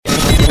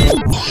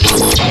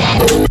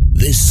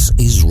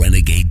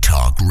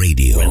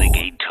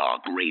Renegade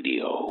Talk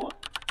Radio.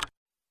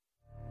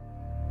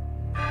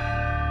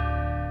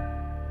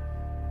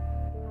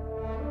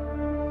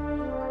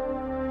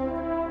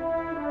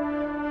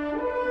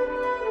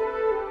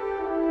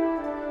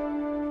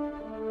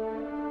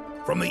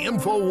 From the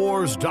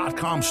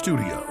Infowars.com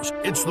studios,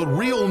 it's The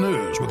Real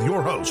News with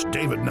your host,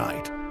 David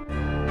Knight.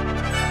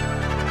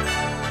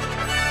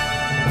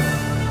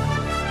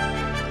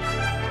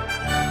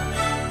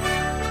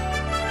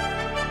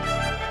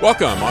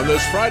 Welcome on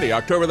this Friday,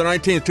 October the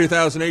 19th,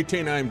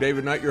 2018. I'm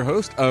David Knight, your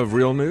host of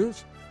Real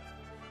News.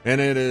 And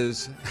it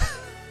is,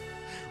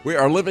 we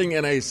are living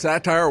in a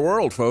satire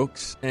world,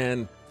 folks.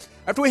 And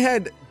after we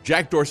had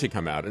Jack Dorsey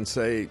come out and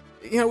say,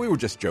 you know, we were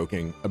just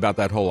joking about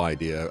that whole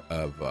idea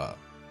of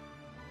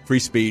free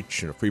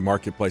speech and a free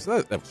marketplace.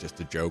 That was just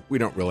a joke. We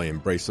don't really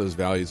embrace those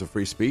values of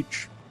free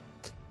speech.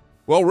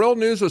 Well, Real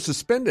News was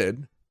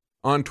suspended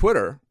on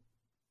Twitter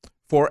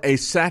for a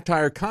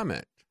satire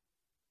comment.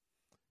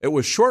 It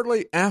was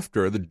shortly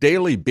after the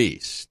Daily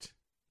Beast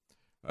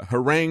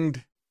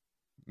harangued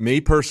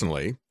me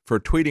personally for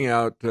tweeting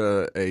out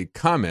a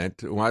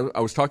comment.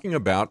 I was talking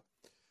about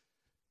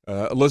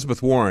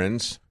Elizabeth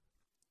Warren's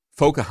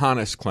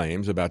Pocahontas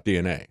claims about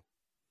DNA.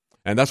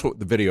 And that's what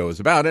the video is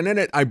about. And in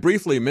it, I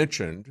briefly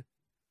mentioned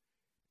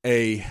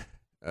a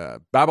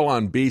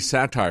Babylon Bee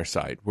satire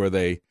site where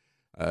they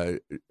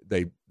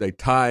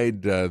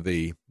tied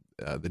the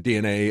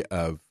DNA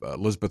of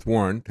Elizabeth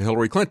Warren to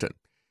Hillary Clinton.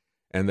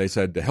 And they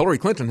said Hillary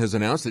Clinton has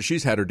announced that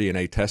she's had her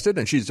DNA tested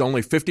and she's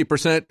only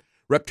 50%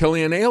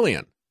 reptilian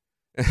alien.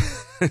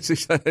 She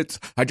said,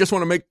 I just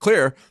want to make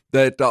clear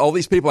that all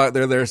these people out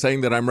there, they're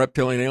saying that I'm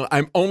reptilian alien.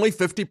 I'm only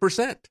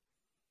 50%.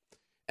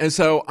 And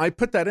so I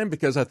put that in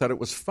because I thought it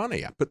was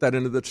funny. I put that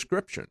into the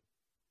description.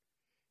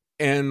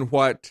 And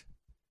what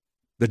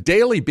the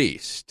Daily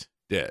Beast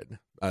did,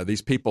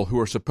 these people who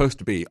are supposed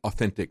to be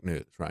authentic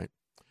news, right?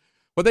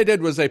 What they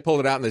did was they pulled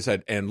it out and they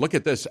said, and look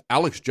at this,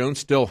 Alex Jones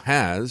still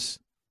has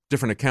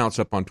different accounts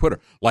up on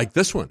Twitter, like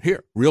this one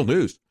here, Real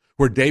News,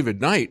 where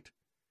David Knight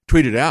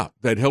tweeted out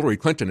that Hillary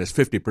Clinton is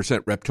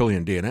 50%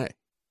 reptilian DNA.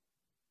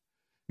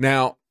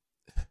 Now,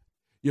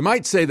 you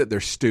might say that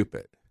they're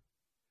stupid,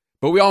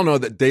 but we all know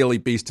that Daily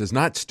Beast is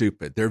not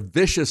stupid. They're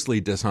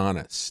viciously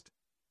dishonest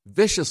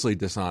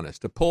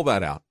to pull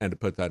that out and to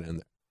put that in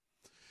there.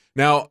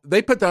 Now,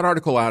 they put that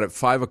article out at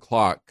 5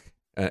 o'clock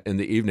in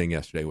the evening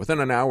yesterday. Within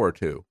an hour or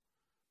two,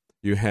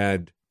 you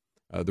had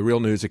the Real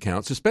News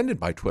account suspended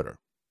by Twitter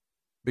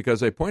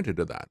because they pointed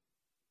to that.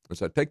 I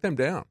said, take them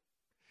down.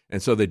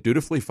 And so they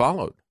dutifully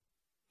followed.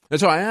 And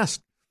so I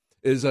asked,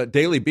 is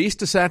Daily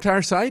Beast a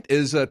satire site?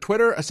 Is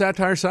Twitter a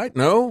satire site?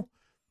 No,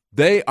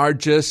 they are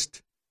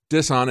just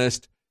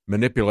dishonest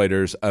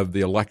manipulators of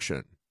the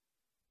election,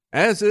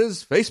 as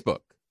is Facebook.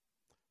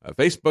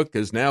 Facebook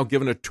has now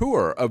given a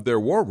tour of their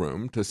war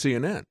room to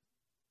CNN.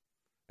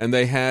 And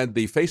they had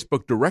the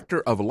Facebook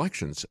director of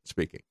elections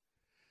speaking.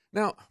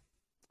 Now,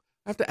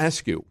 I have to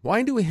ask you,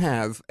 why do we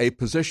have a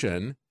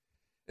position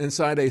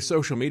inside a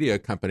social media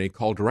company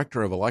called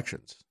director of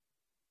elections?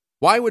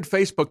 Why would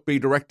Facebook be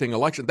directing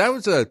elections? That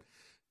was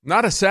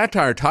not a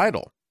satire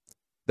title.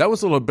 That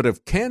was a little bit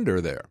of candor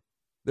there.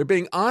 They're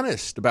being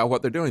honest about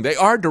what they're doing. They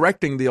are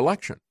directing the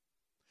election,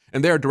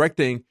 and they are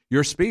directing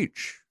your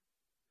speech,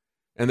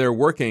 and they're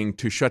working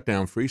to shut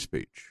down free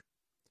speech.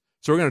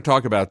 So we're going to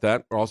talk about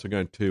that. We're also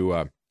going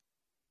to,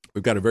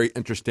 we've got a very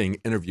interesting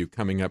interview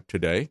coming up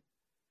today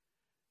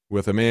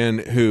with a man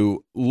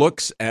who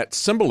looks at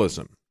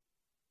symbolism,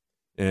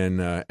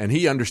 and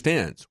he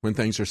understands when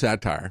things are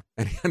satire,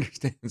 and he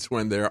understands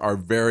when there are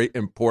very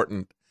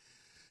important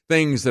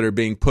things that are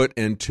being put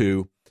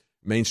into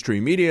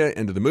mainstream media,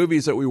 into the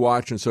movies that we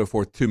watch and so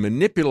forth, to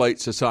manipulate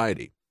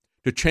society,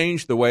 to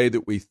change the way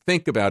that we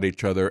think about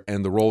each other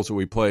and the roles that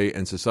we play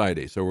in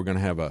society. So we're going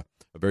to have a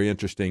very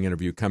interesting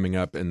interview coming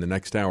up in the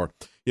next hour.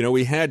 You know,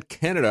 we had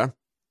Canada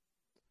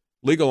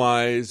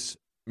legalize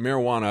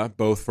marijuana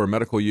both for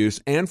medical use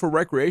and for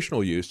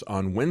recreational use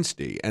on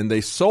Wednesday, and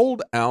they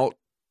sold out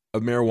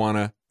of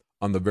marijuana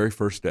on the very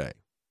first day.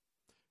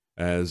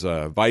 As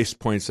Vice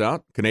points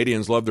out,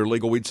 Canadians love their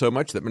legal weed so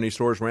much that many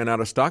stores ran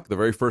out of stock the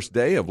very first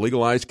day of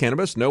legalized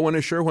cannabis. No one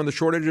is sure when the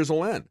shortages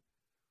will end.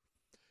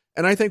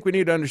 And I think we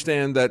need to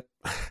understand that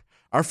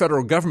our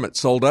federal government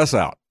sold us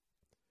out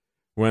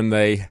when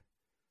they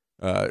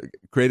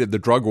created the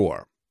drug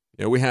war.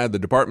 You know, we had the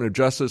Department of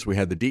Justice, we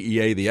had the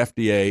DEA, the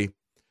FDA,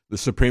 the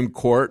Supreme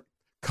Court,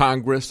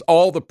 Congress,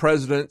 all the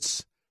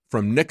presidents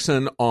from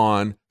Nixon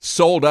on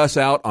sold us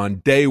out on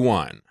day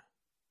one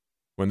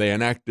when they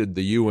enacted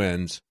the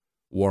UN's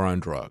war on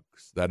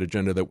drugs, that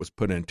agenda that was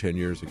put in 10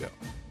 years ago.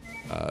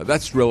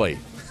 That's really,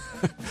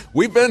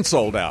 we've been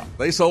sold out.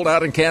 They sold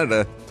out in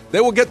Canada. They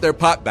will get their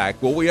pot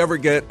back. Will we ever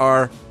get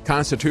our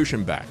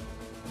Constitution back?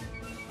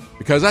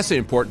 Because that's the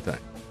important thing.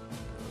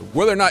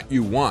 Whether or not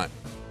you want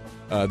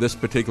this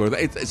particular,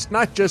 it's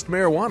not just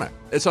marijuana.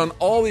 It's on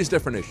all these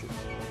different issues.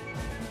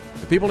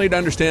 People need to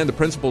understand the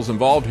principles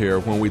involved here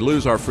when we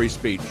lose our free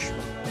speech,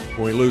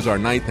 when we lose our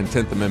 9th and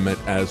 10th Amendment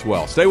as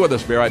well. Stay with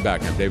us. Be right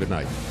back. I'm David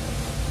Knight.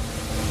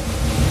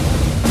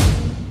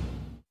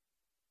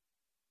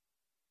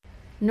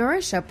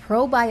 Nourish a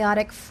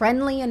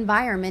probiotic-friendly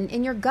environment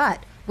in your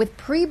gut with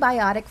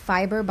Prebiotic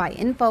Fiber by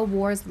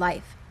InfoWars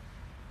Life.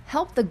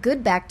 Help the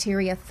good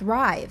bacteria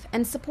thrive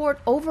and support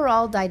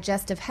overall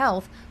digestive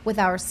health with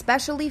our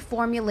specially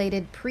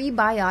formulated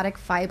prebiotic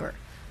fiber,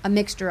 a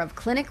mixture of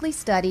clinically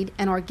studied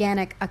and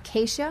organic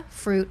acacia,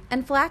 fruit,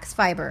 and flax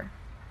fiber.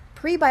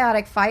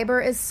 Prebiotic fiber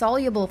is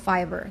soluble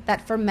fiber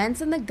that ferments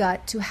in the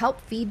gut to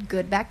help feed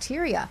good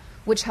bacteria,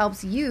 which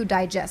helps you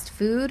digest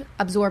food,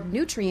 absorb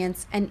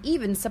nutrients, and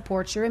even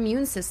supports your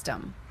immune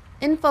system.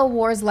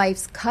 InfoWars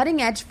Life's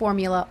cutting-edge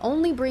formula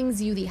only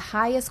brings you the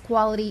highest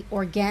quality,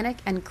 organic,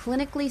 and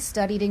clinically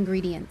studied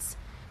ingredients.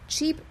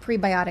 Cheap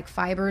prebiotic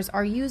fibers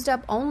are used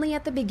up only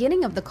at the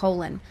beginning of the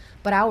colon,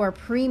 but our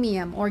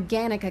premium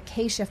organic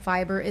acacia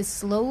fiber is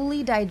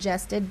slowly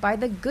digested by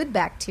the good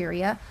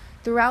bacteria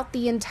throughout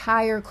the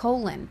entire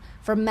colon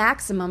for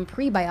maximum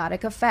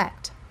prebiotic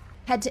effect.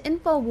 Head to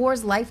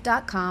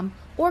InfoWarsLife.com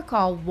or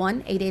call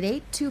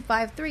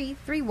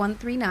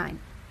 1-888-253-3139.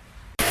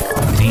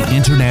 The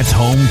Internet's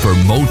home for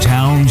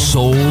Motown,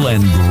 soul,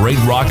 and great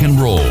rock and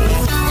roll.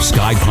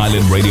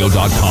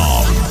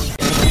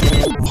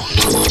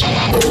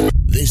 SkyPilotRadio.com.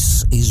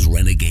 This is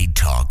Renegade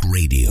Talk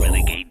Radio.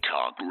 Renegade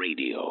Talk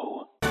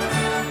Radio.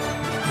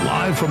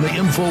 Live from the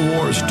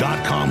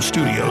Infowars.com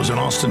studios in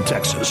Austin,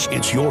 Texas,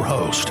 it's your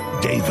host,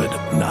 David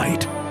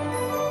Knight.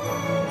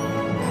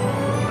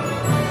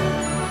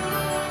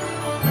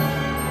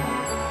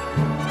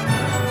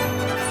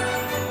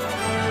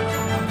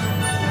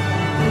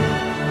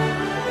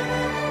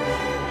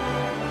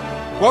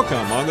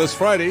 Welcome on this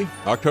Friday,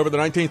 October the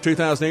 19th,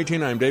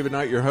 2018. I'm David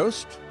Knight, your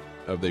host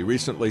of the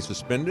recently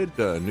suspended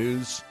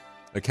news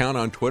account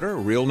on Twitter,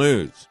 Real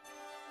News.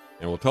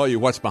 And we'll tell you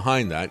what's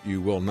behind that.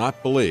 You will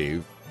not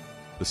believe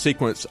the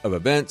sequence of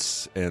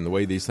events and the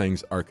way these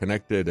things are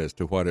connected as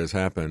to what has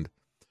happened,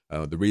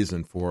 the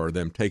reason for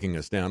them taking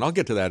us down. I'll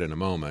get to that in a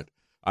moment.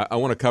 I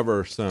want to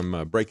cover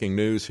some breaking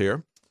news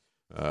here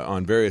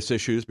on various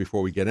issues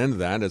before we get into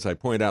that. As I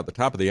point out at the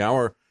top of the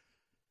hour,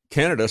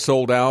 Canada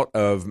sold out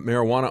of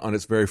marijuana on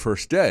its very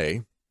first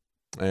day,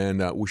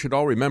 and we should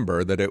all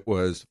remember that it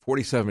was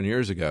 47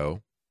 years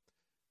ago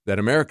that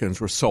Americans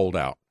were sold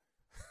out.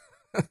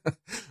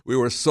 We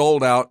were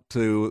sold out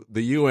to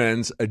the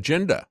UN's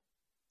agenda.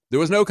 There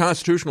was no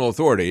constitutional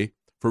authority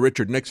for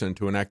Richard Nixon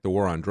to enact the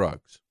war on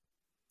drugs.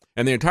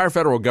 And the entire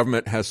federal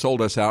government has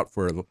sold us out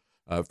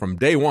from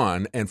day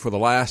one and for the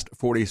last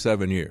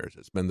 47 years.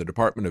 It's been the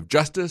Department of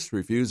Justice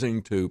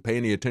refusing to pay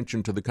any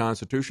attention to the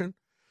Constitution,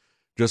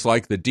 just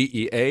like the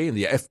DEA and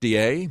the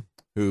FDA,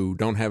 who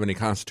don't have any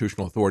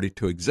constitutional authority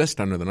to exist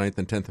under the 9th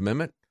and 10th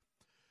Amendment,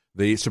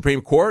 the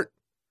Supreme Court,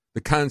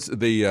 the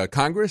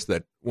Congress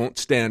that won't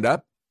stand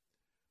up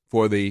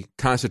for the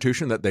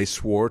Constitution that they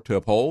swore to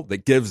uphold,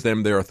 that gives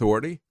them their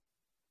authority.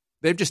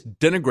 They've just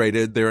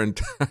denigrated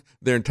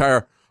their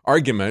entire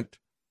argument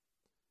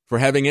for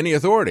having any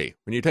authority.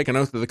 When you take an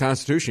oath to the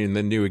Constitution and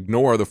then you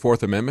ignore the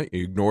Fourth Amendment,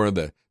 you ignore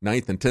the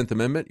 9th and 10th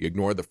Amendment, you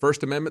ignore the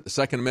First Amendment, the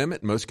Second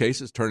Amendment, in most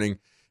cases turning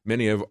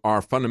many of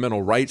our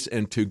fundamental rights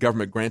into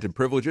government-granted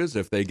privileges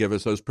if they give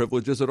us those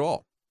privileges at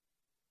all.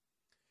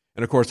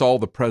 And, of course, all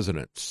the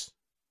presidents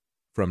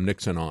from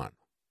Nixon on,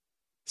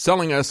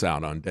 selling us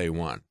out on day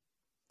one.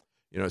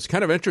 You know, it's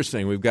kind of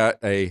interesting. We've got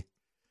a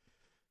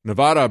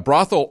Nevada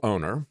brothel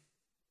owner,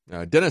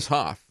 Dennis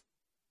Hoff,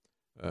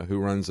 who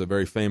runs a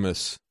very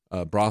famous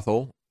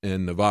brothel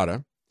in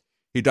Nevada.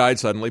 He died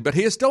suddenly, but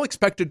he is still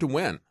expected to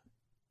win.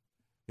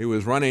 He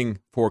was running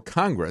for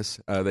Congress.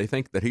 They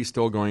think that he's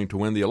still going to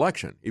win the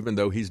election, even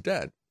though he's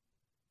dead.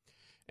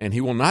 And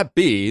he will not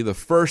be the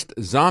first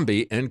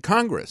zombie in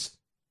Congress,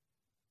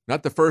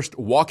 not the first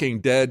walking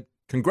dead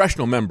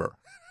congressional member.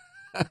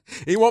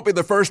 He won't be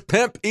the first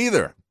pimp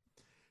either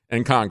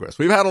in Congress.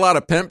 We've had a lot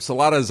of pimps, a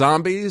lot of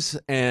zombies,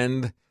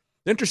 and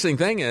the interesting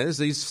thing is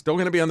he's still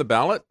going to be on the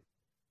ballot.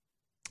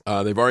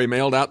 They've already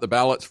mailed out the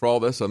ballots for all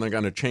this, so they're not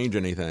going to change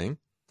anything.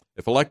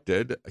 If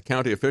elected,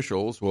 county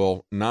officials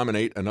will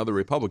nominate another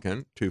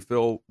Republican to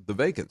fill the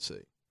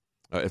vacancy,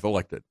 if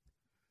elected.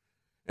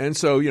 And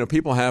so, you know,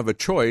 people have a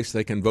choice.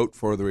 They can vote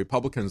for the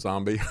Republican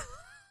zombie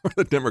or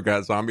the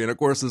Democrat zombie. And, of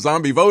course, the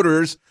zombie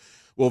voters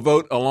will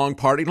vote along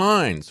party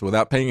lines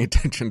without paying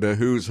attention to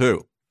who's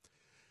who.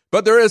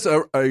 But there is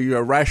a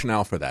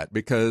rationale for that,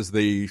 because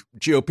the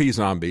GOP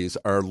zombies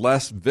are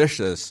less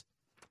vicious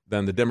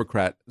than the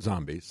Democrat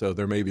zombies. So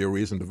there may be a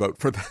reason to vote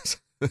for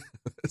this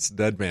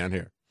dead man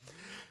here.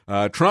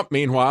 Trump,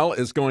 meanwhile,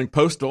 is going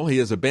postal. He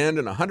has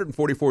abandoned a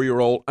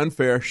 144-year-old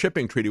unfair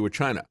shipping treaty with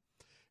China.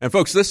 And,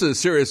 folks, this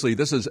is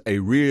a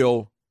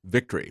real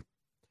victory,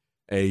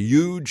 a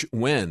huge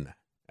win,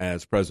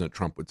 as President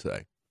Trump would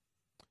say.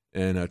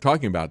 And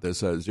talking about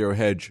this, Zero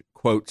Hedge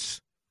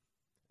quotes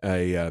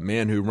a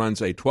man who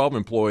runs a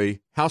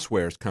 12-employee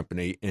housewares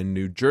company in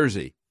New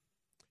Jersey.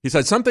 He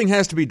said, "Something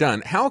has to be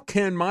done. How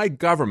can my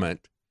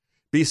government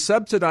be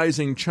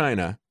subsidizing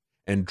China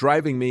and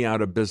driving me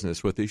out of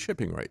business with these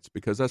shipping rates?"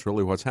 Because that's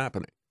really what's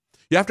happening.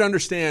 You have to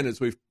understand, as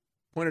we've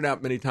pointed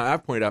out many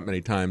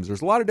times,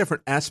 there's a lot of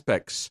different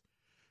aspects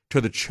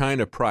to the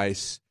China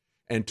price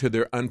and to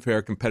their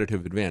unfair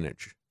competitive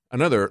advantage.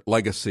 Another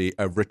legacy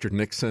of Richard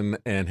Nixon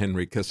and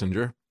Henry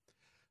Kissinger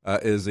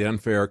is the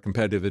unfair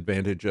competitive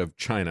advantage of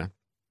China.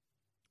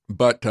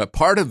 But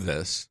part of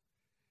this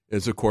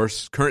is, of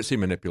course, currency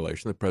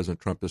manipulation that President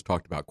Trump has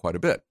talked about quite a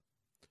bit.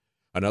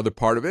 Another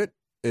part of it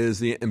is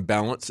the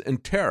imbalance in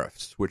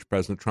tariffs, which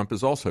President Trump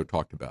has also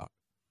talked about.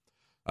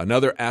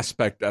 Another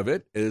aspect of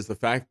it is the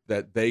fact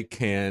that they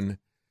can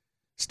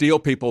steal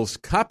people's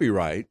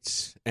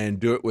copyrights and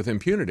do it with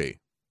impunity.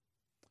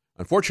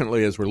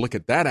 Unfortunately, as we look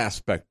at that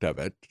aspect of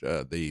it,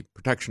 the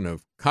protection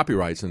of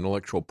copyrights and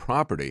intellectual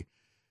property,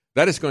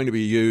 that is going to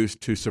be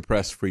used to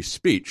suppress free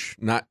speech,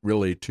 not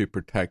really to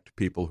protect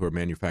people who are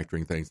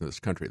manufacturing things in this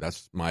country.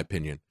 That's my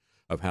opinion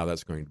of how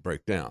that's going to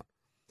break down.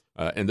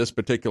 In this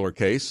particular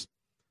case,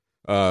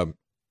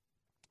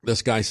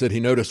 this guy said he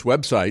noticed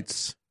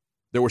websites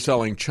that were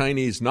selling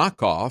Chinese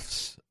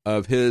knockoffs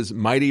of his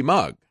Mighty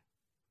Mug,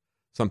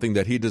 something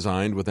that he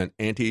designed with an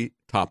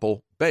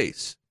anti-topple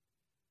base.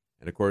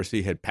 And, of course,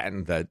 he had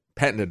patented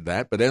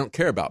that, but they don't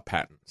care about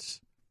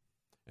patents.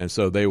 And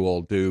so they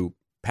will do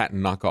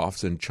patent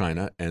knockoffs in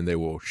China, and they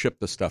will ship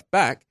the stuff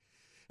back.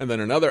 And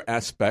then another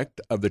aspect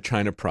of the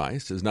China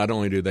price is not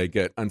only do they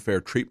get unfair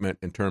treatment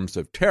in terms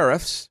of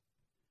tariffs,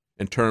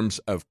 in terms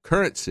of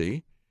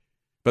currency,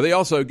 but they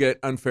also get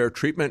unfair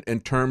treatment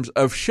in terms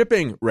of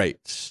shipping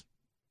rates.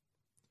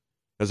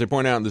 As they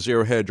point out in the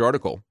Zero Hedge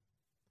article,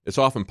 it's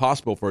often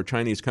possible for a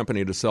Chinese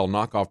company to sell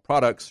knockoff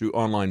products through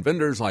online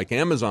vendors like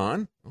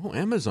Amazon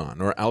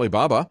or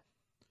Alibaba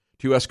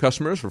to U.S.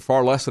 customers for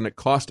far less than it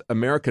cost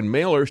American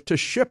mailers to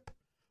ship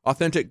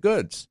authentic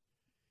goods.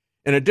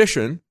 In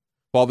addition,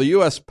 while the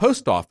U.S.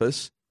 Post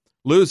Office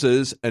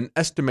loses an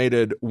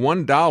estimated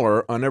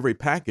 $1 on every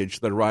package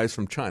that arrives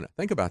from China.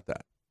 Think about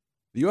that.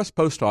 The U.S.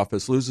 Post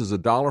Office loses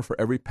 $1 for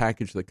every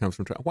package that comes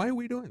from China. Why are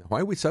we doing that?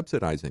 Why are we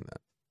subsidizing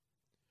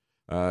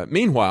that?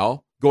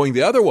 Meanwhile, going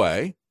the other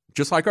way,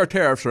 just like our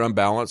tariffs are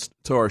unbalanced,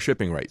 so are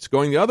shipping rates.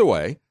 Going the other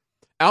way,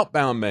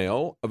 outbound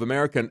mail of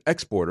American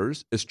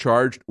exporters is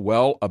charged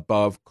well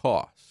above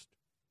cost.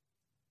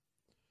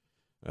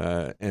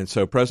 And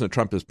so President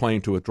Trump is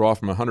planning to withdraw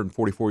from a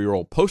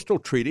 144-year-old postal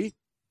treaty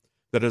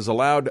that has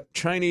allowed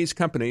Chinese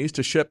companies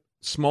to ship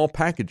small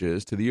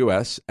packages to the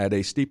U.S. at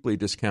a steeply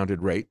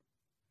discounted rate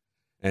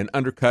and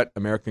undercut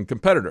American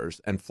competitors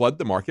and flood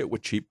the market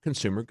with cheap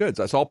consumer goods.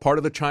 That's all part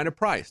of the China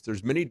price.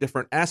 There's many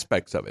different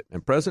aspects of it,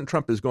 and President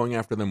Trump is going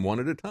after them one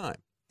at a time.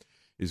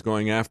 He's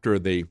going after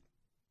the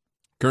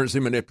currency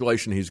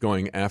manipulation. He's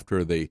going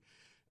after the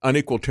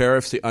unequal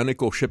tariffs, the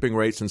unequal shipping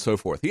rates, and so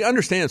forth. He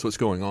understands what's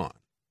going on.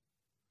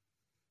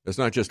 It's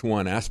not just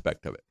one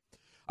aspect of it.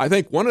 I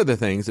think one of the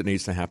things that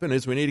needs to happen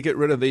is we need to get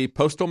rid of the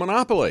postal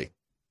monopoly.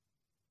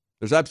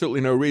 There's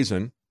absolutely no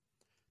reason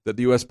that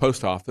the U.S.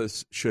 Post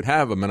Office should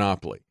have a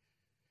monopoly.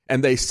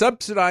 And they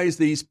subsidize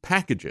these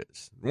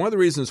packages. One of the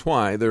reasons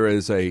why there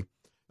is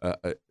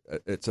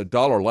it's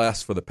 $1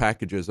 less for the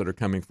packages that are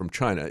coming from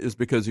China is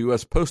because the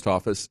U.S. Post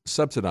Office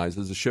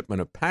subsidizes the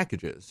shipment of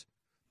packages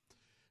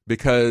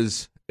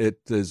because it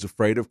is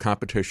afraid of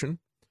competition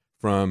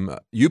from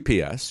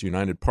UPS,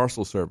 United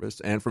Parcel Service,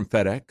 and from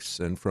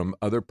FedEx and from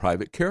other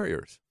private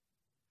carriers.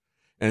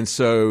 And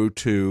so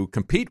to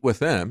compete with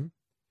them,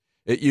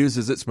 it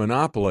uses its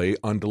monopoly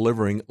on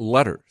delivering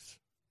letters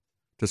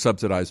to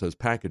subsidize those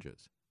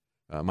packages.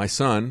 My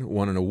son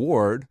won an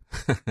award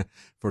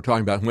for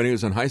talking about when he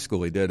was in high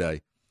school. He did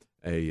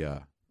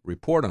a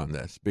report on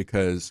this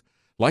because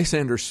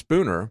Lysander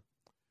Spooner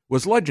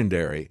was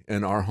legendary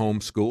in our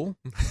home school.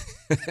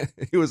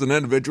 He was an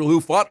individual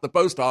who fought the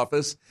post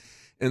office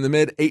in the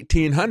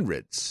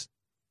mid-1800s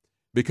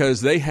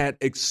because they had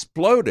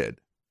exploded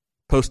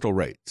postal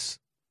rates.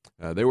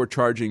 They were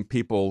charging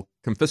people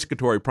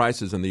confiscatory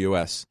prices in the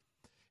U.S.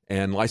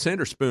 And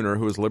Lysander Spooner,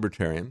 who was a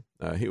libertarian,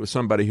 he was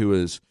somebody who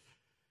was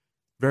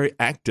very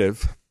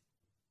active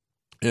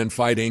in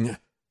fighting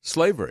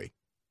slavery.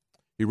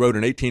 He wrote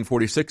in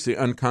 1846, The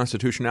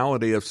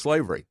Unconstitutionality of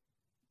Slavery.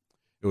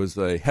 It was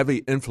a heavy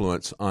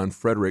influence on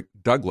Frederick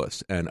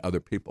Douglass and other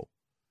people.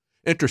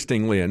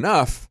 Interestingly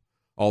enough,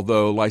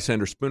 although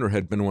Lysander Spooner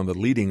had been one of the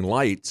leading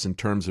lights in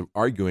terms of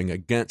arguing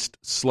against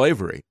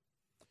slavery,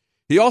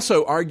 he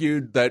also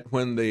argued that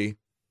when the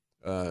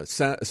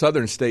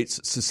southern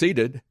states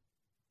seceded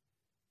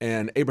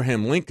and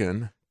Abraham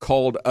Lincoln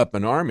called up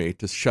an army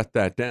to shut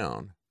that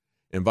down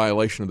in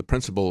violation of the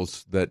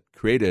principles that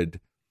created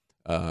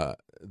the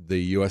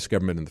U.S.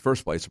 government in the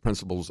first place, the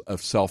principles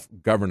of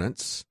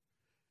self-governance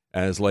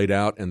as laid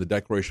out in the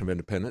Declaration of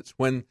Independence.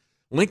 When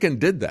Lincoln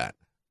did that,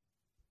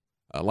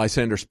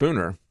 Lysander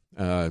Spooner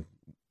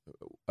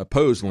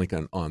opposed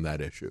Lincoln on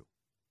that issue.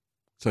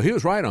 So he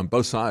was right on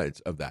both sides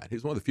of that.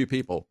 He's one of the few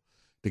people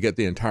to get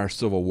the entire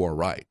Civil War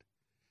right.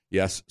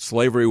 Yes,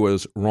 slavery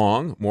was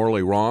wrong,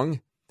 morally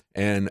wrong,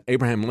 and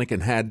Abraham Lincoln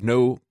had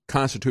no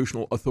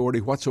constitutional authority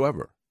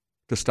whatsoever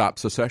to stop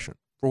secession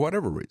for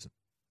whatever reason.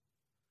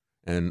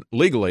 And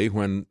legally,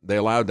 when they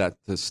allowed that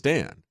to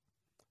stand,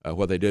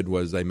 what they did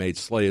was they made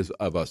slaves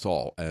of us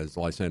all, as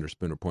Lysander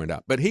Spooner pointed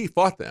out. But he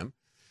fought them.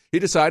 he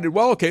decided,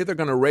 well, okay, they're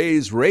going to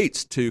raise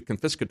rates to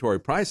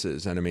confiscatory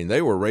prices. And I mean,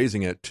 they were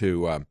raising it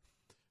to an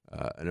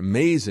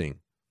amazing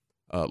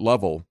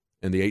level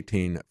in the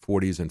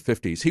 1840s and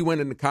 50s. He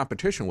went into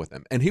competition with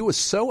them, and he was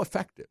so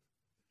effective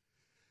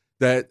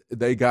that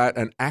they got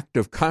an act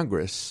of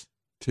Congress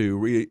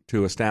to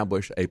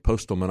establish a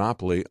postal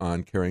monopoly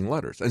on carrying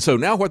letters. And so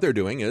now what they're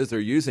doing is they're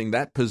using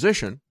that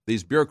position,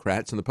 these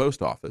bureaucrats in the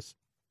post office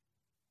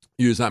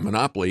use that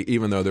monopoly,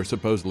 even though they're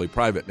supposedly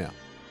private now.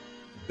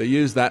 They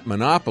use that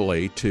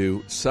monopoly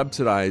to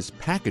subsidize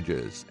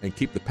packages and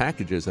keep the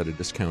packages at a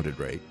discounted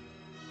rate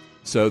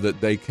so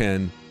that they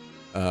can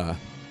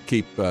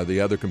keep the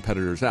other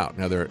competitors out.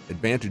 Now,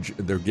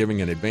 they're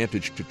giving an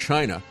advantage to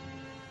China,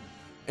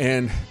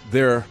 and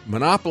their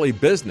monopoly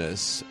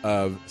business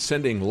of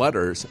sending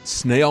letters,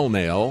 snail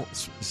mail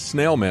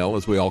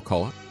as we all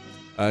call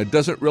it,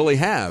 doesn't really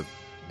have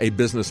a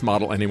business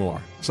model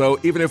anymore. So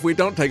even if we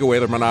don't take away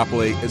the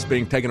monopoly, it's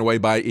being taken away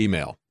by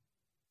email.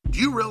 Do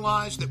you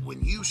realize that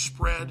when you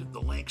spread the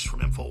links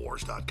from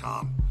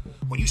Infowars.com,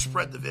 when you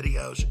spread the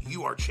videos,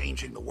 you are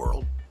changing the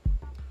world?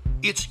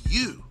 It's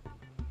you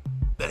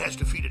that has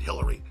defeated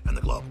Hillary and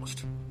the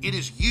globalists. It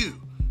is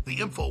you, the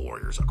info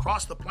warriors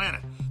across the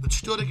planet, that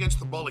stood against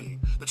the bullying,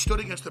 that stood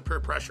against the peer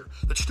pressure,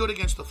 that stood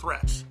against the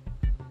threats,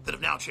 that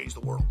have now changed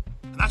the world.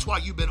 And that's why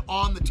you've been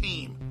on the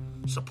team,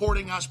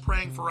 supporting us,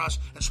 praying for us,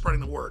 and spreading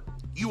the word.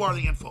 You are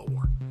the info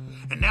war.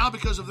 And now,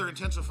 because of their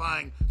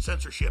intensifying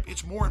censorship,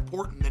 it's more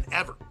important than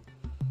ever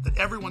that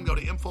everyone go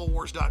to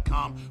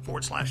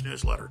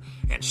Infowars.com/newsletter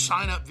and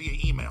sign up via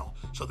email.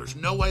 So there's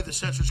no way the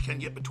censors can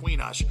get between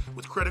us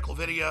with critical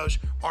videos,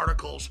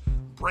 articles,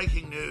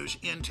 breaking news,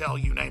 intel,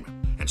 you name it.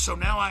 And so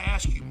now I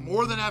ask you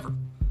more than ever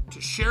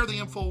to share the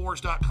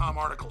Infowars.com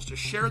articles, to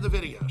share the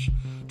videos,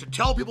 to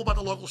tell people about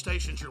the local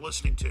stations you're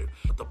listening to.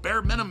 But the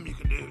bare minimum you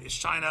can do is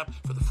sign up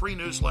for the free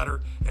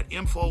newsletter at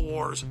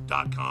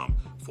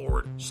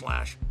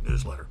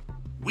Infowars.com/newsletter.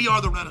 We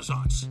are the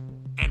Renaissance,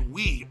 and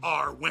we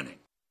are winning.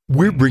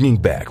 We're bringing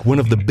back one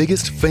of the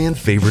biggest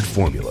fan-favorite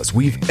formulas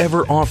we've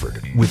ever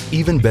offered with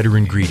even better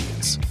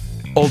ingredients,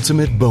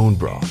 Ultimate Bone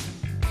Broth.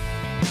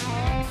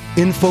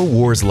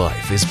 InfoWars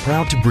Life is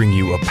proud to bring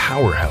you a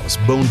powerhouse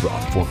bone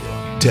broth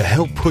formula to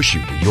help push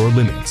you to your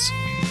limits.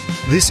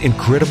 This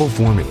incredible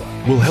formula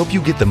will help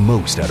you get the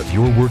most out of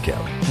your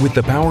workout with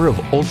the power of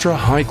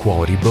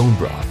ultra-high-quality bone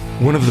broth,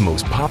 one of the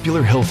most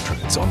popular health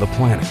trends on the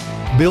planet.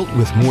 Built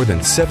with more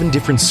than 7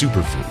 different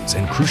superfoods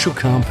and crucial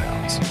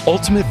compounds,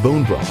 Ultimate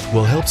Bone Broth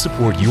will help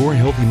support your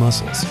healthy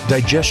muscles,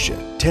 digestion,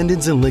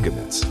 tendons, and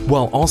ligaments,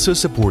 while also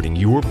supporting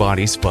your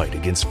body's fight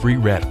against free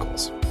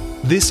radicals.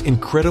 This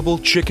incredible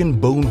chicken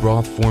bone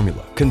broth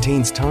formula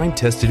contains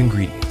time-tested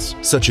ingredients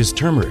such as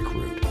turmeric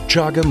root,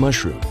 chaga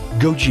mushroom,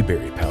 goji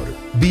berry powder,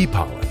 bee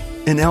pollen,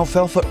 and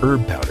alfalfa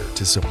herb powder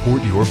to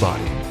support your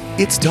body.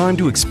 It's time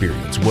to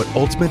experience what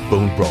Ultimate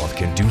Bone Broth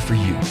can do for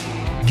you.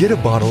 Get a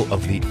bottle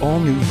of the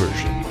all-new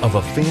version of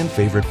a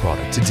fan-favorite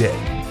product today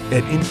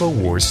at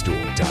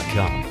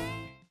InfoWarsStore.com.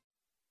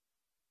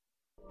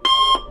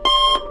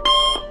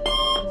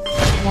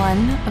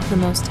 One of the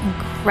most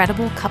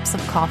incredible cups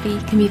of coffee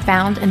can be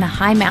found in the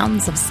high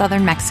mountains of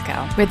southern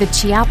Mexico, where the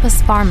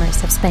Chiapas farmers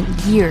have spent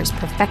years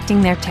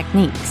perfecting their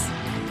techniques.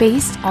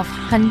 Based off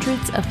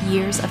hundreds of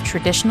years of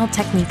traditional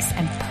techniques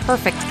and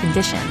perfect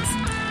conditions,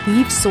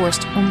 we've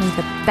sourced only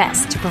the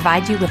best to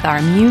provide you with our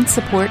immune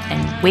support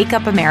and Wake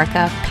Up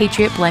America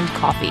Patriot Blend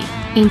coffee.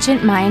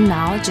 Ancient Mayan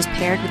knowledge is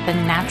paired with the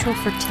natural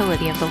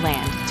fertility of the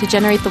land to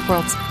generate the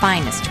world's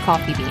finest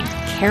coffee bean.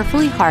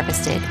 Carefully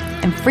harvested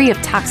and free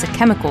of toxic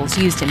chemicals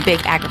used in big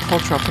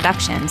agricultural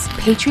productions,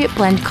 Patriot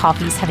Blend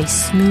coffees have a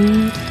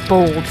smooth,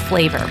 bold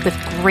flavor with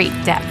great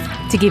depth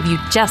to give you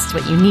just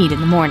what you need in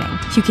the morning.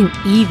 You can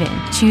even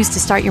choose to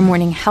start your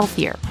morning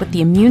healthier with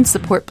the Immune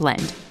Support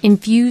Blend,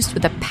 infused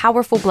with a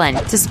powerful blend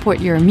to support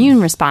your immune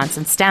response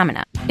and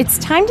stamina. It's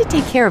time to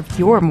take care of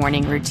your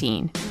morning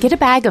routine. Get a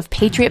bag of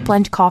Patriot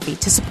Blend coffee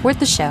to support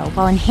the show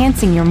while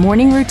enhancing your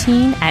morning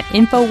routine at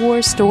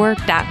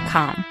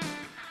InfoWarsStore.com.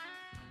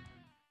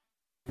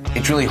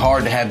 It's really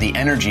hard to have the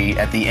energy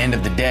at the end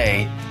of the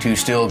day to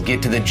still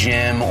get to the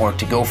gym or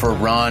to go for a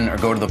run or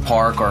go to the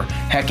park or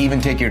heck,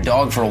 even take your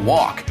dog for a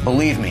walk.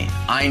 Believe me,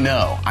 I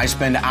know. I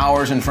spend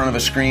hours in front of a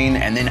screen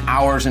and then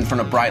hours in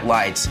front of bright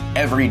lights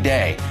every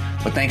day.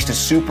 But thanks to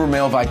Super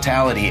Male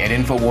Vitality at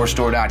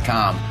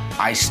InfoWarsStore.com,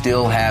 I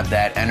still have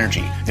that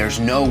energy. There's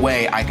no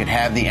way I could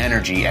have the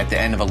energy at the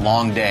end of a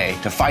long day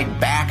to fight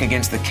back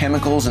against the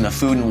chemicals in the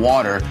food and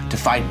water, to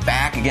fight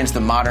back against the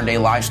modern day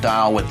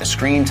lifestyle with the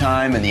screen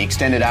time and the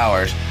extended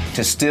hours,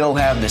 to still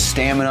have the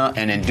stamina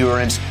and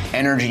endurance,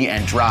 energy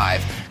and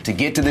drive to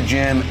get to the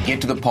gym,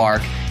 get to the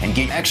park, and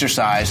get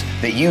exercise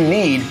that you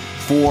need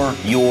for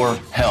your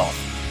health.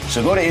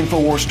 So go to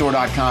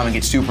InfoWarsStore.com and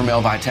get Super Male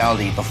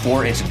Vitality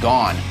before it's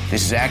gone.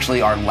 This is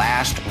actually our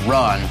last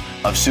run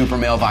of Super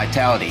Male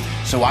Vitality.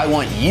 So I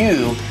want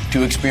you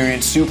to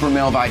experience Super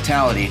Male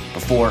Vitality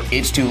before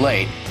it's too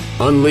late.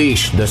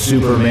 Unleash the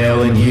super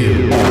male in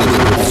you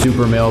with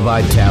Super Male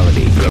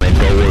Vitality from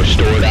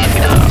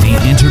InfoWarsStore.com. The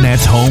Internet's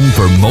Internet's home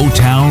for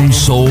Motown,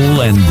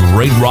 soul, and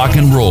great rock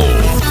and roll.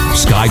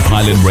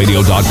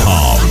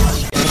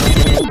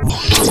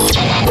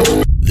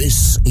 SkyPilotRadio.com.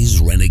 This is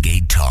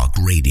Renegade Talk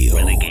Radio.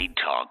 Renegade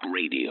Talk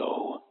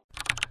Radio.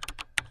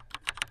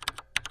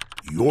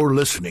 You're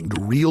listening to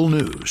Real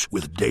News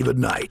with David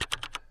Knight.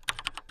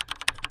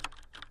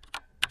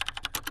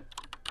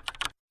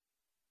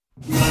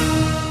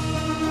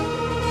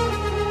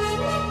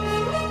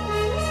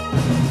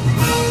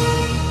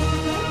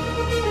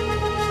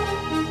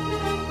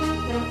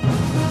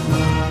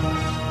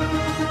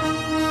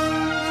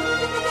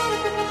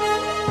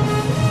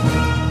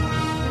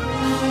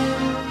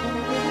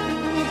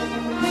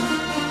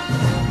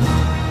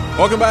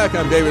 Welcome back.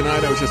 I'm David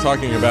Knight. I was just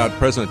talking about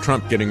President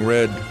Trump getting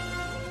rid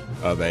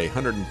of a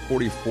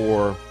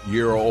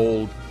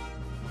 144-year-old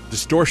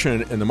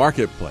distortion in the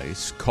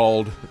marketplace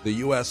called the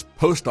U.S.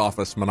 Post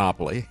Office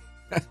monopoly.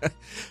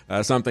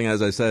 Something,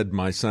 as I said,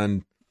 my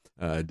son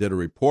did a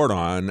report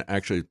on,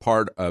 actually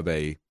part of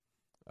a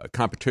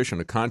competition,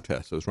 a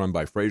contest that was run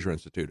by Fraser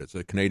Institute. It's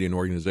a Canadian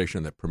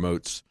organization that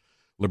promotes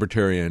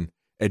libertarian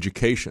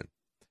education.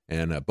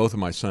 And both of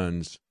my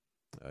sons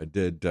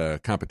did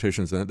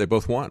competitions, and they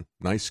both won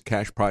nice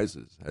cash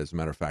prizes, as a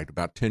matter of fact,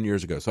 about 10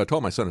 years ago. So I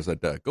told my son, I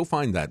said, go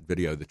find that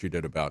video that you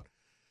did about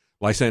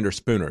Lysander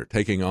Spooner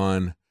taking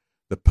on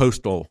the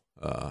postal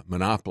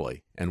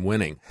monopoly and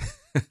winning.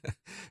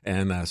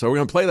 And so we're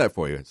going to play that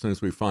for you as soon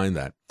as we find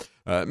that.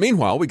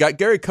 Meanwhile, we got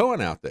Gary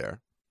Cohen out there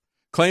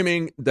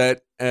claiming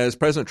that as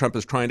President Trump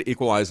is trying to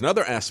equalize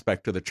another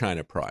aspect to the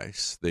China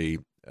price, the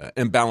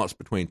imbalance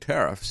between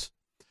tariffs,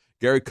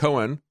 Gary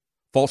Cohen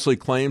falsely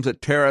claims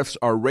that tariffs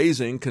are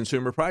raising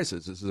consumer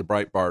prices. This is a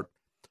Breitbart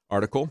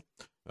article.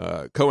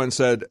 Cohen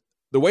said,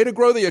 the way to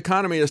grow the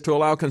economy is to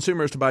allow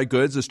consumers to buy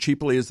goods as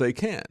cheaply as they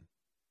can.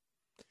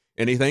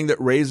 Anything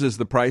that raises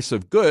the price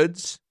of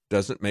goods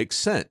doesn't make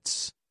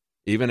sense.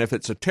 Even if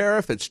it's a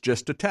tariff, it's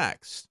just a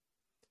tax.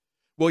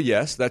 Well,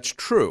 yes, that's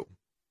true.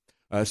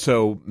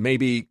 So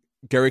maybe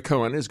Gary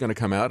Cohen is going to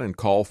come out and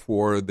call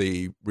for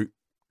the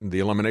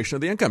elimination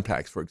of the income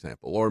tax, for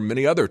example, or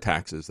many other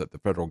taxes that the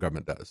federal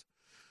government does.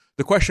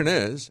 The question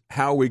is,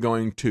 how are we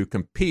going to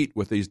compete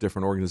with these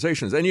different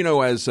organizations? And,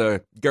 as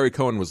Gary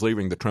Cohen was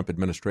leaving the Trump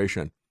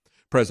administration,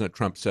 President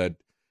Trump said,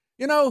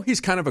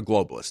 he's kind of a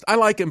globalist. I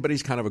like him, but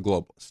he's kind of a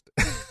globalist.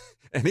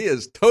 And he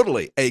is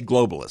totally a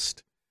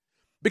globalist.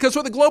 Because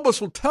what the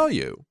globalists will tell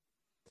you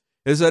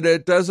is that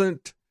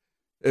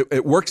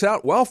it works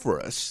out well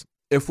for us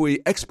if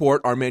we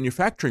export our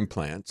manufacturing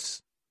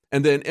plants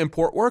and then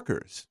import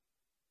workers.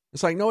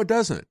 It's like, no, it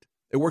doesn't.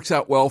 It works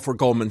out well for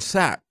Goldman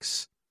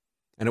Sachs.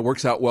 And it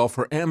works out well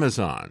for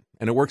Amazon,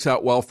 and it works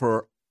out well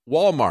for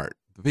Walmart,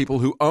 the people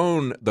who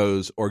own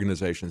those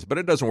organizations. But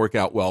it doesn't work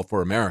out well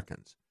for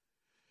Americans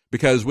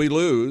because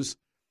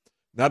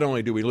not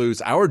only do we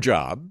lose our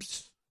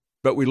jobs,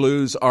 but we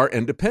lose our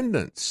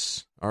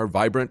independence, our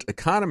vibrant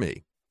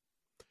economy.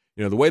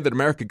 The way that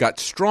America got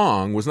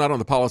strong was not on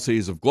the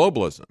policies of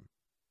globalism.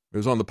 It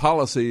was on the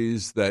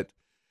policies that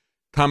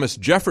Thomas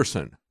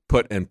Jefferson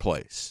put in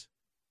place.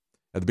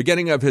 At the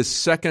beginning of his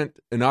second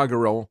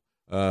inaugural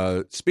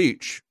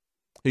speech,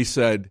 he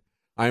said,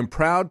 I am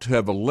proud to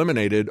have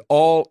eliminated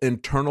all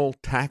internal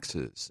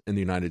taxes in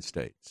the United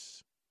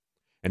States.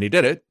 And he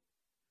did it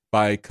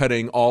by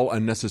cutting all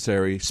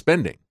unnecessary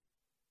spending.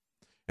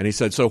 And he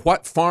said, so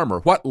what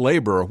farmer, what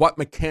laborer, what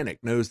mechanic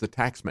knows the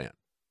tax man?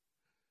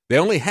 They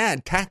only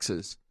had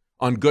taxes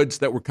on goods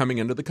that were coming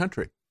into the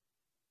country.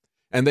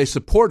 And they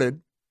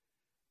supported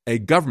a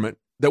government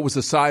that was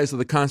the size of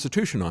the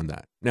Constitution on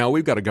that. Now,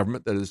 we've got a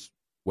government that is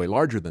way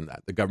larger than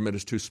that. The government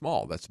is too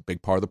small. That's a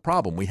big part of the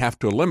problem. We have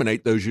to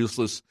eliminate those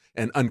useless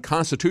and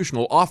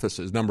unconstitutional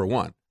offices, number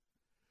one.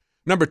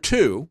 Number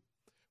two,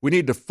 we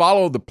need to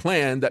follow the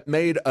plan that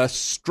made us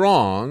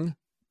strong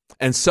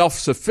and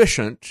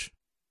self-sufficient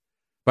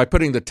by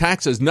putting the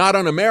taxes not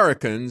on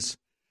Americans,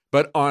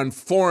 but on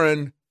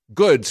foreign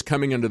goods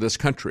coming into this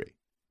country.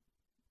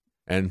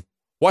 And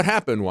what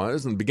happened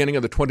was, in the beginning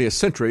of the 20th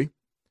century,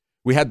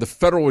 we had the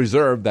Federal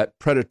Reserve, that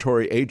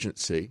predatory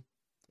agency,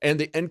 and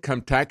the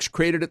income tax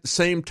created at the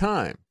same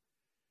time.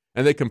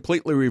 And they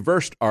completely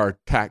reversed our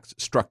tax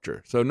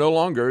structure. So no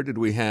longer did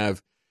we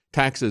have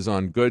taxes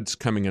on goods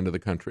coming into the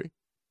country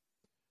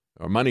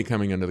or money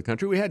coming into the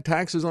country. We had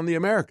taxes on the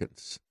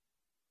Americans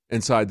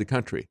inside the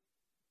country.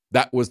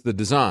 That was the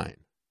design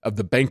of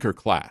the banker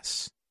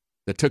class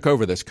that took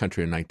over this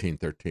country in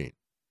 1913.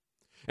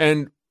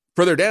 And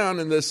further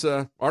down in this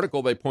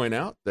article, they point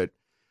out that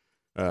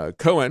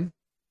Cohen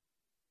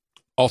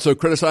also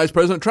criticized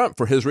President Trump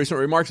for his recent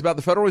remarks about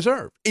the Federal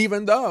Reserve,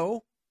 even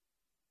though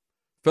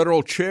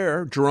Federal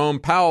Chair Jerome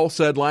Powell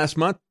said last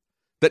month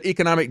that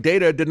economic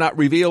data did not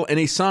reveal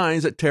any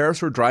signs that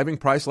tariffs were driving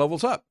price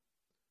levels up.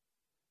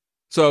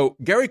 So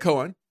Gary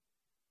Cohen,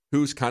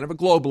 who's kind of a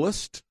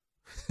globalist,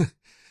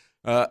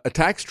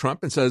 attacks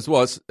Trump and says,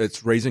 well,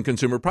 it's raising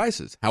consumer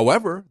prices.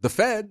 However, the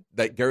Fed,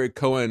 that Gary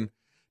Cohen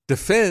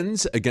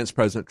defends against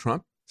President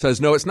Trump, says,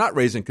 no, it's not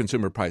raising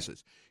consumer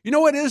prices. You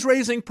know what is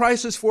raising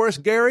prices for us,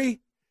 Gary?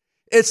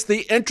 It's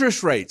the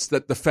interest rates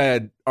that the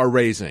Fed are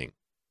raising.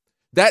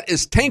 That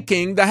is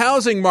tanking the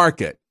housing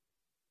market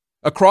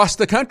across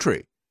the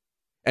country.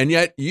 And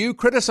yet you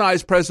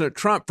criticize President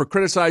Trump for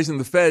criticizing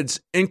the Fed's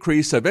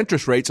increase of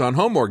interest rates on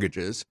home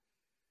mortgages,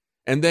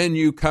 and then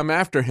you come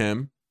after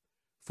him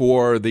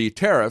for the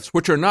tariffs,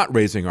 which are not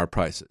raising our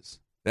prices.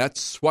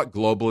 That's what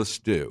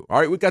globalists do. All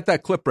right, we got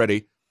that clip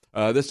ready.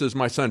 This is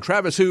my son,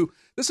 Travis, who,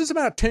 this is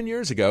about 10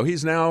 years ago.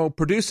 He's now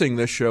producing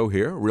this show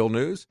here, Real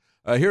News.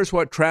 Here's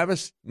what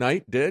Travis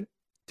Knight did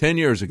 10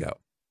 years ago.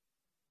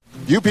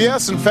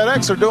 UPS and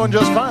FedEx are doing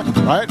just fine,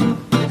 right?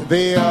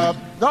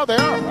 No, they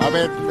are. I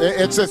mean,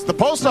 it's the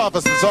post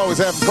office that's always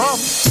having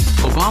problems.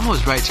 Obama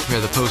was right to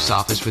compare the post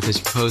office with his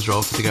proposed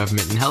role for the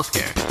government in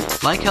healthcare.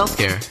 Like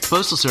healthcare, the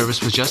Postal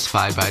Service was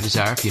justified by a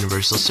desire for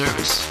universal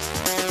service.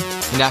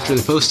 And after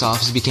the post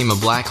office became a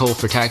black hole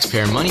for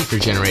taxpayer money for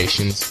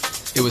generations,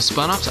 it was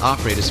spun off to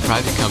operate as a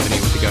private company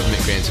with the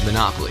government granted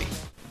monopoly.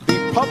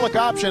 The public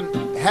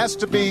option has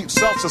to be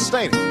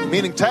self-sustaining,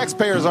 meaning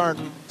taxpayers aren't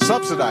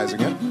subsidizing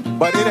it,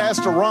 but it has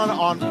to run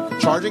on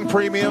charging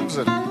premiums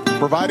and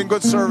providing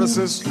good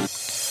services.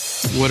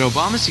 What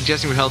Obama is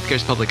suggesting for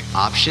healthcare's public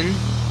option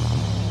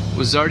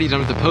was already done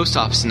with the post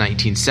office in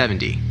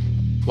 1970.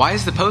 Why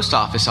is the post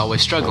office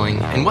always struggling,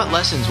 and what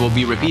lessons will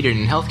be repeated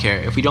in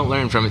healthcare if we don't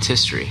learn from its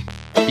history?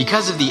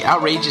 Because of the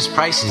outrageous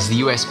prices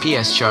the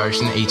USPS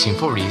charged in the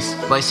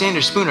 1840s,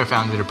 Lysander Spooner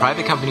founded a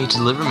private company to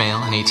deliver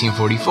mail in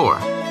 1844.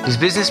 His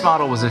business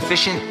model was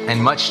efficient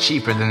and much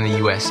cheaper than the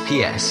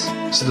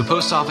USPS, so the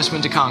post office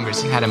went to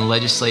Congress and had him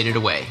legislated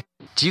away.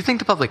 Do you think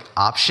the public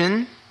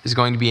option is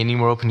going to be any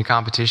more open to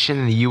competition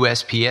than the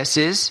USPS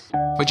is?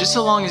 But just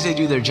so long as they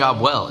do their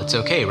job well, it's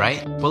okay,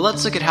 right? Well,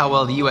 let's look at how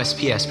well the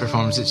USPS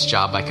performs its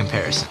job by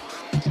comparison.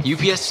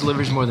 UPS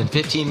delivers more than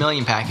 15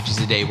 million packages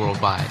a day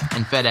worldwide,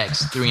 and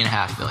FedEx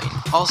 3.5 million.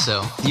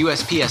 Also, the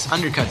USPS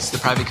undercuts the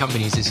private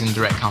companies it's in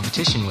direct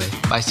competition with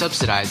by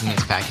subsidizing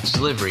its package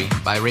delivery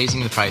by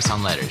raising the price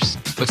on letters.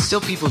 But still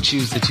people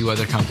choose the two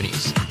other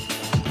companies.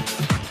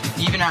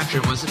 Even after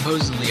it was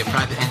supposedly a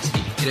private entity,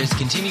 it has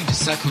continued to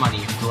suck money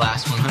for the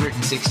last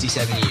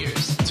 167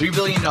 years. $3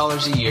 billion a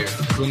year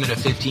with a limit of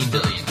 $15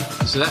 billion.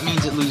 So that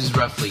means it loses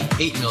roughly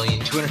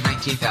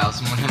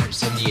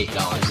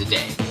 $8,219,178 a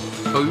day.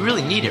 But we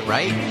really need it,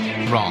 right?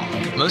 Wrong.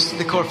 Most of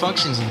the core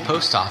functions of the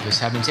post office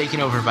have been taken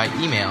over by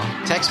email,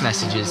 text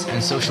messages,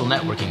 and social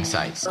networking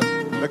sites.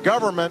 The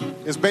government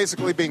is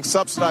basically being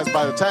subsidized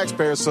by the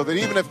taxpayers so that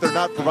even if they're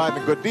not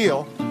providing a good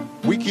deal,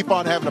 we keep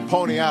on having to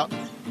pony out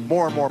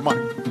more and more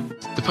money.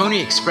 The Pony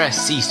Express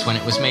ceased when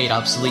it was made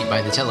obsolete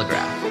by the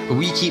telegraph, but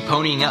we keep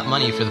ponying up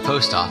money for the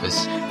post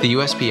office. The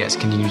USPS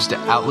continues to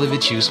outlive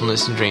its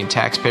usefulness and drain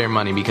taxpayer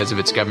money because of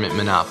its government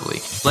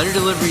monopoly. Letter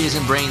delivery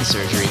isn't brain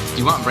surgery. Do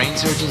you want brain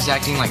surgeons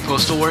acting like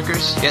postal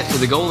workers? Yet for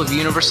the goal of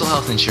universal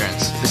health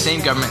insurance, the same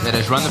government that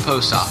has run the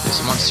post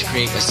office wants to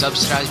create a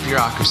subsidized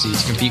bureaucracy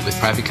to compete with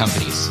private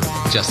companies,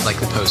 just like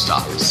the post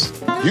office.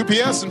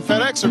 UPS and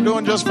FedEx are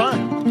doing just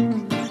fine,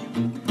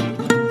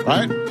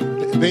 right?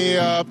 No, they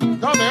are.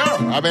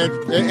 I mean,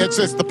 it's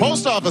the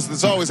post office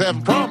that's always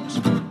having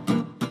problems.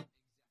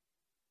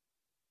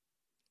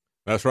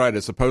 That's right.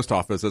 It's the post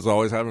office that's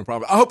always having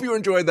problems. I hope you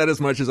enjoyed that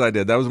as much as I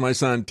did. That was my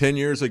son 10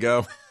 years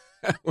ago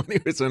when he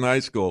was in high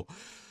school,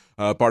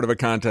 part of a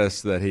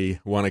contest that he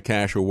won a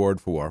cash award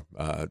for,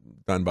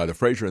 done by the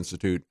Fraser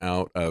Institute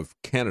out of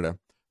Canada,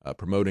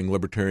 promoting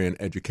libertarian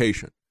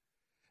education.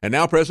 And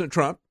now President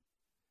Trump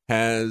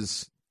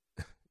has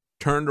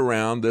turned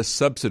around this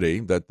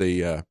subsidy that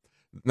the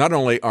not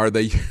only are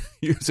they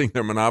using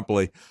their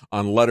monopoly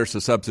on letters to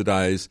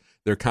subsidize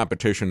their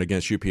competition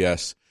against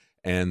UPS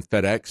and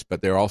FedEx,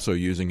 but they're also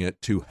using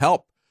it to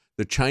help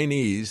the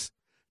Chinese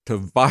to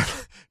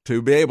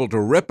be able to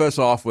rip us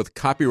off with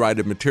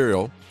copyrighted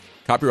material,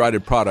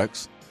 copyrighted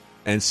products,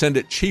 and send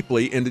it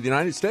cheaply into the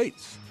United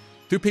States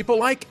to people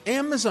like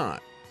Amazon,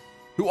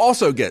 who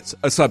also gets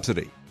a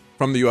subsidy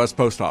from the U.S.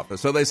 Post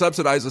Office. So they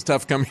subsidize the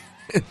stuff coming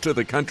into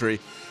the country,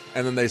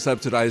 and then they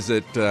subsidize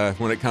it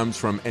when it comes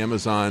from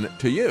Amazon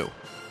to you.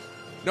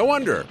 No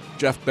wonder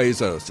Jeff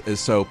Bezos is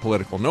so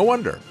political. No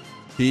wonder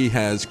he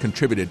has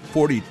contributed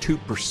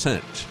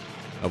 42%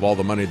 of all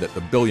the money that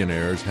the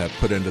billionaires have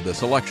put into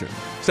this election.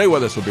 Stay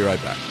with us. We'll be right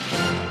back.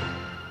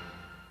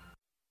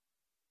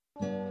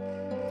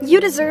 You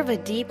deserve a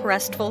deep,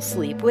 restful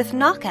sleep with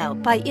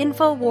Knockout by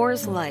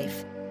InfoWars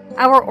Life.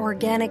 Our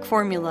organic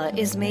formula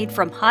is made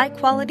from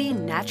high-quality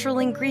natural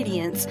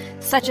ingredients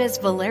such as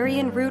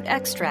valerian root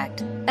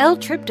extract,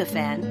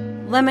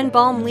 L-tryptophan, lemon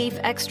balm leaf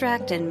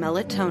extract, and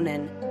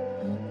melatonin.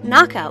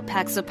 Knockout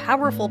packs a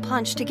powerful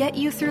punch to get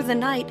you through the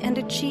night and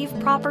achieve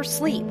proper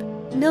sleep.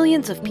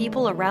 Millions of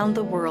people around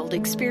the world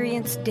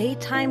experience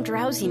daytime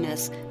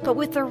drowsiness, but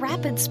with the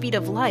rapid speed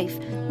of life,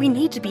 we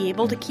need to be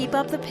able to keep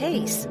up the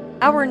pace.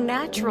 Our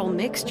natural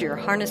mixture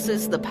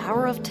harnesses the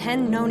power of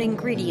 10 known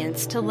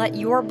ingredients to let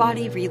your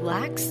body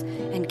relax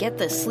and get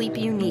the sleep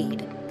you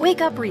need.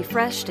 Wake up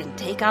refreshed and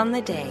take on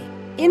the day.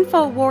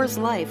 InfoWars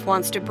Life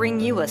wants to bring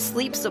you a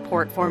sleep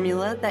support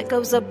formula that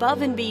goes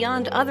above and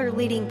beyond other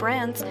leading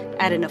brands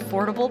at an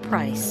affordable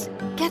price.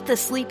 Get the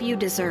sleep you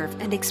deserve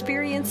and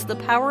experience the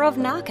power of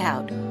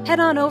knockout. Head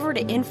on over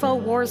to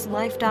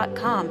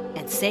InfoWarsLife.com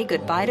and say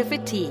goodbye to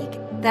fatigue.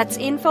 That's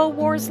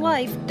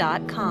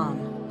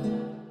InfoWarsLife.com.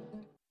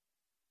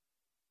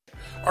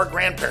 Our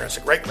grandparents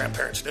and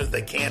great-grandparents knew that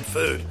they canned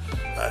food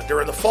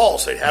during the fall,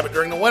 so they'd have it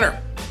during the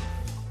winter.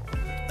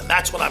 And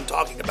that's what I'm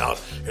talking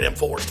about at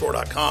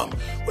InfoWarsStore.com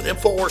with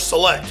InfoWars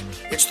Select.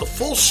 It's the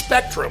full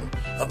spectrum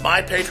of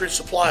My Patriot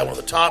Supply, one of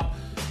the top,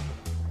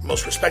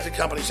 most respected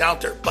companies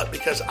out there. But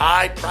because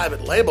I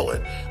private label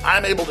it,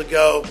 I'm able to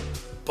go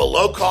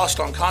below cost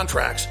on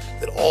contracts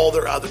that all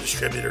their other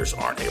distributors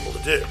aren't able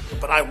to do.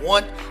 But I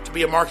want to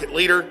be a market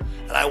leader,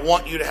 and I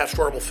want you to have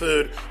storable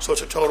food, so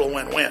it's a total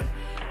win-win.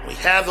 We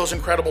have those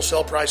incredible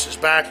sale prices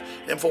back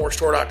at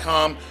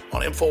InfoWarsStore.com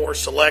on InfoWars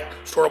Select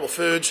storable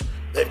foods.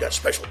 They've got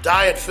special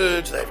diet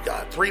foods. They've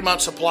got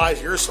 3-month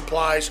supplies, year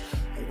supplies,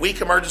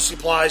 week emergency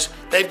supplies.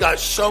 They've got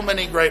so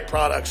many great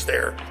products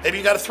there. Maybe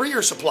you got a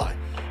 3-year supply.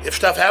 If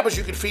stuff happens,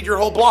 you can feed your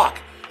whole block.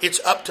 It's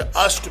up to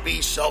us to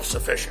be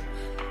self-sufficient.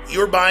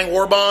 You're buying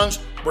war bonds,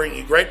 bringing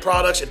you great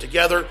products, and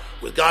together,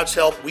 with God's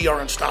help, we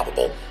are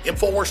unstoppable.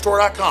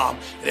 InfoWarsStore.com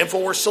and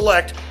InfoWars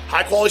Select,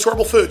 high-quality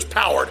storable foods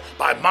powered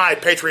by My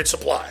Patriot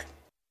Supply.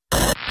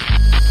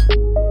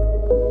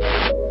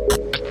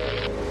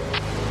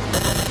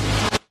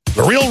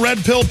 The Real Red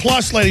Pill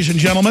Plus, ladies and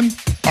gentlemen.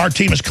 Our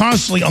team is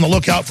constantly on the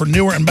lookout for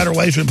newer and better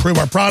ways to improve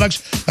our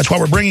products. That's why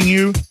we're bringing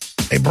you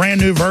a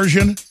brand new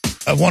version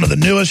of one of the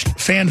newest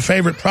fan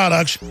favorite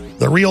products,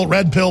 the Real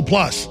Red Pill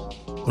Plus.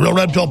 The Real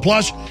Red Pill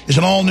Plus is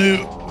an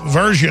all-new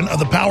version of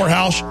the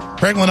powerhouse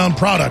Pregnenolone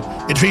product.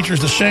 It features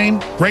the same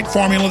great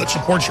formula that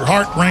supports your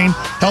heart, brain,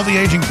 healthy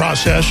aging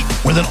process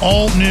with an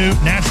all-new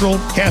natural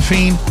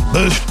caffeine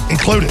boost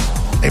included.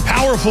 A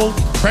powerful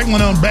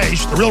Pregnenolone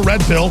base, the Real Red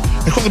Pill,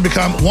 has quickly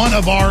become one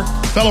of our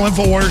fellow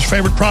InfoWarriors'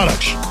 favorite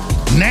products.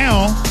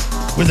 Now,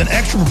 with an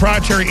extra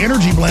proprietary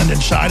energy blend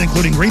inside,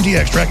 including green tea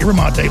extract, yerba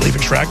mate, leaf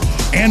extract,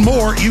 and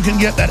more, you can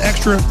get that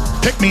extra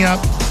pick-me-up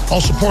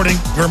while supporting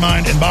your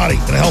mind and body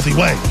in a healthy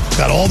way. It's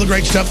got all the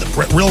great stuff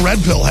that Real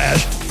Red Pill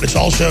has, but it's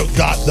also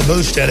got the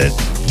boost in it.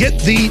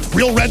 Get the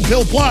Real Red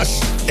Pill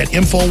Plus at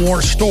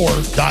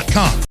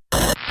InfoWarsStore.com.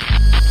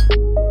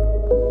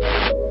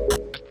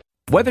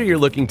 Whether you're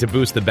looking to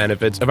boost the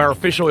benefits of our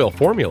fish oil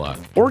formula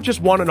or just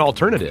want an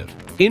alternative,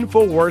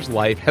 InfoWars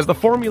Life has the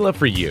formula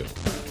for you.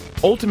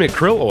 Ultimate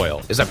Krill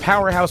Oil is a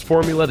powerhouse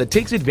formula that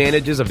takes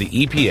advantages of the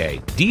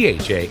EPA,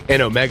 DHA, and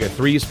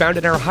omega-3s found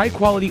in our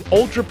high-quality,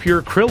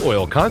 ultra-pure krill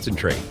oil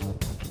concentrate.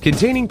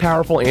 Containing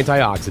powerful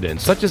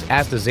antioxidants such as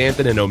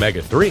astaxanthin and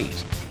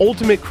omega-3s,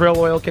 Ultimate Krill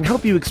Oil can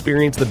help you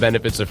experience the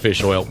benefits of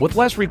fish oil with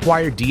less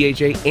required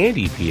DHA and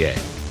EPA.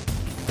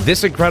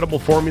 This incredible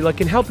formula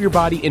can help your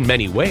body in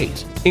many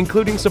ways,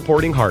 including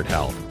supporting heart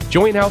health,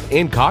 joint health,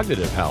 and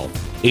cognitive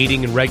health,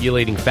 aiding in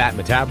regulating fat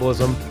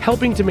metabolism,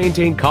 helping to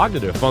maintain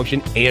cognitive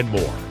function, and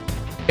more.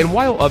 And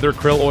while other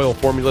krill oil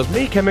formulas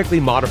may chemically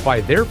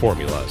modify their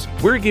formulas,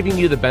 we're giving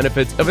you the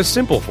benefits of a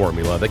simple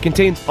formula that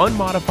contains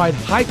unmodified,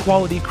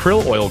 high-quality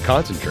krill oil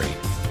concentrate,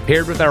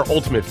 paired with our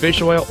Ultimate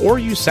Fish Oil or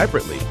used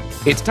separately.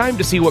 It's time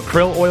to see what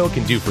krill oil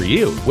can do for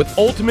you with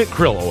Ultimate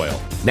Krill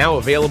Oil, now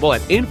available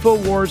at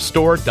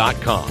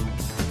InfoWarsStore.com.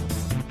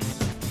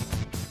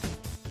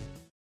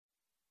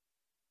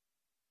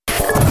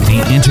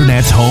 The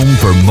Internet's home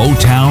for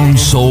Motown,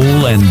 soul,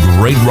 and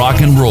great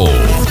rock and roll.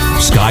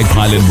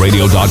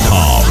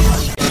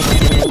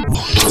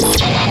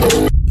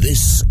 SkyPilotRadio.com.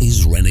 This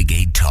is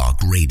Renegade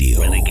Talk Radio.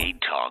 Renegade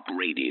Talk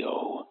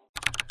Radio.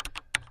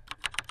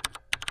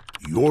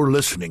 You're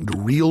listening to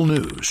Real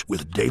News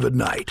with David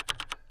Knight.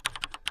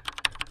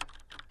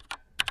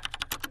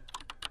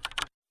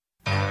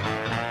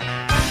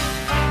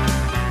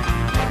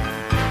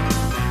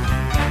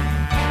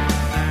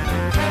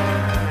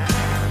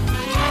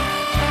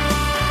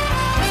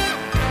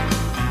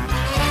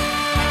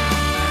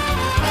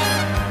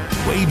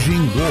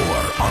 Waging war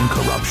on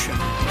corruption.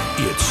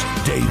 It's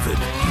David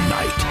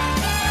Knight.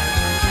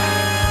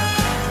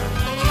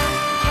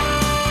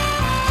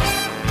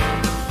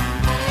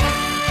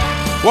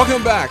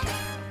 Welcome back.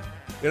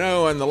 You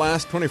know, in the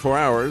last 24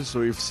 hours,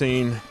 we've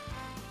seen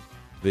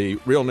the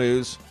Real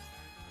News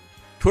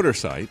Twitter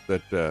site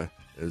that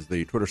is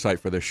the Twitter site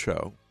for this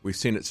show. We've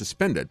seen it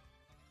suspended.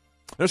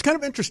 And it's kind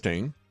of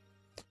interesting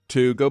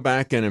to go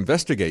back and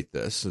investigate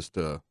this as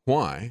to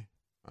why.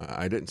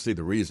 I didn't see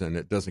the reason.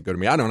 It doesn't go to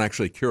me. I don't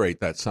actually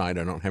curate that site.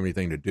 I don't have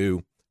anything to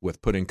do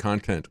with putting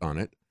content on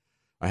it.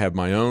 I have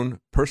my own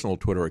personal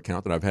Twitter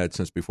account that I've had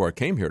since before I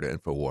came here to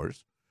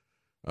InfoWars.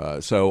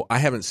 So I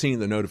haven't seen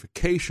the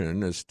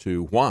notification as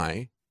to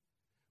why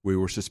we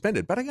were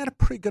suspended, but I got a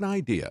pretty good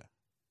idea.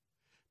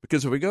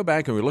 Because if we go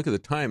back and we look at the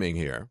timing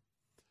here,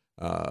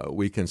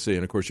 we can see,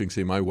 and of course you can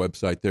see my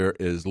website there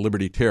is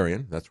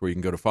Libertarian. That's where you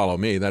can go to follow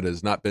me. That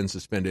has not been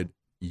suspended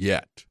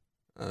yet.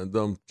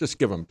 They'll just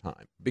give them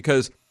time.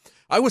 Because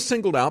I was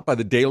singled out by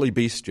the Daily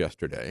Beast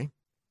yesterday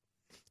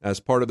as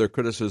part of their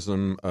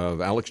criticism of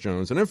Alex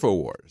Jones and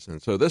InfoWars.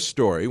 And so this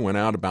story went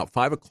out about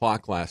 5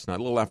 o'clock last night,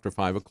 a little after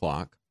 5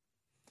 o'clock.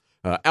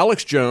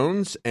 Alex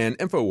Jones and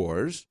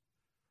InfoWars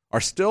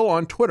are still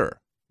on Twitter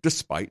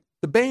despite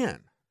the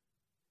ban.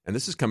 And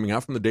this is coming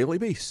out from the Daily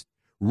Beast,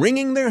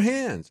 wringing their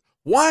hands.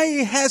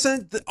 Why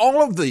hasn't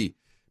all of the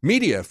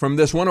media from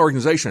this one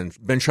organization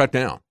been shut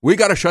down? We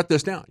got to shut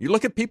this down. You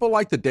look at people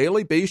like the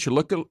Daily Beast, you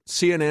look at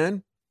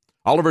CNN,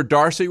 Oliver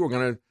Darcy, we're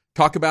going to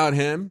talk about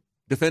him,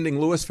 defending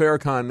Louis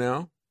Farrakhan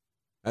now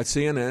at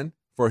CNN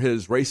for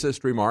his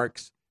racist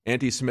remarks,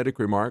 anti-Semitic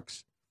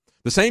remarks.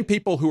 The same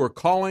people who are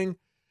calling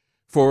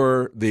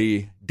for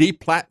the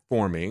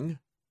deplatforming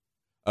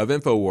of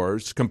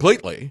InfoWars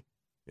completely,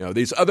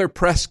 these other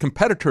press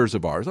competitors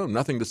of ours,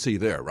 nothing to see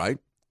there, right?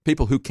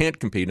 People who can't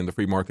compete in the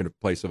free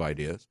marketplace of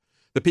ideas.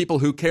 The people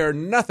who care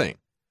nothing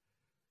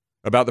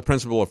about the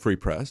principle of free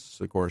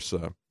press. Of course,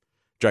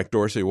 Jack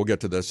Dorsey, we'll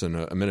get to this in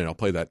a minute. I'll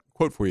play that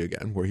quote for you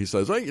again, where he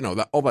says,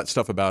 all that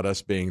stuff about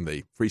us being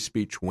the free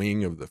speech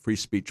wing of the free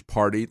speech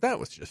party, that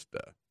was a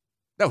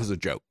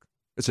joke.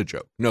 It's a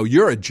joke. No,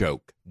 you're a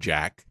joke,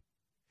 Jack.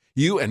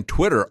 You and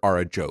Twitter are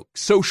a joke.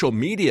 Social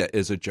media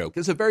is a joke.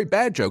 It's a very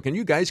bad joke, and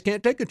you guys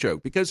can't take a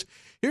joke, because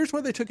here's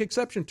what they took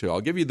exception to.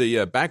 I'll give you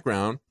the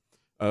background,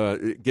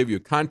 give you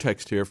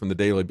context here from the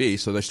Daily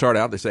Beast. So they start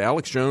out, they say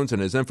Alex Jones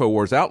and his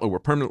InfoWars outlet were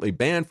permanently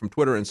banned from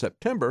Twitter in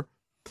September,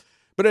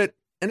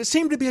 and it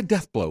seemed to be a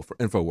death blow for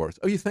InfoWars.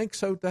 Oh, you think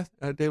so,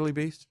 Daily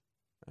Beast?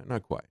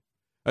 Not quite.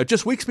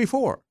 Just weeks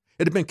before,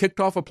 it had been kicked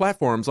off of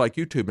platforms like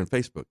YouTube and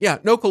Facebook. Yeah,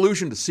 no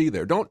collusion to see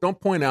there.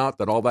 Don't point out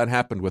that all that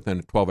happened within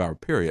a 12-hour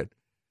period.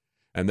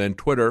 And then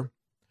Twitter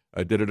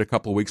did it a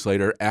couple of weeks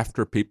later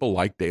after people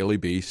like Daily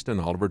Beast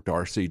and Oliver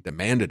Darcy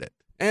demanded it.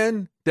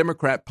 And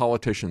Democrat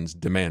politicians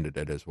demanded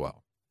it as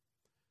well.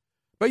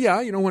 But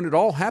yeah, when it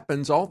all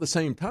happens all at the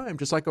same time,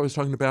 just like I was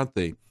talking about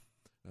the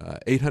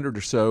 800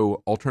 or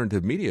so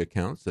alternative media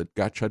accounts that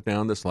got shut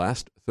down this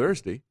last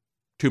Thursday,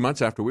 2 months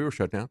after we were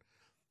shut down,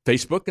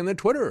 Facebook and then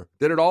Twitter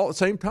did it all at the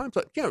same time.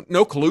 So,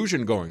 no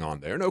collusion going on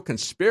there, no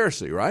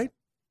conspiracy, right?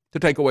 To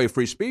take away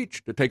free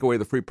speech, to take away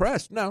the free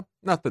press. No,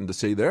 nothing to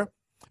see there.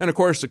 And of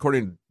course,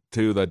 according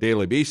to the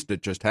Daily Beast,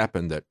 it just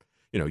happened that,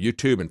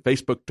 YouTube and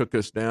Facebook took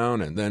us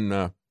down, and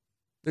then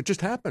it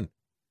just happened.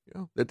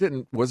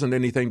 It wasn't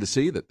anything to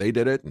see that they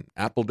did it and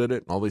Apple did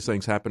it, and all these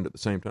things happened at the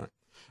same time.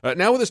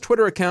 Now with his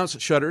Twitter accounts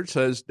shuttered,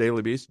 says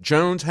Daily Beast,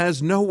 Jones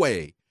has no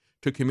way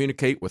to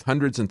communicate with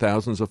hundreds and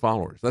thousands of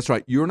followers. That's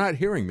right, you're not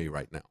hearing me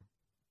right now.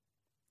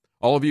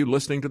 All of you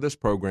listening to this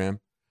program,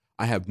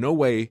 I have no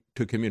way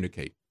to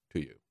communicate to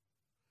you.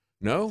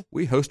 No,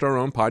 we host our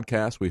own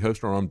podcast. We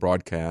host our own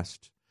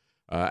broadcast.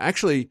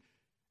 Actually,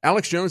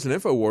 Alex Jones and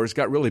InfoWars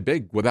got really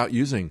big without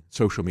using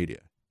social media.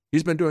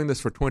 He's been doing this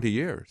for 20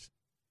 years.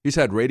 He's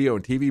had radio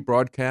and TV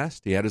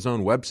broadcasts. He had his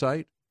own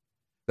website.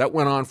 That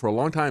went on for a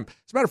long time.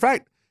 As a matter of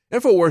fact,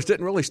 InfoWars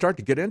didn't really start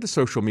to get into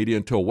social media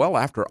until well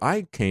after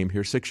I came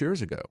here 6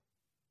 years ago.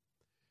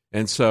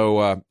 And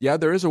so,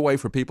 there is a way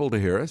for people to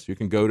hear us. You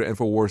can go to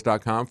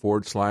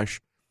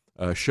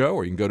Infowars.com/show,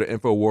 or you can go to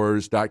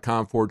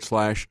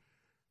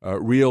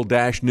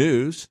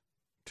Infowars.com/real-news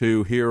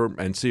to hear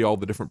and see all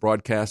the different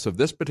broadcasts of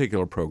this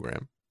particular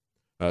program.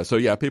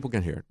 People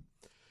can hear it.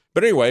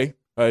 But anyway,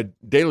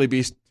 Daily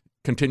Beast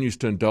continues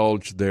to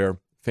indulge their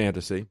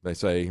fantasy. They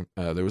say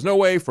there was no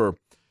way for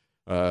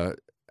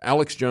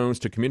Alex Jones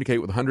to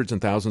communicate with hundreds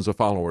and thousands of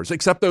followers,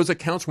 except those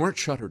accounts weren't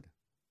shuttered.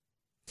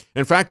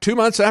 In fact, 2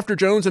 months after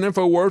Jones and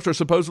InfoWars were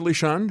supposedly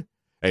shunned,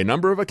 a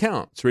number of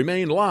accounts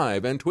remain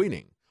live and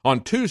tweeting.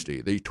 On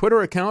Tuesday, the Twitter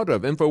account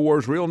of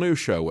InfoWars Real News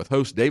Show with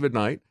host David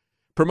Knight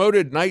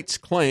promoted Knight's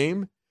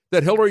claim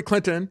that Hillary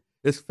Clinton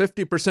is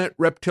 50%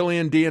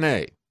 reptilian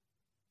DNA.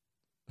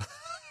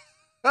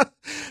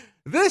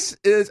 This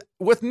is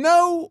with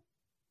no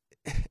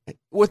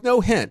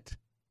hint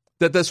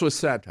that this was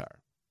satire.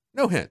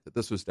 No hint that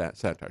this was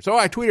satire. So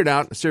I tweeted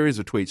out a series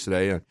of tweets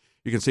today.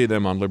 You can see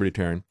them on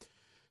Libertarian.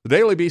 The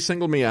Daily Beast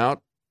singled me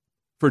out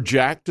for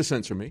Jack to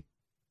censor me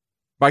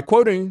by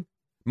quoting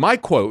my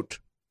quote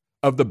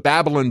of the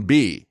Babylon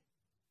Bee.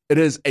 It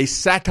is a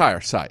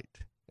satire site,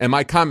 and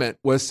my comment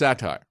was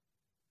satire.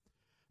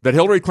 That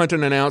Hillary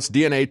Clinton announced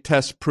DNA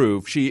tests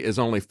prove she is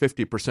only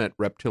 50%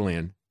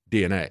 reptilian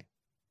DNA.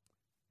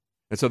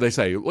 And so they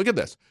say, look at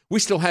this. We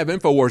still have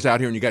InfoWars out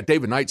here, and you got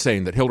David Knight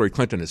saying that Hillary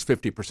Clinton is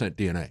 50%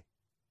 DNA.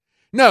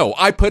 No,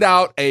 I put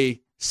out a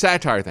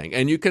satire thing,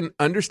 and you can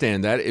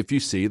understand that if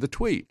you see the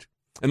tweet.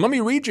 And let me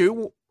read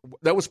you,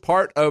 that was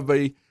part of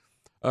a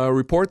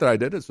report that I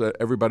did. It's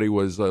everybody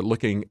was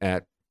looking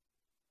at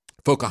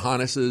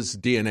Pocahontas's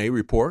DNA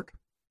report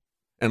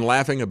and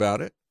laughing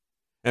about it.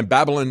 And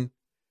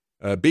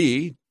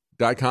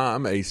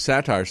BabylonB.com, a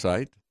satire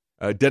site,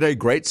 did a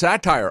great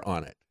satire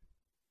on it.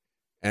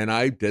 And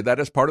I did that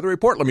as part of the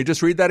report. Let me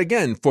just read that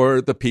again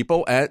for the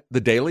people at the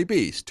Daily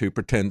Beast who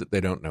pretend that they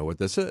don't know what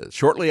this is.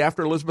 Shortly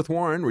after Elizabeth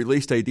Warren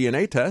released a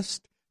DNA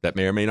test that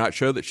may or may not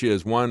show that she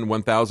is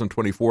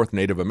 1,024th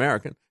Native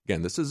American.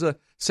 Again, this is a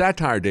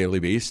satire, Daily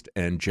Beast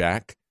and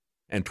Jack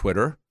and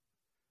Twitter.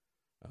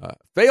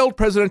 Failed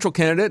presidential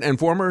candidate and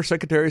former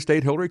Secretary of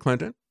State Hillary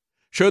Clinton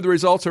showed the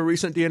results of a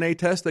recent DNA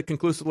test that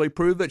conclusively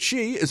proved that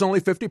she is only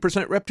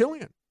 50%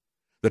 reptilian.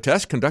 The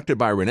test, conducted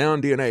by a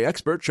renowned DNA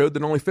expert, showed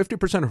that only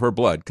 50% of her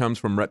blood comes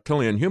from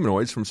reptilian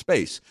humanoids from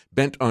space,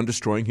 bent on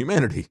destroying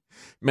humanity.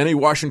 Many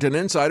Washington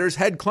insiders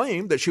had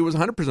claimed that she was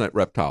 100%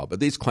 reptile, but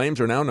these claims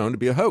are now known to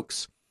be a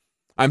hoax.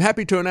 I'm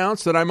happy to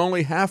announce that I'm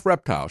only half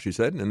reptile, she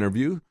said in an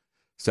interview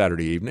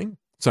Sunday evening.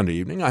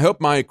 I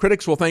hope my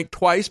critics will think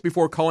twice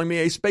before calling me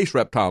a space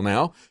reptile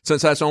now,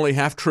 since that's only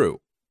half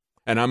true.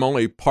 And I'm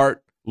only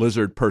part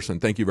lizard person.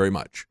 Thank you very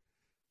much.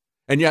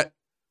 And yet,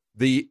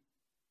 the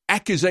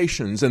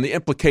accusations and the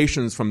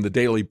implications from the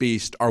Daily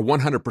Beast are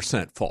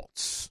 100%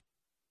 false.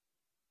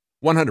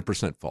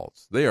 100%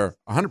 false. They are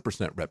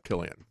 100%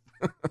 reptilian.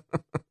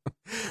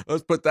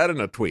 Let's put that in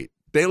a tweet.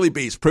 Daily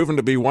Beast proven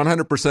to be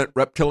 100%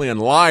 reptilian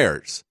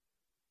liars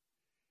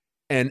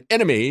and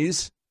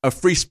enemies of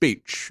free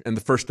speech and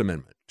the First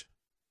Amendment.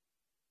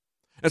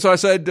 And so I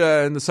said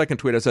in the second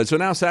tweet, I said, so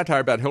now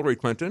satire about Hillary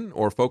Clinton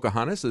or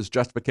Pocahontas is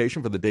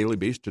justification for the Daily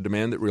Beast to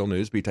demand that real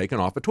news be taken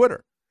off of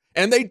Twitter.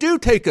 And they do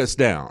take us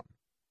down.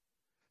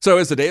 So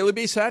is the Daily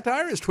Beast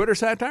satire? Is Twitter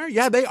satire?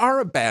 Yeah, they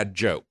are a bad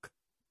joke.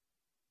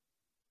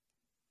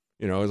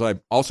 You know, as I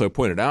also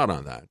pointed out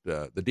on that,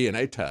 the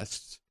DNA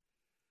tests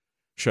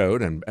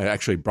showed, and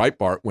actually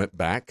Breitbart went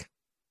back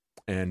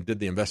and did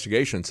the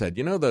investigation, said,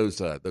 you know,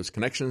 those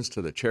connections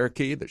to the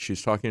Cherokee that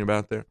she's talking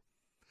about there?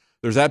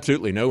 There's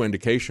absolutely no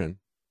indication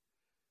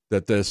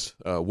that this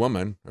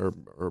woman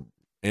or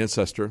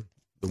ancestor,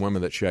 the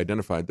woman that she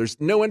identified, there's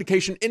no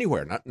indication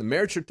anywhere, not in the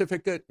marriage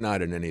certificate,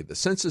 not in any of the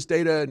census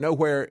data,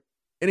 nowhere,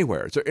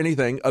 anywhere. Is there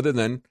anything other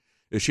than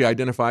is she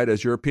identified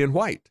as European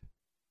white?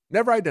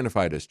 Never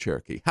identified as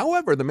Cherokee.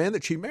 However, the man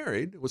that she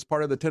married was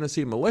part of the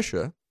Tennessee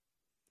militia,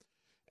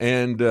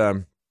 and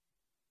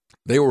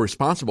they were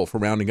responsible for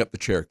rounding up the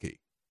Cherokee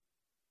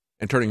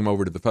and turning them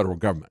over to the federal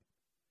government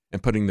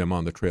and putting them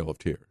on the Trail of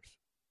Tears.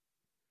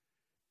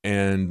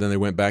 And then they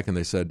went back and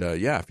they said,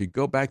 yeah, if you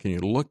go back and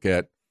you look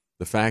at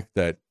the fact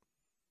that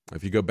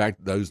if you go back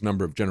those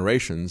number of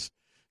generations,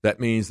 that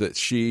means that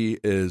she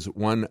is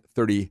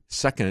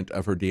 1/32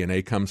 of her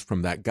DNA comes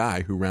from that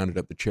guy who rounded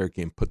up the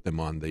Cherokee and put them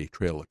on the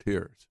Trail of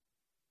Tears.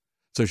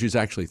 So she's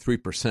actually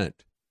 3%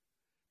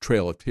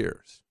 Trail of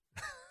Tears.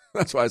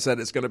 That's why I said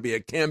it's going to be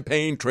a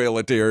campaign Trail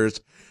of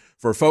Tears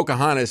for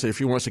Pocahontas if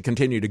she wants to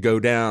continue to go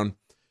down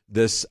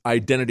this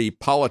identity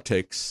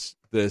politics,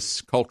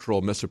 this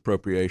cultural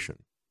misappropriation.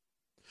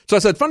 So I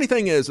said, funny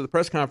thing is, at the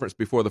press conference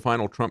before the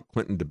final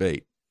Trump-Clinton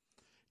debate,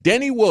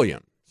 Danny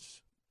Williams,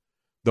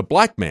 the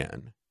black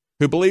man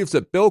who believes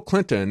that Bill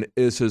Clinton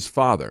is his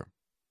father,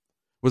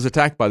 was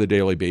attacked by the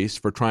Daily Beast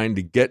for trying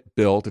to get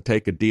Bill to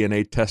take a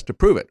DNA test to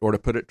prove it or to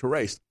put it to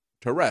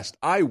rest.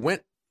 I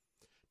went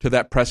to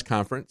that press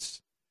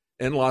conference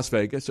in Las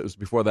Vegas. It was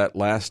before that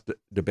last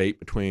debate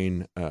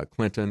between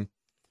Clinton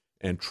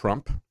and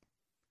Trump.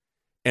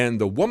 And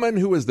the woman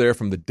who was there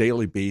from the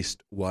Daily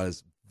Beast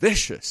was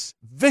vicious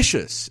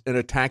in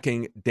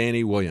attacking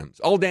Danny Williams.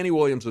 All Danny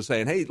Williams was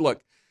saying, hey,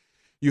 look,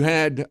 you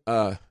had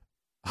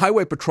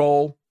Highway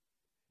Patrol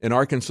in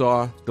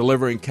Arkansas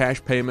delivering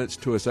cash payments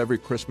to us every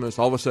Christmas.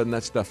 All of a sudden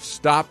that stuff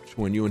stopped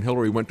when you and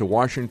Hillary went to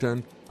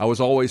Washington. I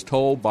was always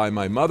told by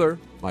my mother,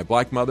 my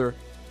black mother,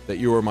 that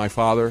you were my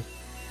father.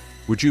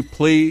 Would you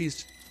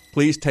please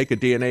take a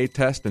DNA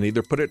test and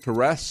either put it to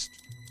rest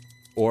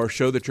or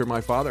show that you're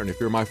my father? And if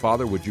you're my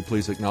father, would you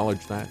please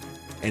acknowledge that?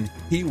 And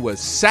he was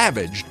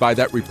savaged by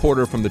that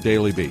reporter from the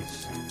Daily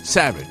Beast.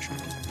 Savage.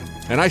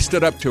 And I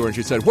stood up to her and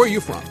she said, where are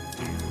you from?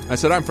 I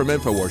said, I'm from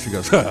InfoWars. She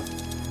goes, huh.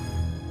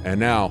 And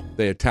now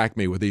they attack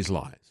me with these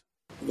lies.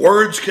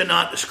 Words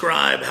cannot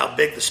describe how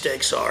big the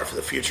stakes are for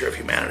the future of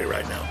humanity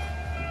right now.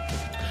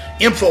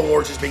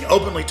 InfoWars is being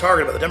openly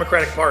targeted by the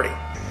Democratic Party,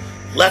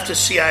 leftist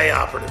CIA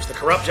operatives, the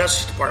corrupt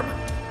Justice Department,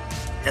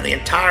 and the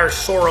entire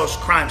Soros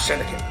crime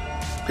syndicate.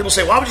 People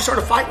say, why would you start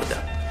a fight with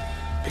them?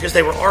 Because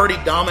they were already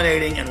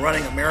dominating and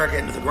running America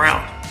into the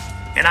ground.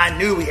 And I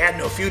knew we had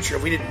no future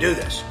if we didn't do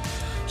this.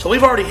 So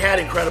we've already had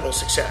incredible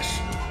success.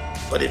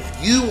 But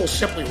if you will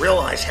simply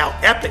realize how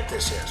epic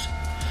this is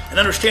and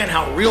understand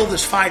how real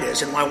this fight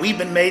is and why we've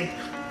been made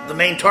the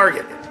main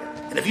target,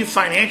 and if you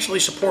financially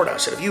support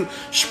us, and if you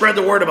spread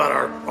the word about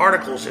our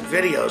articles and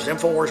videos at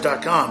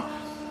Infowars.com,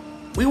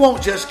 we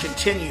won't just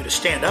continue to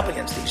stand up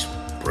against these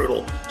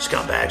brutal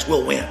scumbags.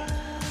 We'll win.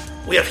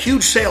 We have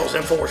huge sales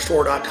at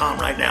InfoWarsStore.com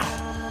right now.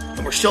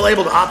 And we're still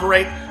able to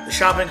operate the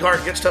shopping cart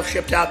and get stuff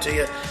shipped out to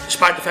you,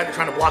 despite the fact they're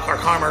trying to block our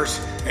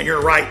commerce and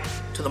your right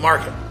to the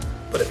market.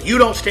 But if you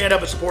don't stand up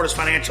and support us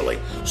financially,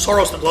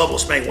 Soros and the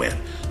globalists may win.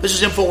 This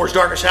is InfoWars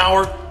Darkest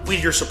Hour. We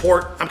need your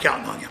support. I'm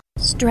counting on you.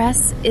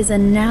 Stress is a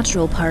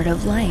natural part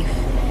of life.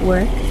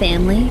 Work,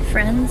 family,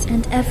 friends,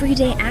 and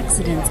everyday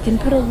accidents can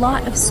put a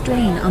lot of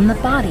strain on the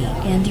body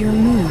and your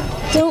mood.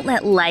 Don't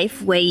let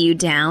life weigh you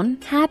down.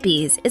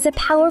 Happies is a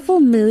powerful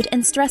mood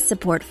and stress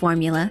support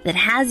formula that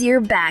has your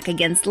back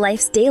against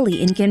life's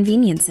daily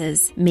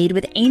inconveniences. Made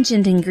with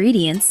ancient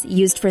ingredients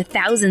used for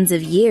thousands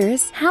of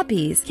years,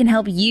 Happies can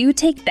help you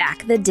take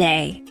back the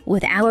day.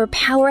 With our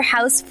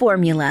powerhouse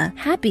formula,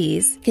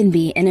 Happies can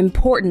be an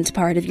important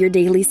part of your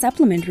daily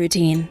supplement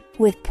routine.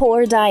 With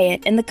poor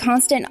diet and the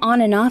constant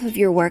on and off of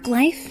your work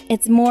life,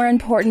 it's more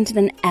important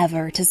than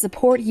ever to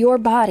support your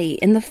body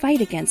in the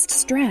fight against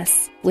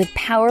stress. With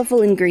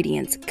powerful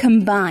ingredients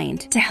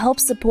combined to help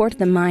support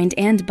the mind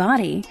and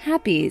body,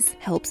 Happies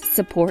helps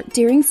support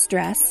during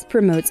stress,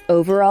 promotes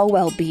overall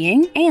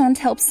well-being, and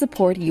helps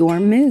support your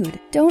mood.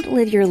 Don't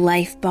live your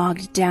life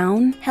bogged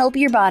down. Help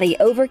your body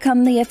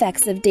overcome the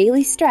effects of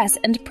daily stress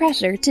and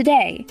pressure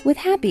today with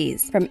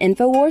Happies from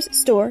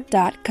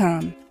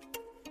InfoWarsStore.com.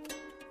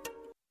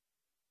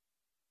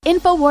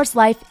 InfoWars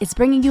Life is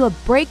bringing you a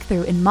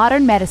breakthrough in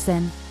modern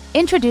medicine.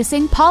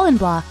 Introducing Pollen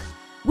Block.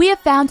 We have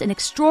found an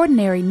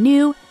extraordinary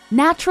new,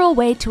 natural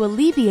way to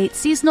alleviate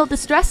seasonal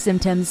distress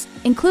symptoms,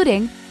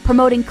 including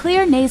promoting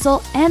clear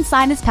nasal and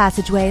sinus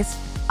passageways,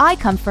 eye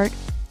comfort,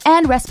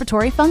 and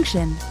respiratory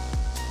function.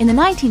 In the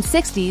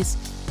 1960s,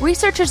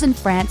 researchers in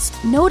France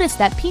noticed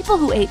that people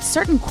who ate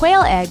certain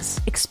quail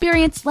eggs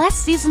experienced less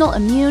seasonal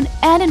immune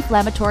and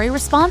inflammatory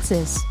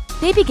responses.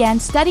 They began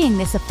studying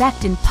this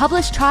effect in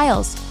published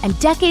trials, and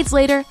decades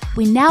later,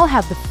 we now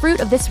have the fruit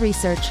of this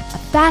research, a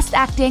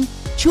fast-acting,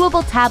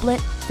 chewable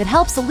tablet that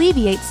helps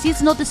alleviate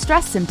seasonal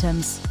distress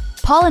symptoms.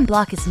 Pollen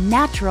Block is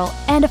natural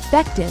and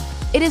effective.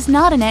 It is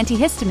not an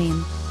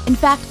antihistamine. In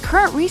fact,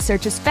 current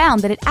research has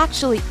found that it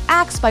actually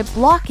acts by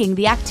blocking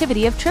the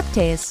activity of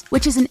tryptase,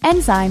 which is an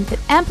enzyme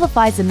that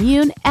amplifies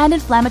immune and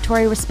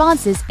inflammatory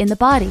responses in the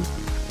body.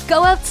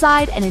 Go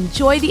outside and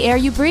enjoy the air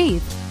you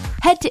breathe.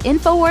 Head to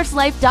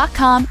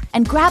InfoWarsLife.com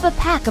and grab a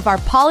pack of our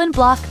Pollen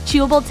Block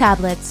chewable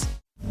tablets.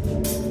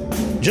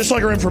 Just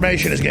like our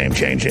information is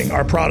game-changing,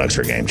 our products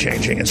are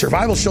game-changing. And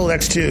Survival Shield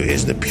X2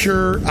 is the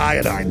pure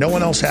iodine. No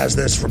one else has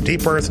this from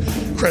deep earth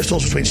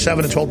crystals between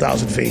 7,000 and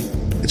 12,000 feet.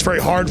 It's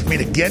very hard for me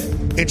to get.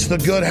 It's the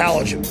good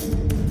halogen.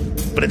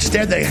 But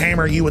instead, they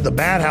hammer you with the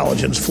bad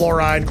halogens,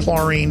 fluoride,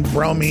 chlorine,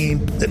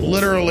 bromine, that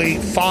literally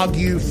fog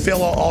you,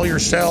 fill all your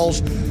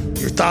cells,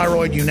 your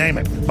thyroid, you name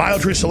it.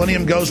 BioTrue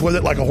Selenium goes with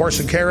it like a horse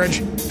and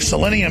carriage.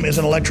 Selenium is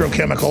an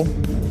electrochemical.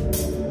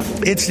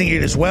 It's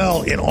needed as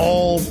well in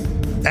all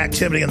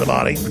activity in the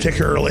body,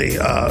 particularly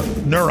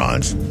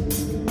neurons.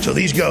 So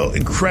these go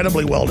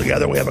incredibly well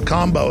together. We have a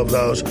combo of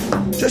those.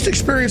 Just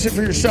experience it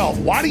for yourself.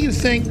 Why do you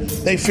think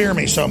they fear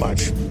me so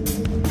much?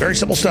 Very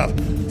simple stuff.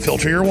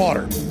 Filter your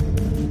water.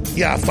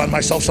 Yeah, I find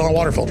myself selling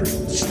water filters.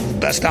 It's the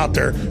best out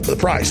there for the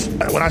price.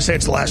 When I say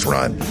it's the last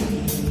run,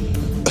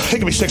 it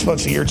could be 6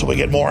 months a year until we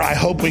get more. I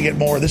hope we get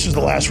more. This is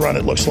the last run,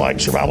 it looks like.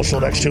 Survival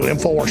Shield X2 at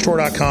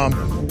InfoWarsStore.com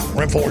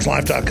or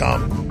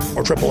InfoWarsLife.com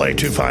or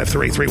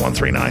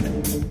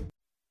 888-253-3139.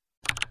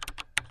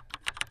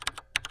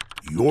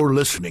 You're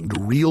listening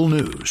to Real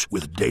News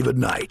with David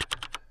Knight.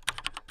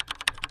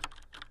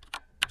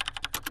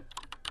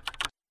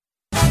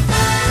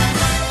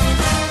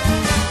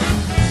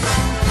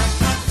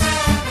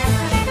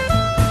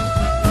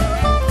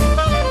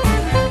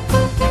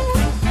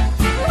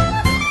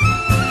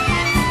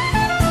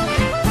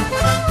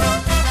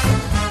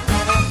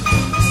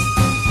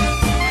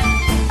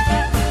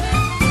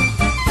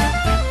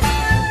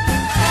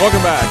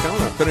 Welcome back. I'm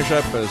going to finish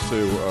up as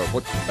to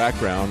what's the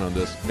background on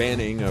this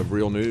banning of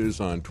Real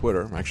News on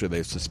Twitter. Actually,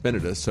 they've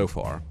suspended us so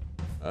far.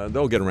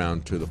 They'll get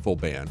around to the full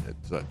ban.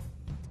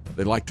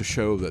 They like to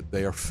show that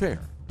they are fair,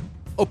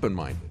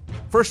 open-minded.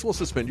 First, we'll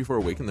suspend you for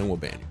a week, and then we'll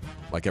ban you,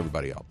 like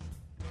everybody else,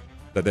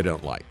 that they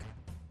don't like.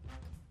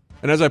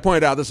 And as I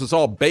pointed out, this is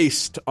all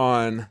based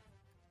on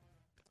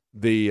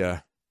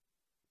the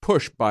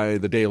push by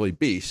the Daily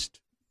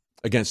Beast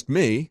against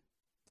me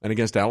and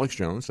against Alex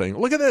Jones, saying,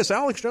 look at this,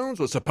 Alex Jones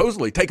was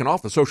supposedly taken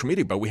off of social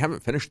media, but we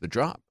haven't finished the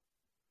job.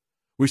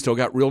 We still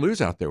got Real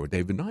News out there with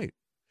David Knight.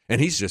 And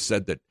he's just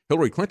said that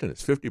Hillary Clinton is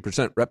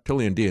 50%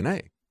 reptilian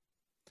DNA.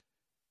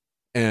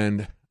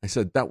 And I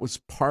said that was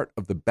part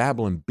of the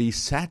Babylon Bee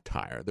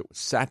satire that was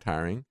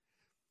satiring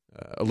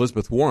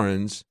Elizabeth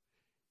Warren's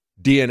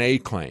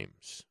DNA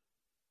claims.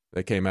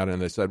 They came out and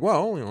they said,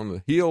 well, on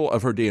the heel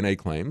of her DNA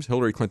claims,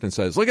 Hillary Clinton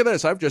says, look at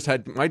this, I've just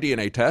had my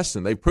DNA tests,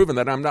 and they've proven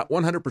that I'm not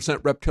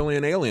 100%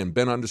 reptilian alien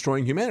bent on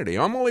destroying humanity.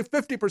 I'm only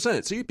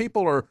 50%. See,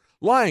 people are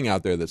lying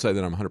out there that say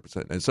that I'm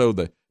 100%. And so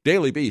the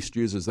Daily Beast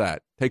uses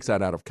that, takes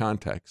that out of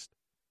context,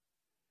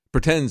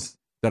 pretends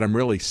that I'm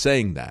really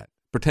saying that,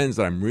 pretends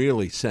that I'm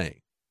really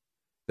saying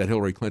that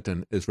Hillary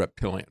Clinton is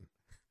reptilian.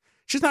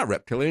 She's not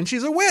reptilian.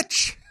 She's a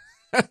witch.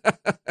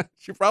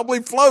 She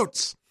probably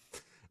floats.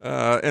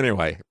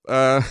 Anyway,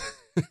 if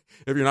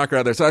you're not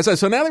out there. So I said,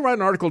 so now they write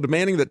an article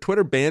demanding that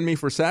Twitter ban me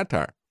for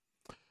satire.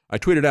 I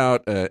tweeted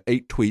out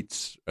 8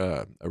 tweets,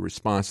 a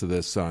response to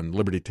this on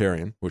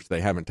Libertarian, which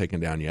they haven't taken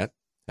down yet,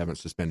 haven't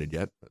suspended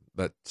yet.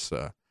 That's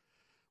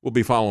we'll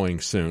be following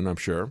soon, I'm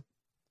sure.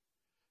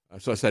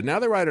 So I said, now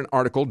they write an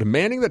article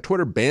demanding that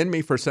Twitter ban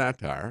me for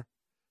satire,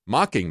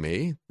 mocking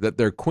me that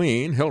their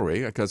queen,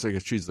 Hillary, because I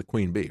guess she's the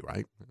queen bee,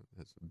 right?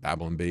 That's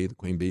Babylon bee, the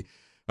queen bee.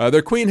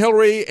 Their queen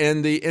Hillary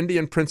and the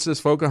Indian princess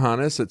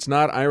Pocahontas. It's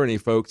not irony,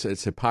 folks.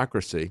 It's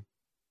hypocrisy.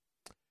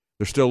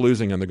 They're still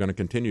losing, and they're going to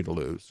continue to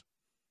lose.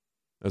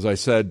 As I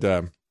said,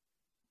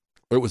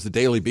 it was the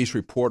Daily Beast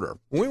reporter.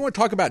 When we want to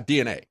talk about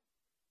DNA,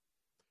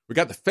 we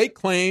got the fake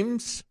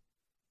claims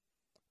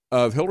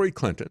of Hillary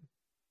Clinton.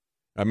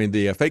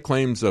 The fake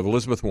claims of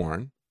Elizabeth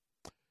Warren.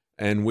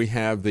 And we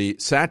have the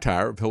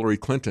satire of Hillary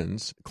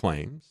Clinton's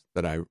claims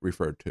that I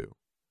referred to.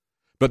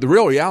 But the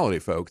real reality,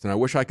 folks, and I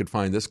wish I could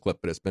find this clip,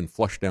 but it's been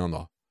flushed down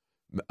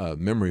the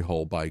memory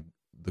hole by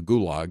the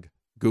Gulag,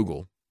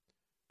 Google,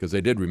 because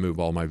they did remove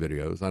all my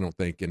videos. I don't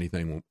think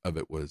anything of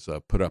it was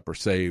put up or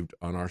saved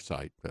on our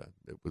site.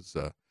 It was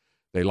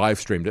they live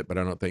streamed it, but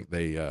I don't think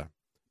they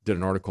did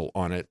an article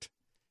on it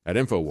at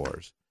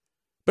InfoWars.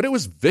 But it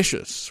was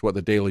vicious what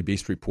the Daily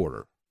Beast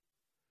reporter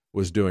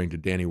was doing to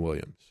Danny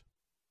Williams.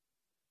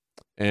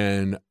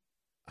 And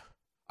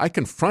I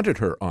confronted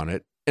her on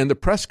it in the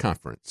press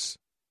conference.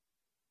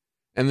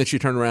 And then she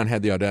turned around and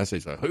had the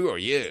audacity to say, who are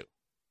you?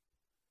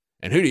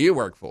 And who do you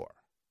work for?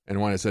 And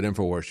when I said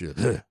InfoWars, she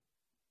said,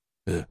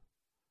 ugh.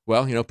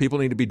 Well, people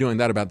need to be doing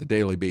that about the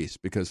Daily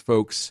Beast because,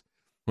 folks,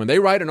 when they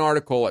write an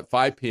article at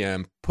 5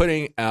 p.m.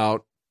 putting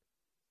out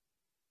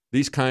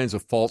these kinds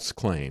of false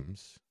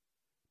claims,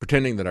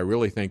 pretending that I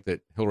really think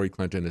that Hillary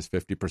Clinton is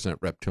 50%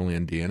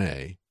 reptilian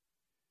DNA,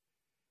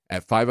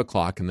 at 5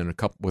 o'clock and then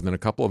within a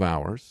couple of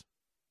hours,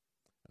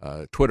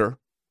 Twitter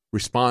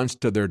responds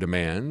to their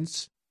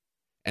demands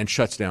and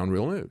shuts down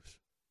Real News.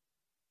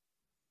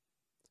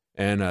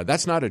 And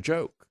that's not a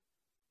joke.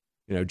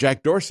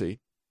 Jack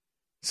Dorsey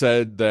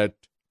said that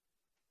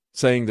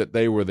saying that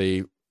they were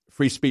the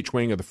free speech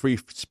wing of the Free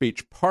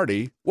Speech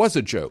Party was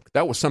a joke.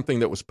 That was something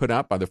that was put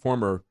out by the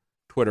former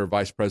Twitter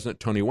vice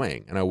president, Tony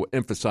Wang. And I will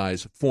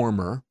emphasize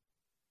former.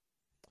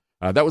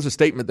 That was a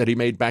statement that he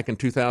made back in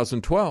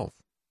 2012.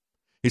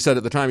 He said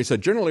at the time,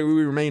 generally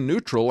we remain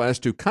neutral as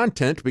to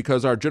content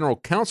because our general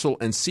counsel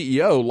and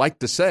CEO like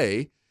to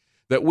say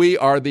that we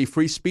are the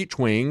free speech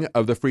wing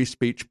of the Free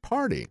Speech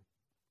Party.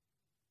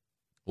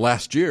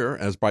 Last year,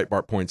 as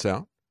Breitbart points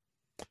out,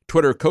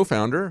 Twitter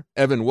co-founder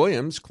Evan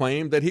Williams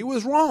claimed that he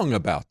was wrong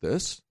about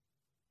this,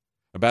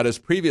 about his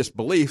previous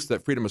beliefs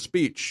that freedom of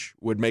speech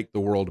would make the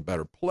world a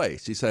better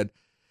place. He said,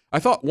 I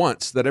thought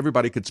once that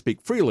everybody could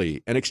speak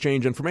freely and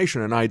exchange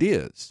information and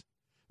ideas,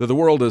 that the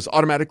world is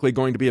automatically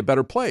going to be a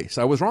better place.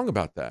 I was wrong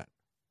about that.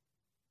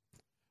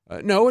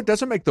 No, it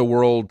doesn't make the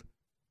world,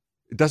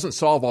 it doesn't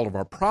solve all of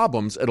our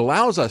problems. It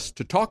allows us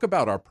to talk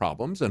about our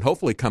problems and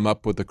hopefully come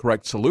up with the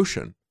correct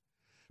solution.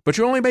 But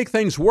you only make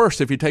things worse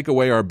if you take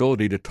away our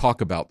ability to talk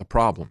about the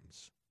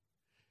problems.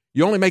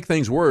 You only make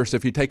things worse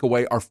if you take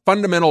away our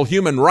fundamental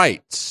human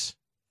rights.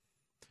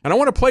 And I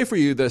want to play for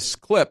you this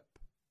clip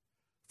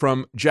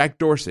from Jack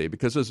Dorsey,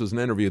 because this was an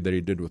interview that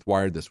he did with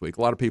Wired this week.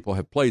 A lot of people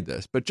have played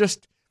this, but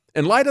just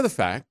in light of the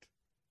fact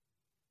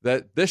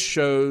that this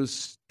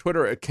show's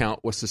Twitter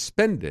account was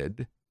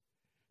suspended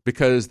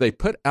because they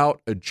put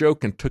out a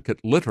joke and took it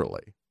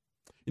literally.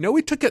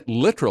 We took it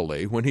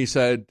literally when he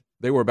said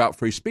they were about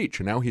free speech,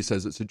 and now he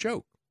says it's a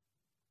joke.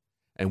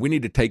 And we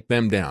need to take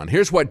them down.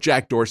 Here's what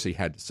Jack Dorsey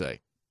had to say.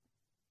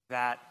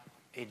 That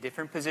a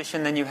different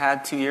position than you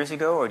had 2 years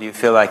ago, or do you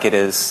feel like it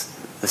is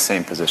the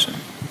same position?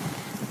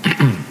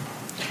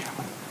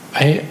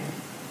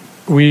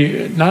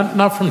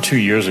 Not from 2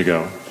 years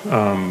ago.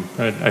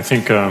 I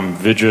think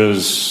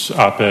Vijay's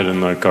op-ed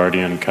in The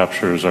Guardian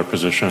captures our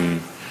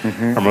position,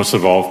 our most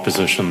evolved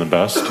position the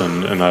best,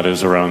 and that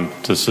is around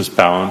this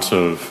balance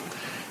of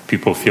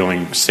people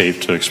feeling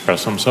safe to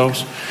express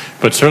themselves.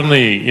 But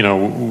certainly,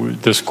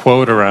 this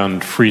quote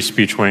around free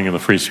speech wing and the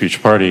Free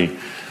Speech Party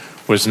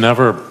was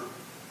never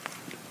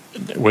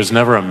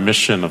a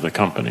mission of the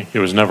company. It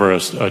was never a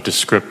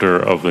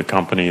descriptor of the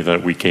company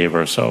that we gave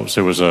ourselves.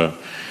 It was a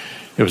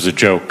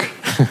joke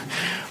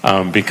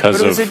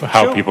because of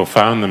how people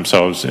found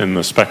themselves in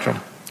the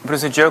spectrum. But it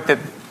was a joke that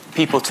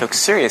people took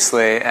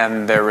seriously,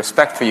 and their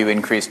respect for you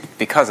increased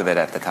because of it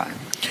at the time.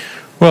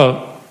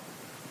 Well,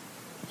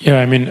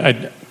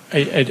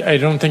 I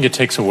don't think it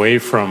takes away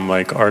from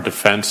our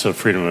defense of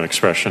freedom of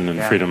expression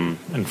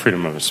and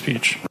freedom of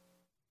speech.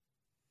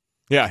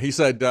 Yeah, he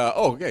said,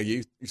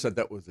 you said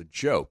that was a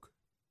joke.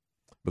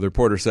 But the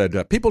reporter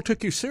said, people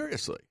took you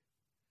seriously.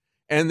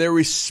 And their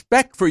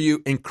respect for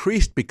you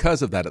increased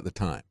because of that at the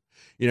time.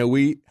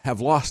 We have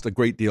lost a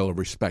great deal of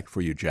respect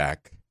for you,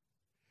 Jack,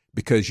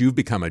 because you've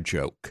become a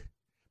joke.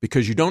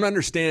 Because you don't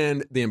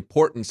understand the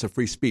importance of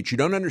free speech. You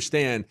don't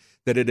understand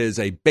that it is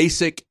a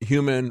basic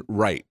human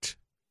right.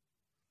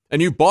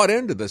 And you bought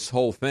into this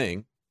whole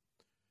thing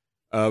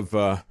of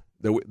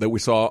that we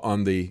saw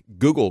on the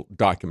Google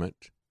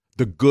document,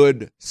 The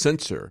Good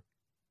Censor,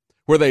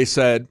 where they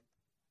said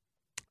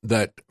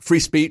that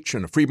free speech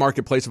and a free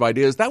marketplace of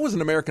ideas, that was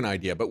an American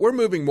idea, but we're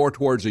moving more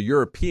towards a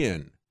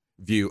European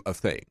view of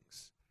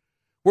things,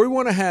 where we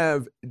want to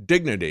have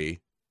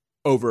dignity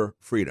over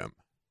freedom.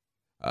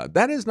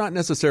 That is not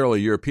necessarily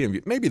a European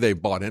view. Maybe they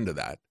bought into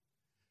that.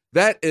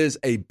 That is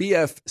a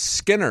B.F.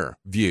 Skinner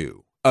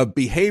view of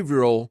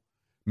behavioral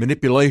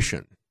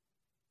manipulation.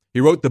 He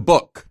wrote the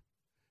book,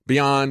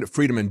 Beyond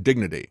Freedom and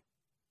Dignity.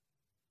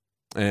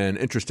 And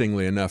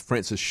interestingly enough,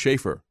 Francis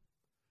Schaeffer,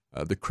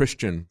 the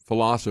Christian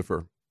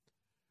philosopher,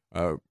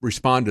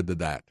 responded to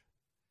that.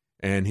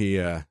 And he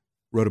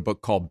wrote a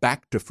book called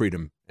Back to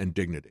Freedom and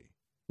Dignity.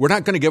 We're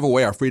not going to give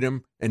away our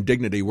freedom and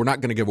dignity. We're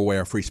not going to give away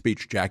our free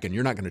speech, Jack, and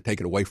you're not going to take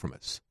it away from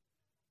us.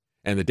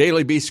 And the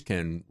Daily Beast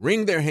can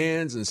wring their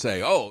hands and say,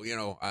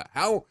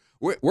 how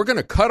we're going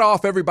to cut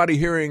off everybody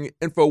hearing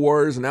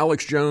InfoWars and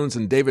Alex Jones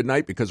and David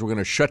Knight because we're going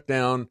to shut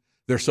down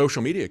their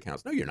social media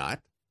accounts. No, you're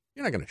not.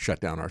 You're not going to shut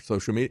down our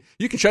social media.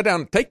 You can shut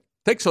down,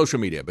 take social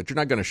media, but you're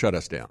not going to shut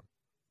us down.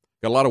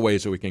 Got a lot of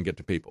ways that we can get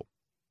to people.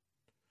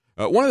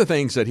 One of the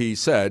things that he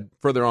said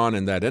further on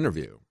in that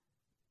interview,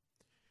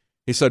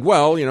 he said,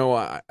 well,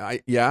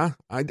 I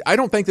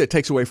don't think that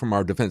takes away from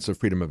our defense of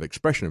freedom of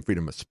expression and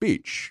freedom of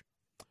speech.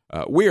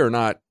 We are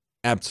not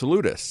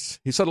absolutists.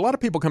 He said a lot of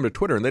people come to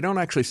Twitter and they don't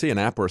actually see an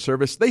app or a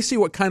service. They see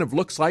what kind of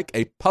looks like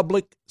a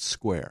public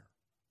square.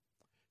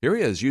 Here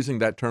he is using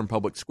that term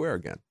public square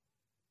again.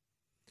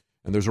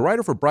 And there's a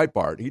writer for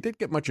Breitbart. He didn't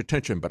get much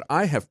attention, but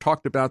I have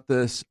talked about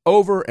this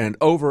over and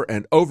over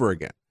and over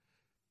again.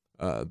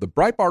 The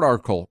Breitbart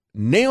article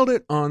nailed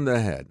it on the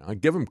head. I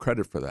give them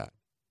credit for that.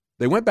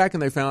 They went back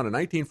and they found a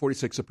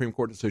 1946 Supreme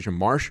Court decision,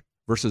 Marsh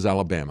versus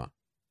Alabama.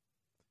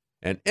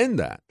 And in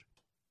that,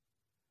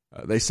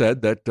 they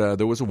said that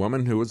there was a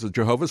woman who was a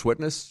Jehovah's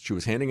Witness. She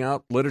was handing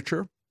out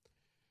literature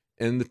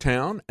in the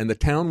town, and the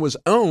town was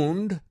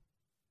owned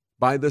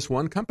by this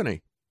one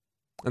company.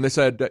 And they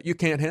said, you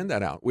can't hand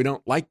that out. We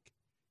don't like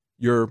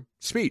your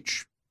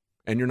speech,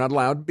 and you're not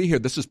allowed to be here.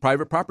 This is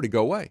private property.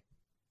 Go away.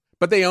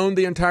 But they owned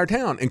the entire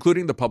town,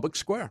 including the public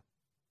square.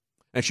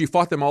 And she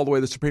fought them all the way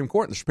to the Supreme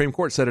Court. And the Supreme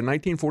Court said in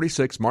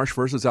 1946, Marsh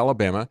versus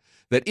Alabama,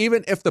 that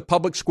even if the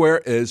public square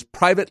is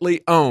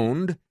privately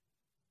owned,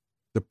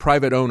 the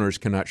private owners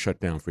cannot shut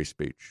down free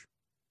speech.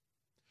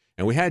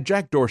 And we had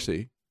Jack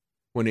Dorsey,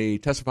 when he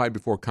testified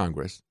before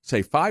Congress,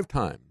 say 5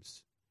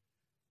 times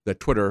that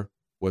Twitter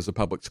was the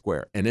public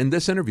square. And in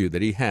this interview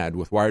that he had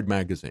with Wired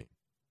Magazine,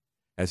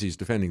 as he's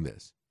defending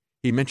this,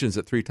 he mentions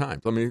it 3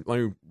 times. Let me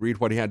read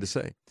what he had to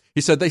say.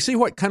 He said, they see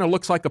what kind of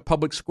looks like a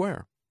public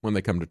square when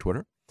they come to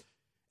Twitter.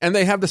 And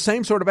they have the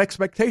same sort of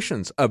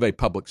expectations of a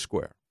public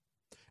square.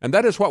 And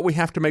that is what we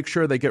have to make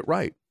sure they get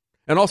right.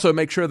 And also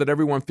make sure that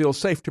everyone feels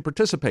safe to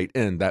participate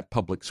in that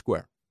public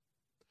square.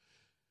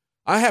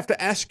 I have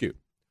to ask you,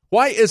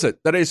 why is it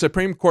that a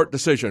Supreme Court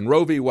decision,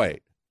 Roe v.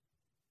 Wade,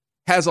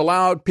 has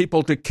allowed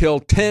people to kill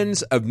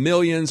tens of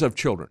millions of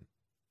children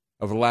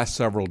over the last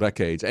several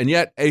decades, and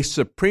yet a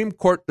Supreme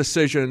Court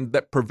decision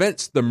that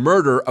prevents the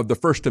murder of the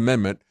First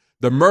Amendment,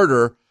 the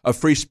murder of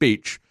free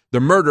speech, the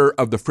murder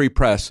of the free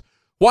press,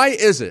 why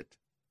is it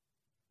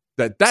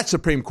that that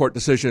Supreme Court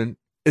decision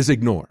is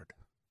ignored?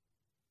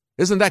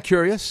 Isn't that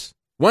curious?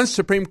 One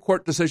Supreme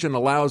Court decision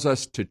allows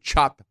us to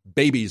chop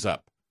babies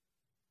up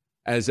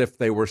as if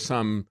they were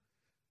some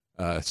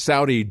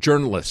Saudi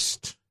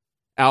journalist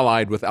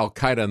allied with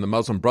Al-Qaeda and the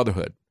Muslim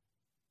Brotherhood.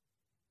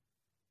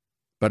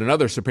 But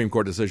another Supreme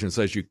Court decision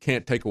says you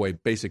can't take away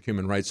basic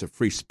human rights of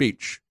free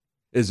speech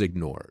is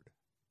ignored.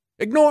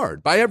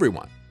 Ignored by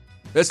everyone.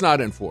 It's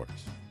not enforced.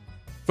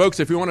 Folks,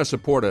 if you want to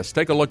support us,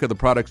 take a look at the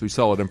products we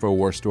sell at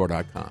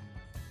InfoWarsStore.com.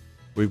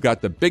 We've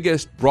got the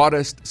biggest,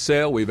 broadest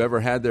sale we've ever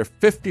had there,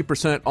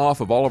 50%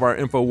 off of all of our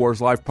InfoWars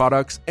Live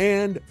products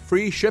and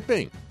free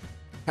shipping.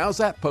 How's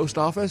that, Post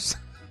Office?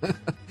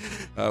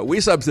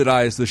 We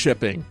subsidize the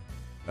shipping,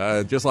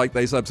 just like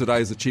they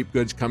subsidize the cheap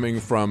goods coming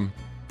from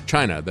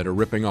China that are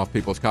ripping off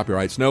people's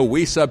copyrights. No,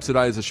 we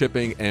subsidize the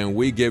shipping and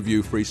we give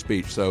you free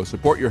speech. So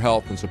support your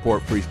health and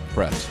support free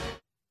press.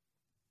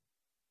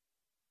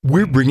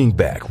 We're bringing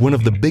back one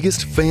of the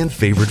biggest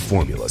fan-favorite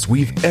formulas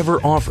we've ever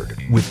offered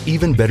with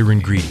even better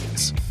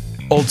ingredients,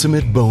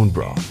 Ultimate Bone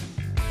Broth.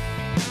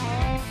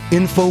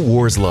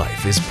 InfoWars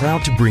Life is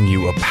proud to bring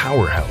you a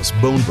powerhouse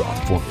bone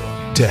broth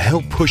formula to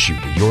help push you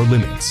to your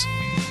limits.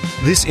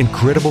 This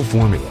incredible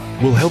formula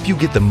will help you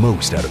get the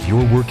most out of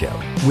your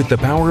workout with the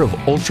power of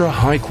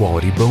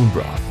ultra-high-quality bone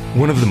broth,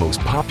 one of the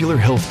most popular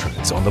health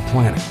trends on the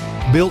planet.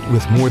 Built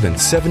with more than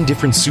 7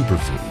 different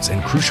superfoods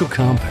and crucial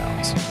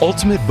compounds,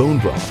 Ultimate Bone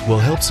Broth will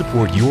help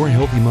support your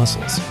healthy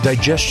muscles,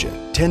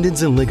 digestion,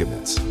 tendons, and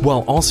ligaments,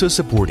 while also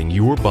supporting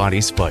your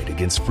body's fight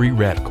against free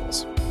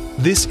radicals.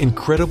 This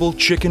incredible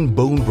chicken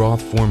bone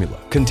broth formula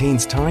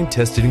contains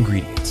time-tested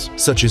ingredients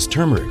such as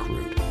turmeric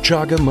root,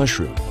 chaga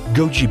mushroom,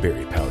 goji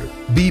berry powder,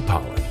 bee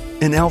pollen,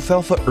 and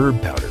alfalfa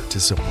herb powder to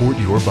support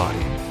your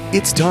body.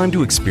 It's time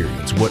to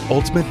experience what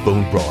Ultimate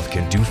Bone Broth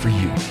can do for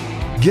you.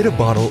 Get a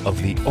bottle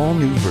of the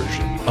all-new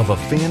version of a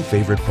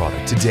fan-favorite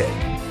product today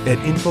at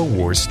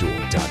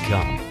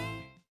InfoWarsStore.com.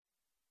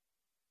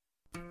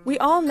 We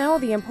all know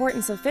the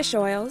importance of fish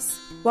oils.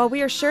 While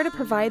we are sure to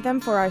provide them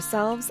for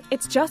ourselves,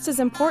 it's just as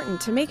important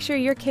to make sure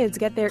your kids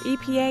get their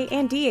EPA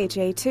and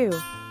DHA too.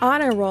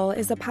 Honor Roll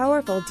is a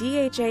powerful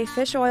DHA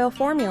fish oil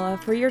formula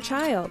for your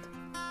child.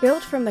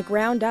 Built from the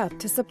ground up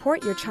to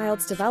support your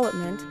child's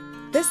development,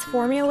 this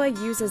formula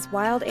uses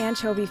wild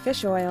anchovy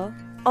fish oil,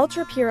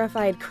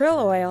 ultra-purified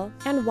krill oil,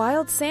 and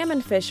wild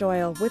salmon fish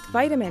oil with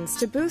vitamins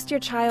to boost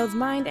your child's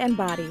mind and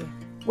body.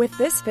 With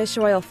this fish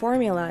oil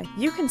formula,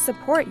 you can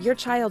support your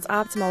child's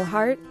optimal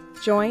heart,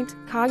 joint,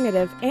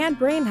 cognitive, and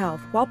brain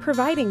health while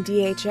providing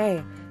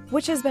DHA,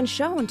 which has been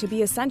shown to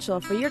be essential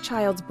for your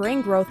child's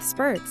brain growth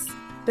spurts.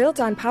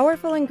 Built on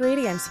powerful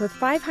ingredients with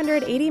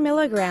 580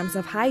 milligrams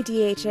of high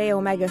DHA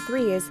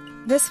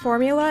omega-3s, this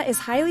formula is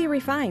highly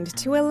refined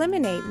to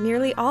eliminate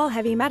nearly all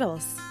heavy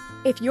metals.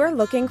 If you're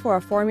looking for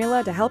a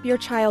formula to help your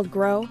child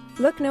grow,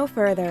 look no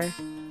further.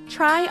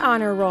 Try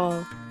Honor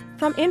Roll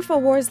from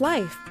InfoWars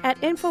Life at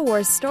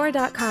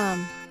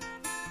InfoWarsStore.com.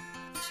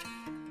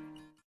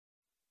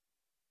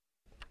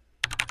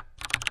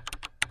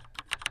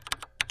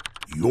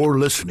 You're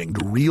listening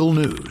to Real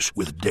News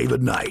with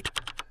David Knight.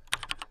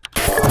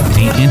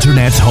 The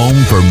Internet's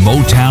home for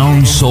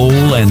Motown, soul,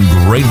 and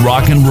great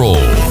rock and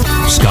roll.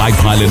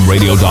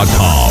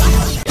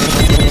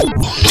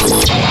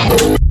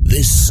 SkyPilotRadio.com.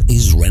 This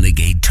is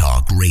Renegade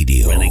Talk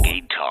Radio.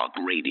 Renegade Talk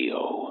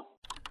Radio.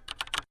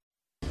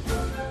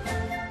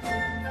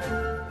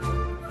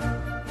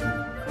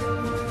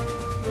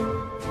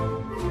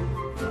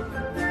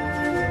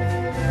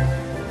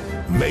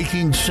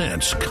 Making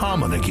sense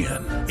common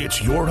again.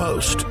 It's your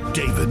host,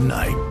 David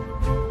Knight.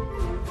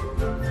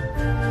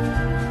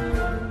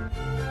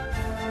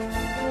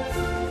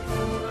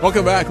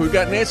 Welcome back. We've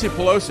got Nancy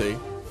Pelosi,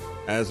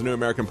 as the New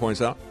American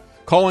points out,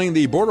 calling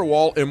the border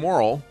wall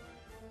immoral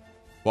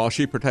while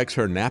she protects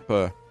her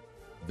Napa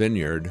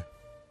vineyard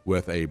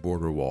with a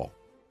border wall.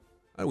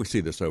 We see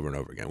this over and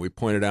over again. We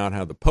pointed out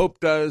how the Pope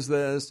does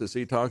this as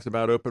he talks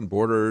about open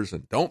borders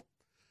and don't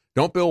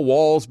build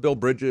walls, build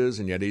bridges,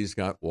 and yet he's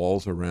got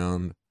walls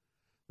around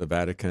the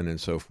Vatican and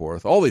so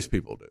forth. All these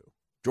people do.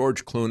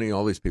 George Clooney,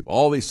 all these people,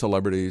 all these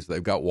celebrities,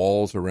 they've got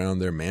walls around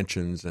their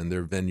mansions and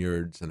their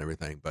vineyards and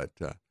everything. But,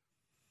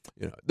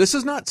 this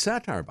is not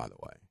satire, by the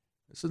way.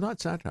 This is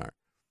not satire.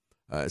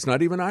 It's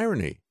not even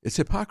irony. It's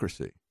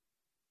hypocrisy.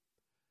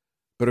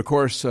 But, of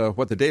course,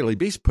 what the Daily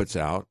Beast puts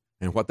out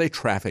and what they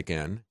traffic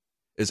in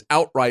is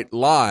outright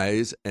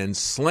lies and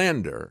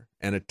slander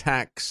and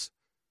attacks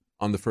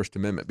on the First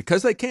Amendment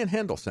because they can't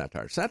handle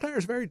satire. Satire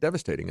is very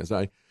devastating. As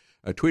I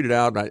tweeted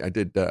out, I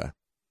did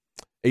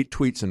 8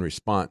 tweets in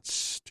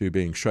response to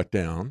being shut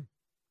down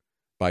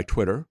by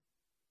Twitter,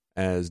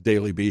 as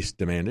Daily Beast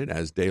demanded,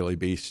 as Daily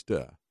Beast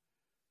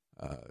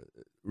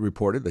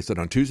reported. They said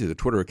on Tuesday, the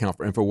Twitter account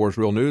for InfoWars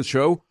Real News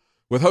show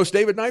with host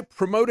David Knight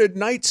promoted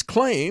Knight's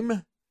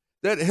claim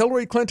that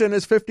Hillary Clinton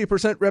is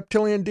 50%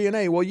 reptilian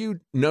DNA. Well, you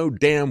know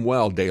damn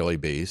well, Daily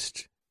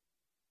Beast,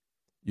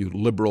 you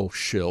liberal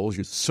shills,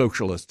 you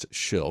socialist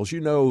shills, you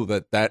know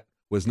that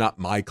was not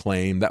my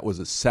claim. That was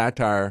a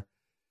satire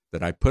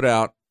that I put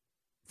out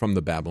from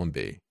the Babylon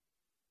Bee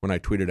when I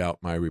tweeted out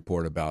my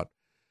report about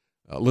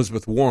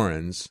Elizabeth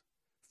Warren's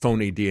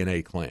phony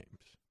DNA claims.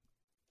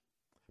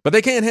 But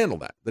they can't handle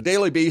that. The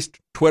Daily Beast,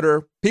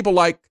 Twitter, people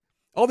like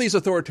all these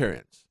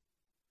authoritarians,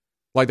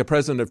 like the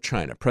president of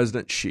China,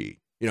 President Xi.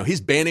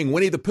 He's banning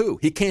Winnie the Pooh.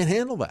 He can't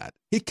handle that.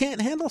 He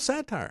can't handle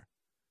satire.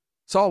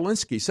 Saul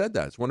Alinsky said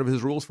that. It's one of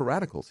his rules for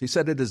radicals. He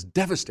said it is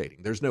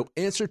devastating. There's no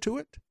answer to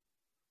it.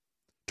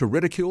 To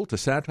ridicule, to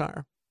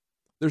satire,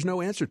 there's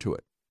no answer to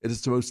it. It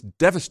is the most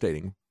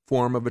devastating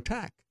form of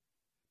attack.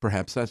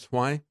 Perhaps that's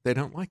why they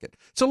don't like it.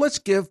 So let's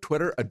give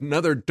Twitter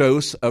another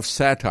dose of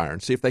satire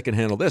and see if they can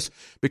handle this.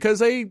 Because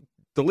they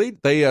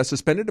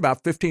suspended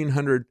about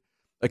 1,500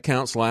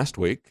 accounts last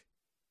week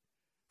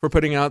for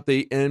putting out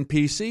the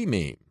NPC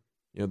meme.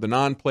 The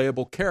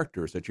non-playable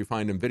characters that you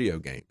find in video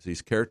games.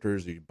 These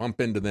characters, you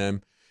bump into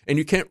them, and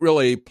you can't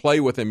really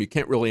play with them. You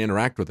can't really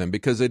interact with them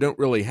because they don't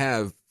really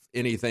have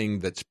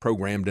anything that's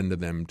programmed into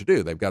them to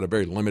do. They've got a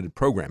very limited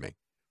programming.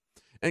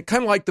 And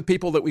kind of like the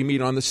people that we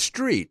meet on the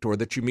street or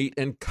that you meet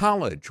in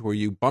college where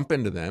you bump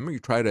into them and you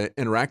try to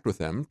interact with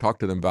them, talk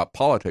to them about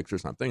politics or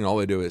something, and all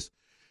they do is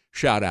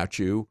shout at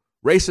you,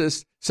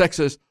 racist,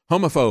 sexist,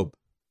 homophobe.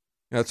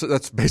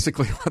 That's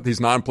basically what these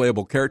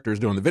non-playable characters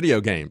do in the video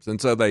games. And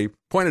so they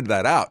pointed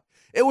that out.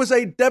 It was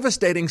a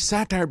devastating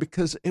satire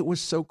because it was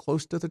so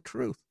close to the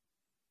truth.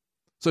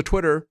 So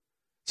Twitter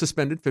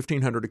suspended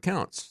 1,500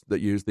 accounts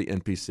that used the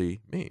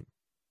NPC meme.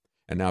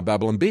 And now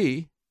Babylon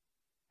Bee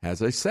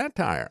has a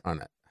satire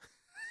on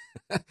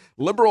it.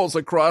 Liberals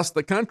across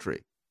the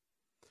country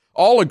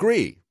all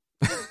agree,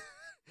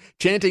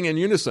 chanting in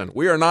unison,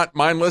 "We are not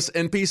mindless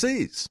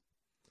NPCs."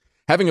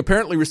 Having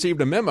apparently received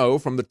a memo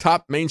from the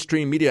top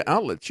mainstream media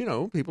outlets,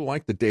 people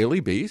like the Daily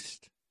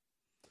Beast,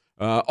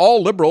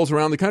 all liberals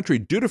around the country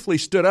dutifully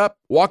stood up,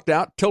 walked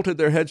out, tilted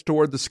their heads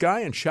toward the sky,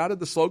 and shouted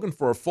the slogan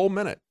for a full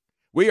minute.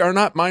 "We are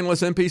not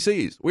mindless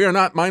NPCs. We are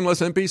not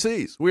mindless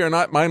NPCs. We are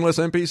not mindless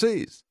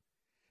NPCs."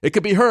 It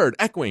could be heard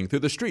echoing through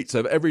the streets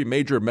of every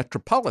major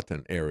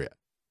metropolitan area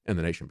in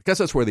the nation, because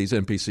that's where these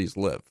NPCs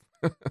live.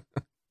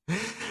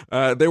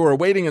 They were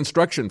awaiting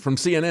instruction from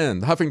CNN,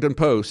 the Huffington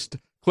Post,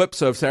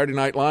 clips of Saturday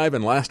Night Live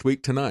and Last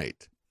Week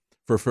Tonight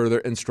for further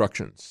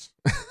instructions.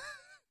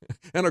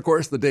 And, of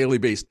course, the Daily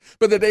Beast.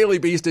 But the Daily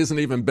Beast isn't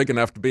even big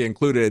enough to be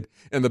included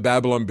in the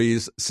Babylon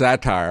Bee's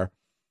satire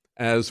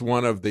as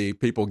one of the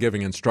people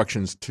giving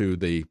instructions to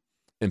the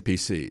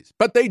NPCs.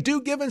 But they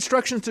do give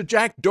instructions to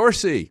Jack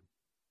Dorsey,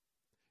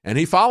 and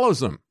he follows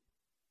them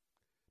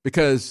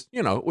because,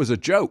 it was a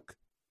joke.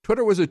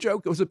 Twitter was a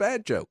joke. It was a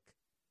bad joke.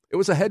 It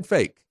was a head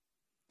fake.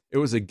 It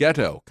was a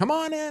ghetto. Come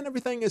on in.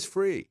 Everything is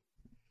free.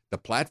 The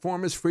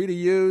platform is free to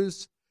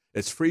use.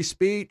 It's free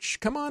speech.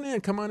 Come on in.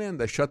 Come on in.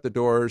 They shut the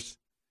doors,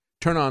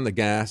 turn on the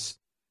gas,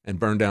 and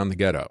burn down the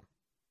ghetto.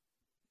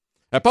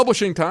 At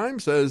Publishing Time,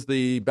 says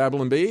the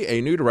Babylon Bee,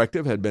 a new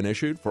directive had been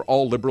issued for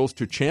all liberals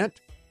to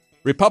chant,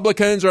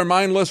 "Republicans are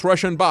mindless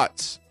Russian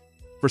bots,"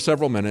 for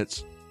several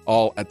minutes,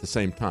 all at the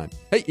same time.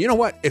 Hey, you know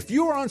what? If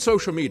you are on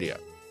social media,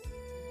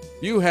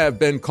 you have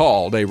been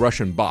called a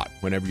Russian bot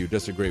whenever you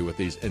disagree with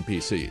these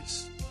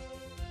NPCs.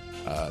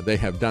 They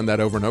have done that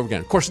over and over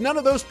again. Of course, none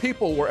of those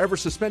people were ever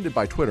suspended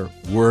by Twitter,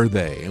 were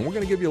they? And we're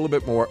going to give you a little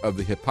bit more of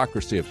the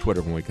hypocrisy of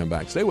Twitter when we come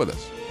back. Stay with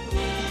us.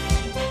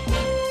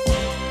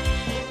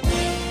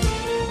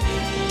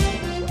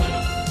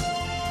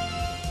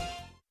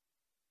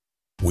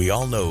 We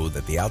all know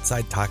that the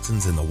outside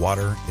toxins in the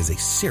water is a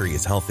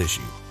serious health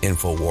issue.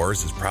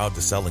 InfoWars is proud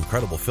to sell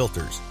incredible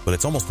filters, but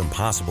it's almost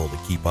impossible to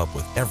keep up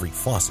with every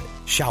faucet,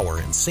 shower,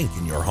 and sink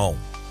in your home.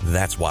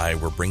 That's why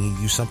we're bringing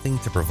you something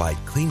to provide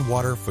clean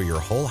water for your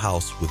whole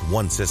house with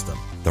one system.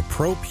 The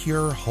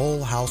ProPure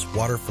Whole House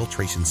Water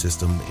Filtration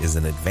System is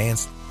an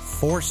advanced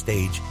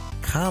 4-stage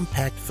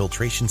compact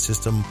filtration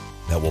system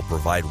that will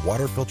provide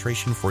water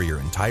filtration for your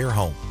entire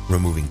home,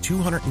 removing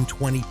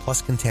 220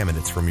 plus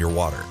contaminants from your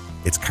water.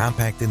 It's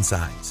compact in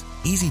size,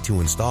 easy to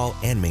install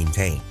and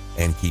maintain,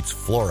 and keeps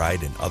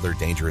fluoride and other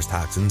dangerous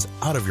toxins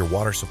out of your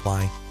water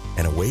supply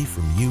and away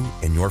from you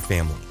and your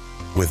family.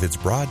 With its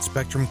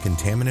broad-spectrum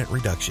contaminant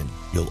reduction,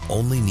 you'll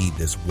only need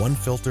this one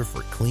filter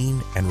for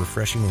clean and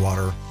refreshing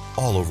water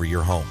all over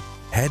your home.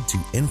 Head to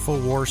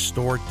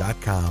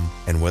InfoWarsStore.com,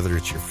 and whether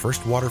it's your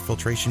first water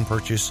filtration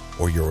purchase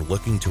or you're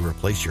looking to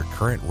replace your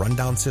current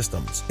rundown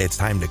systems, it's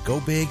time to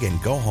go big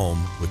and go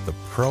home with the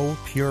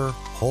ProPure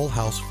Whole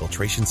House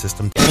Filtration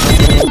System.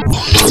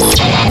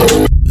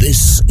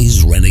 This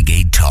is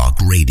Renegade Talk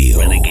Radio.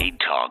 Renegade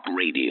Talk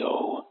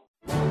Radio.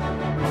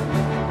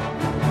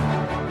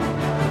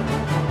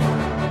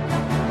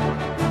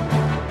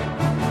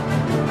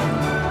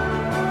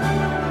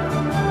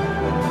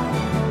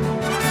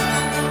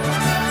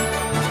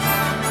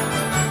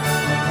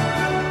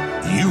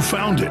 You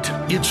found it.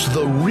 It's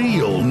the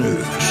real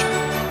news.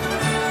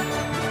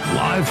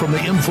 Live from the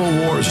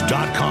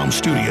Infowars.com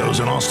studios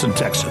in Austin,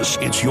 Texas,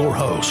 it's your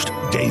host,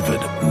 David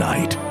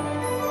Knight.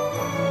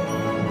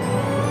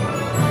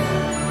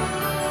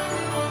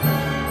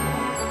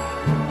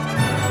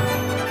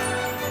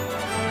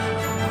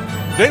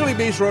 Daily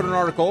Beast wrote an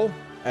article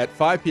at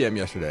 5 p.m.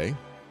 yesterday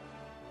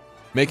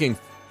making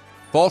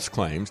false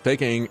claims,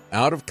 taking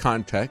out of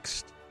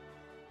context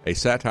a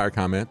satire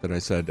comment that I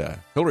said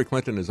Hillary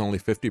Clinton is only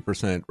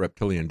 50%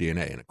 reptilian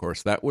DNA. And, of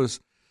course, that was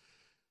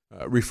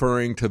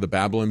referring to the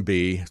Babylon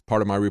Bee as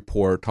part of my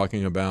report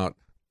talking about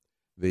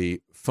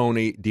the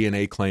phony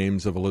DNA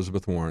claims of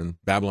Elizabeth Warren.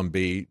 Babylon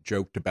Bee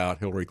joked about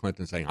Hillary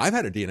Clinton saying, I've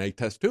had a DNA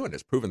test, too, and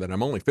it's proven that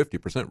I'm only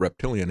 50%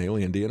 reptilian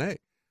alien DNA.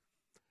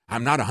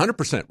 I'm not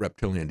 100%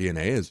 reptilian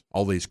DNA, as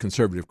all these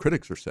conservative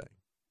critics are saying.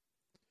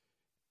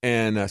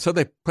 And so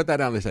they put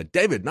that out and they said,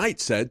 David Knight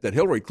said that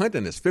Hillary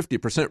Clinton is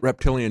 50%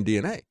 reptilian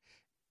DNA.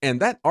 And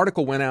that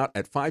article went out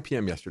at 5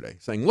 p.m. yesterday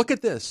saying, look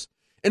at this.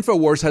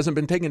 InfoWars hasn't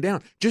been taken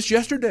down. Just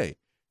yesterday,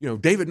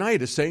 David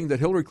Knight is saying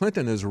that Hillary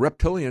Clinton is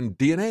reptilian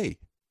DNA.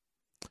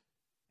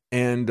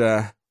 And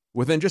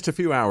within just a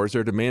few hours,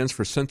 their demands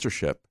for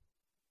censorship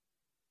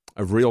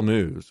of real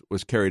news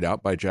was carried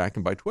out by Jack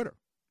and by Twitter.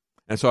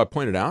 And so I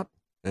pointed out,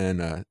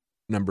 and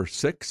number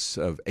 6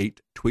 of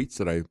 8 tweets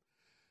that I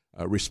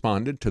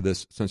responded to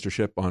this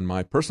censorship on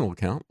my personal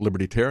account,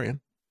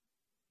 Libertarian.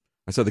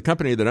 I said the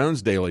company that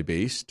owns Daily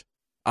Beast,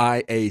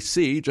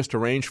 IAC, just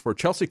arranged for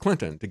Chelsea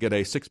Clinton to get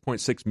a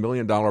 $6.6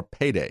 million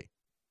payday.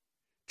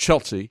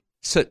 Chelsea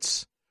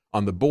sits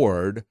on the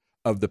board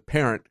of the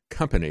parent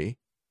company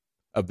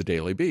of the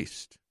Daily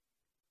Beast.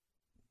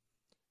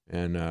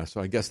 And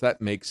so I guess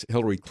that makes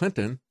Hillary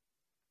Clinton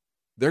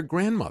their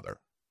grandmother,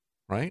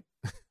 right?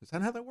 Is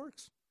that how that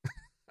works?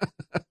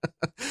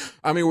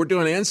 I mean, we're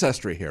doing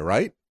ancestry here,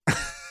 right?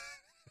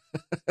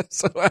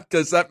 So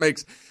because that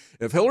makes,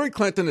 if Hillary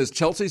Clinton is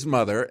Chelsea's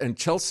mother and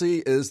Chelsea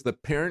is the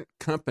parent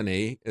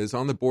company, is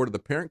on the board of the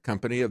parent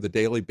company of the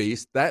Daily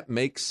Beast, that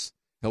makes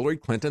Hillary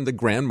Clinton the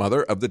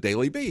grandmother of the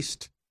Daily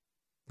Beast.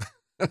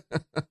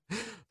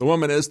 The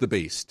woman is the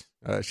beast.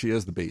 She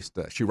is the beast.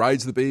 She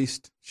rides the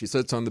beast. She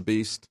sits on the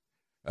beast.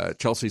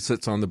 Chelsea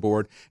sits on the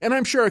board. And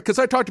I'm sure, because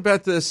I talked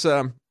about this,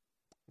 when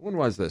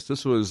was this?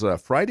 This was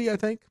Friday, I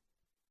think.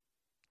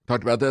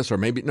 talked about this, or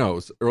maybe, no, it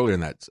was earlier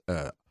than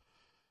that.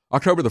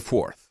 October the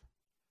 4th,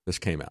 this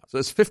came out. So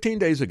it's 15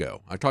 days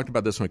ago. I talked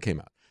about this when it came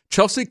out.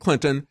 Chelsea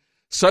Clinton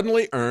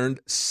suddenly earned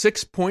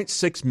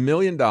 $6.6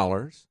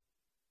 million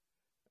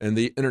in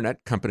the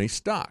internet company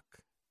stock.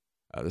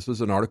 This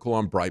was an article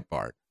on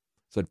Breitbart. It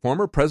said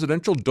former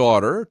presidential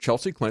daughter,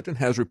 Chelsea Clinton,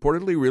 has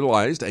reportedly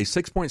realized a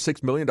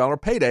 $6.6 million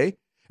payday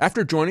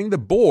after joining the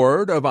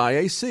board of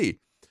IAC.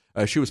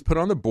 She was put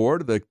on the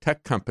board of the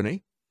tech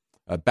company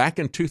back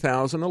in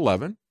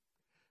 2011.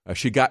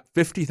 She got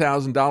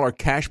 $50,000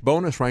 cash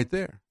bonus right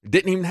there.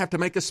 Didn't even have to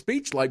make a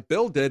speech like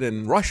Bill did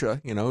in Russia,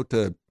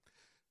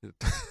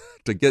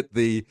 to get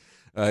the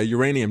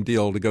uranium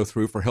deal to go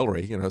through for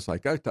Hillary. It's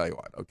like, I tell you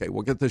what, okay,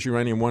 we'll get this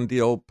uranium one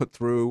deal put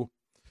through.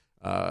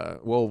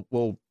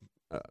 We'll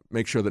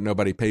make sure that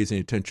nobody pays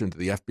any attention to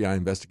the FBI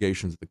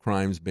investigations of the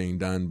crimes being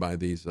done by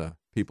these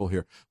people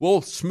here.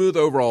 We'll smooth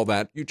over all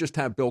that. You just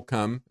have Bill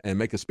come and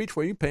make a speech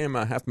for you, pay him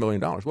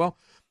 $500,000. Well,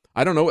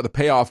 I don't know what the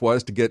payoff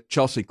was to get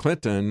Chelsea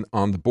Clinton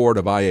on the board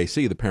of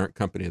IAC, the parent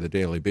company of the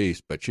Daily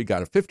Beast, but she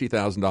got a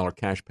 $50,000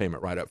 cash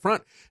payment right up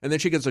front, and then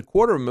she gets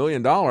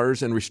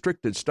 $250,000 in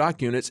restricted stock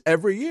units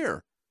every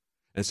year.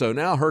 And so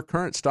now her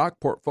current stock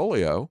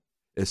portfolio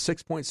is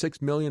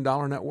 $6.6 million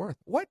net worth.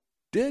 What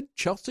did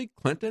Chelsea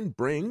Clinton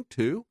bring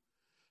to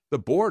the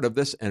board of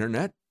this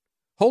internet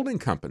holding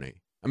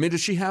company? I mean,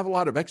 does she have a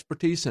lot of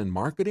expertise in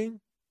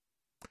marketing?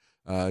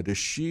 Does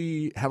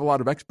she have a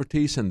lot of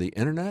expertise in the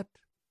internet?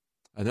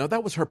 I know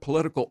that was her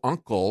political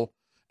uncle,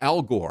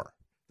 Al Gore,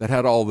 that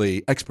had all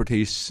the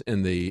expertise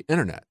in the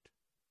internet.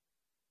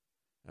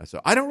 So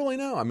I don't really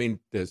know. I mean,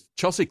 does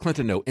Chelsea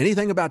Clinton know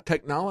anything about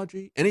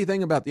technology,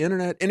 anything about the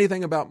internet,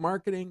 anything about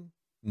marketing?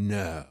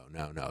 No.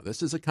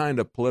 This is a kind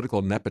of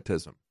political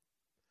nepotism.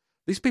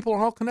 These people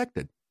are all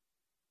connected.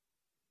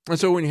 And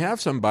so when you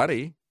have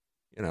somebody,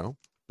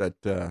 that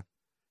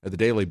at the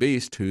Daily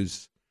Beast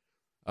whose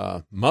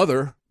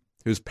mother,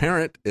 whose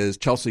parent is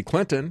Chelsea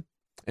Clinton,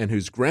 and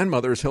whose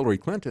grandmother is Hillary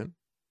Clinton,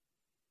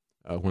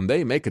 when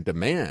they make a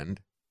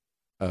demand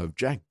of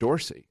Jack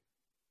Dorsey,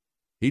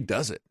 he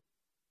does it.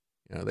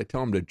 They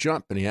tell him to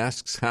jump, and he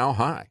asks how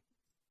high.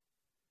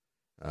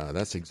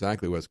 That's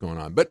exactly what's going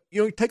on. But,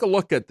 take a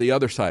look at the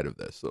other side of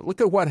this. Look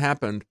at what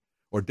happened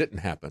or didn't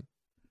happen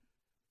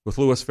with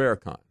Louis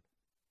Farrakhan.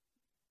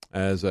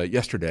 As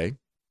yesterday,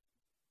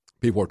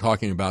 people were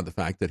talking about the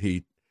fact that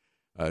he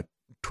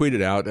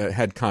tweeted out,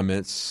 had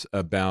comments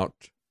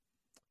about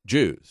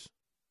Jews.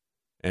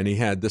 And he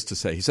had this to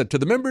say. He said, "To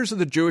the members of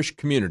the Jewish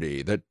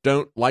community that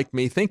don't like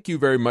me, thank you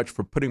very much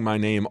for putting my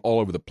name all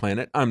over the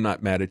planet. I'm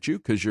not mad at you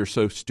because you're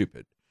so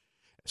stupid.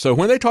 So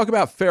when they talk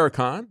about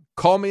Farrakhan,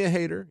 call me a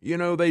hater.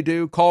 They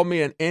do. Call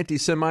me an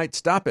anti-Semite.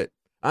 Stop it.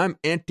 I'm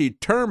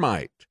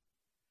anti-termite.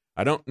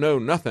 I don't know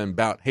nothing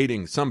about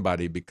hating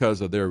somebody because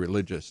of their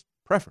religious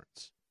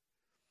preference."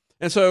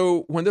 And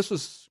so when this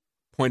was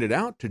pointed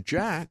out to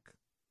Jack,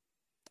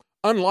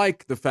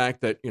 unlike the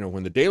fact that,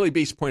 when the Daily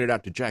Beast pointed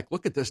out to Jack,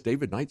 look at this,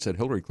 David Knight said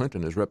Hillary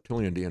Clinton is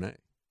reptilian DNA.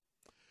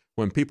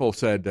 When people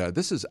said,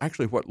 this is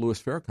actually what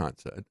Louis Farrakhan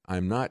said,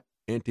 I'm not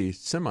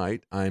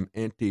anti-Semite, I'm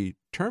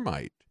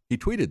anti-termite. He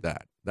tweeted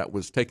that. That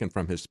was taken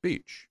from his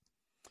speech.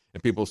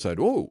 And people said,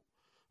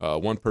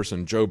 one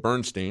person, Joe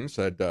Bernstein,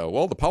 said,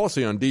 well, the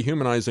policy on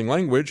dehumanizing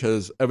language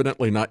has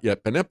evidently not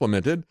yet been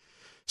implemented.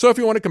 So if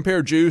you want to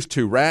compare Jews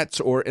to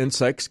rats or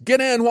insects, get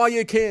in while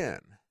you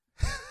can.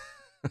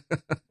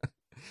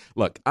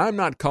 Look, I'm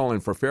not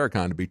calling for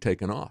Farrakhan to be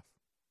taken off.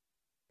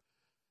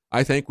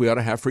 I think we ought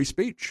to have free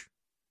speech.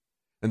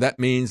 And that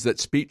means that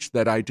speech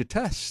that I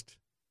detest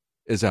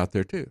is out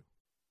there too.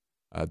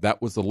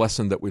 That was the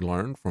lesson that we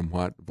learned from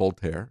what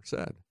Voltaire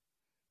said.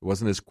 It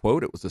wasn't his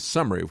quote, it was a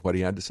summary of what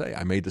he had to say.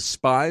 I may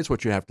despise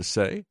what you have to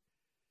say,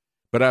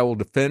 but I will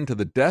defend to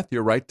the death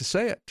your right to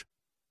say it.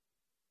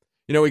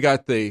 We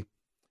got the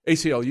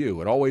ACLU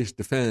would always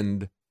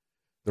defend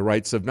the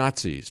rights of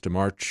Nazis to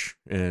march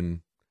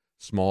in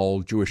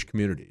small Jewish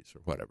communities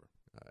or whatever.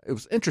 It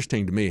was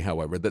interesting to me,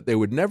 however, that they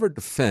would never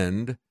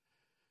defend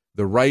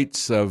the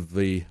rights of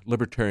the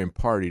Libertarian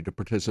Party to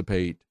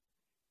participate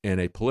in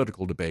a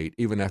political debate,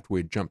 even after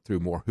we had jumped through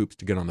more hoops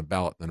to get on the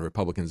ballot than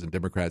Republicans and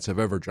Democrats have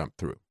ever jumped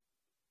through.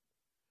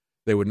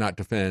 They would not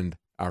defend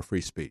our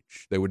free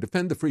speech. They would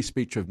defend the free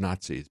speech of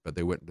Nazis, but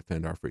they wouldn't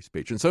defend our free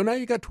speech. And so now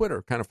you got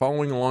Twitter kind of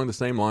following along the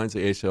same lines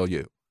of the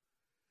ACLU,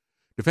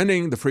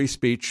 defending the free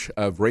speech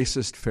of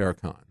racist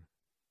Farrakhan,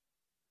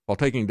 while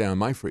taking down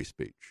my free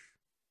speech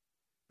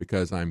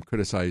because I'm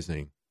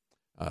criticizing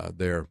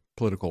their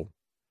political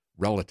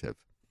relative.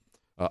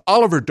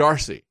 Oliver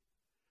Darcy,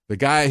 the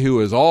guy who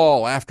is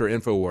all after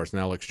InfoWars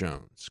and Alex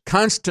Jones,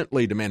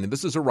 constantly demanding,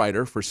 this is a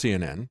writer for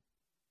CNN,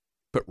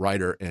 put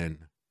writer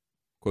in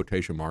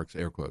quotation marks,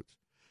 air quotes.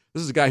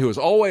 This is a guy who is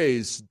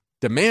always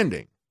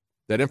demanding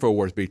that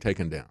InfoWars be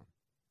taken down.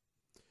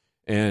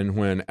 And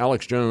when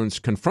Alex Jones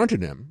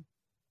confronted him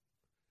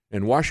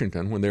in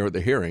Washington when they were at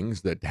the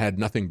hearings that had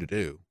nothing to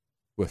do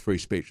with free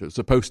speech, it was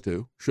supposed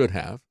to, should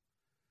have,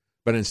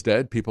 but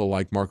instead people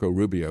like Marco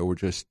Rubio were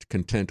just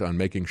content on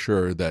making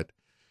sure that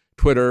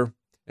Twitter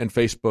and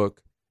Facebook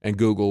and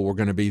Google were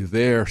going to be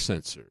their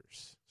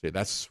censors. See,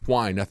 that's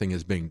why nothing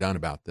is being done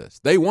about this.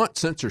 They want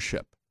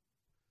censorship.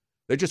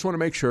 They just want to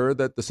make sure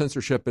that the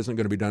censorship isn't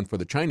going to be done for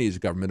the Chinese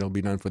government. It'll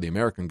be done for the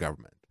American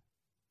government.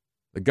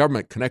 The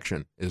government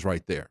connection is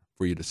right there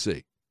for you to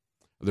see.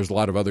 There's a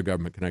lot of other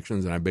government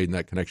connections, and I've made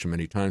that connection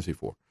many times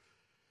before.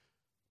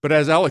 But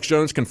as Alex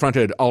Jones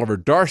confronted Oliver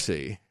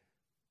Darcy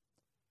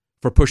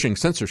for pushing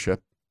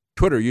censorship,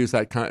 Twitter used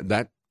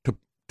that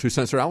to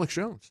censor Alex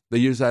Jones. They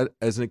used that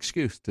as an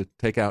excuse to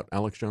take out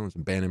Alex Jones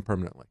and ban him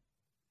permanently.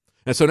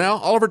 And so now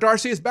Oliver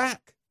Darcy is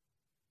back.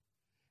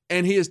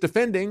 And he is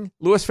defending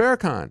Louis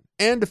Farrakhan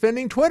and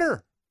defending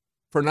Twitter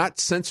for not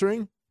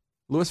censoring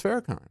Louis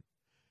Farrakhan.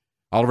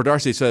 Oliver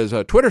Darcy says,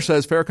 Twitter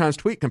says Farrakhan's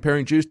tweet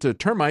comparing Jews to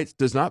termites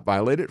does not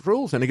violate its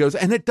rules. And he goes,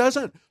 and it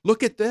doesn't.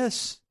 Look at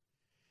this.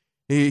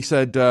 He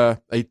said, a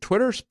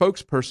Twitter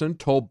spokesperson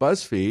told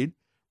BuzzFeed,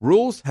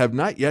 rules have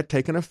not yet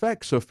taken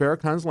effect, so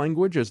Farrakhan's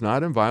language is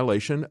not in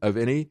violation of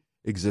any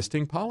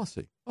existing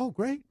policy. Oh,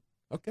 great.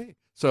 Okay.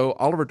 So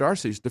Oliver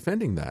Darcy's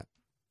defending that.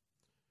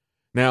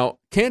 Now,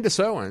 Candace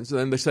Owens,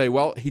 then they say,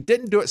 well, he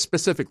didn't do it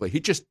specifically. He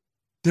just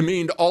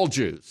demeaned all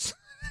Jews,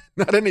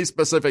 not any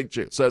specific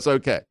Jew. So it's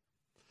okay.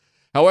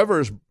 However,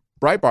 as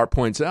Breitbart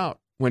points out,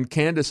 when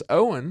Candace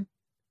Owens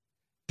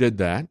did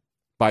that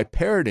by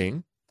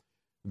parroting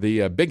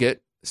the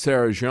bigot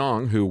Sarah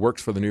Jeong, who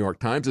works for the New York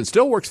Times and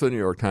still works for the New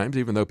York Times,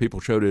 even though people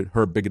showed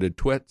her bigoted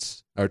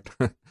tweets.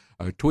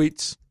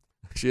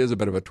 She is a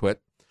bit of a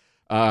twit.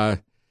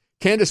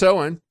 Candace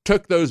Owens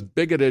took those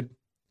bigoted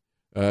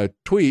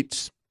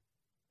tweets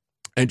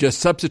and just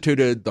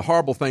substituted the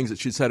horrible things that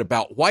she said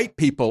about white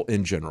people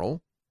in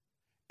general,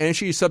 and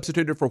she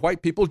substituted for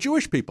white people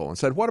Jewish people and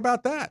said, what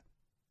about that?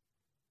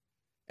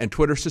 And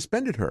Twitter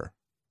suspended her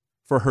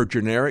for her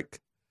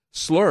generic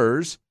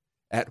slurs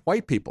at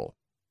white people,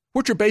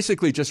 which are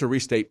basically just a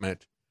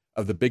restatement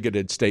of the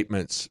bigoted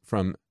statements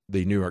from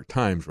the New York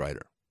Times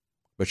writer.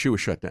 But she was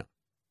shut down.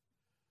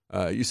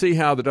 You see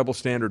how the double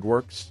standard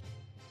works?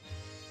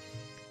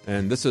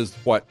 And this is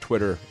what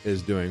Twitter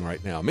is doing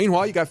right now.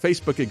 Meanwhile, you got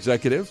Facebook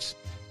executives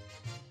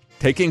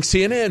taking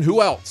CNN.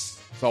 Who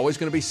else? It's always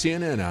going to be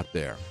CNN out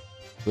there.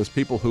 Those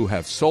people who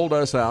have sold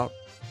us out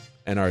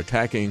and are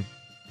attacking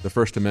the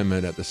First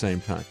Amendment at the same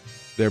time.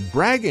 They're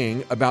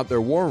bragging about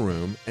their war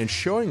room and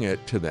showing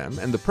it to them.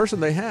 And the person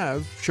they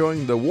have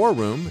showing the war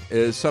room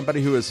is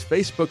somebody who is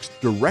Facebook's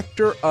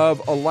director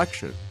of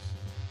elections.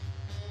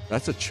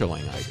 That's a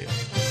chilling idea.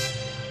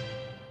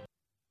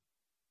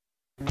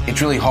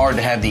 It's really hard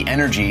to have the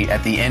energy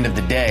at the end of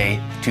the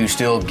day to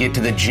still get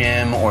to the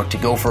gym or to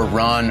go for a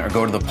run or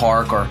go to the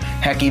park or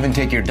heck, even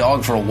take your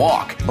dog for a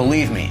walk.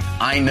 Believe me,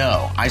 I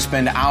know. I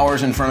spend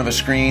hours in front of a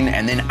screen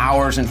and then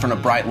hours in front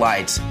of bright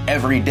lights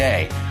every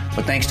day.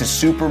 But thanks to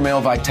Super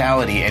Male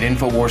Vitality at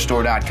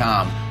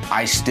InfoWarsStore.com,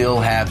 I still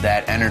have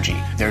that energy.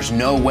 There's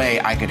no way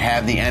I could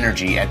have the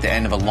energy at the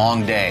end of a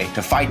long day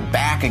to fight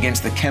back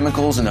against the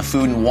chemicals in the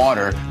food and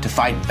water, to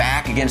fight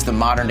back against the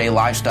modern day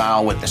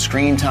lifestyle with the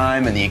screen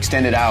time and the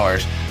extended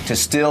hours, to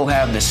still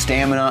have the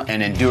stamina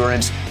and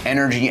endurance,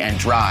 energy and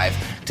drive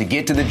to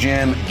get to the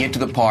gym, get to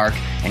the park,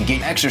 and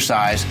get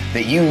exercise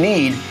that you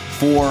need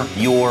for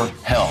your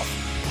health.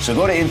 So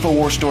go to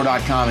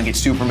InfoWarsStore.com and get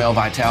Super Male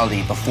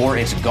Vitality before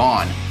it's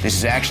gone. This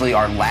is actually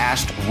our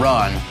last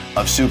run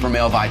of Super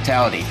Male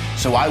Vitality.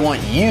 So I want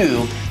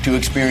you to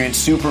experience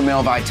Super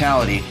Male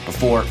Vitality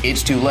before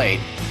it's too late.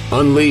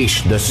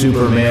 Unleash the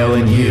super male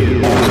in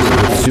you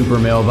with Super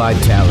Male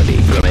Vitality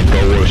from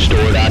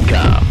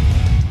InfoWarsStore.com.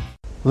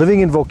 Living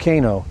in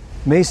Volcano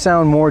may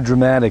sound more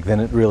dramatic than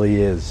it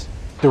really is.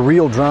 The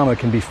real drama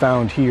can be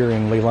found here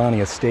in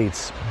Leilani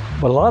Estates.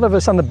 But a lot of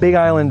us on the Big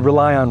Island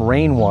rely on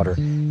rainwater,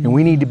 and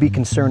we need to be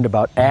concerned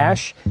about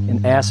ash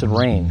and acid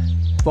rain.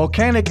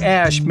 Volcanic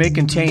ash may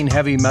contain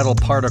heavy metal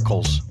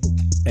particles,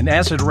 and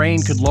acid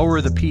rain could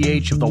lower the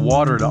pH of the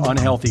water to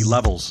unhealthy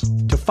levels.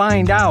 To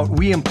find out,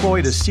 we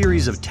employed a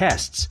series of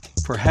tests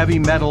for heavy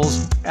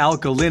metals,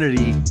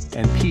 alkalinity,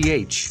 and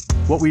pH.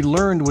 What we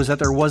learned was that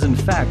there was in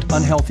fact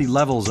unhealthy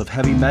levels of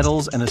heavy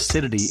metals and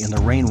acidity in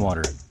the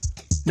rainwater.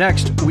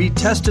 Next, we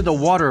tested the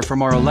water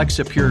from our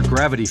Alexa Pure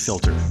gravity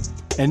filter.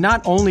 And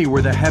not only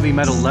were the heavy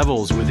metal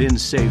levels within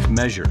safe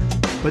measure,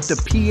 but the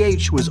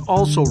pH was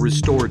also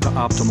restored to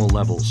optimal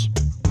levels.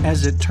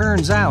 As it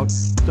turns out,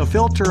 the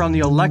filter on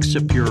the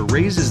Alexa Pure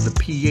raises the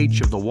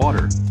pH of the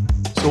water.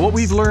 So what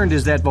we've learned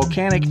is that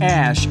volcanic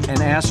ash and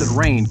acid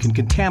rain can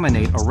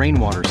contaminate a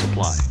rainwater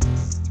supply.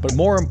 But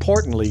more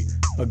importantly,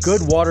 a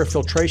good water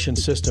filtration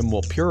system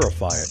will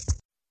purify it.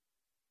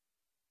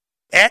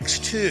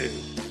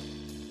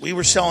 X2, we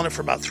were selling it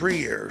for about 3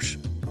 years.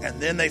 And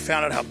then they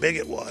found out how big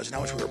it was and how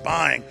much we were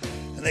buying.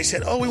 And they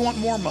said, oh, we want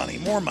more money,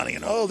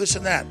 and oh, this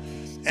and that.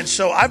 And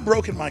so I've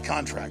broken my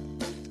contract.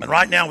 And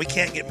right now we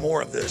can't get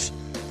more of this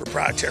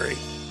proprietary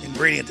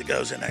ingredient that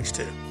goes in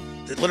X2.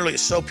 That literally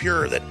is so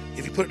pure that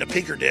if you put it in a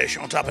picker dish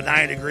on top of a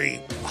 90-degree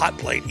hot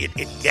plate,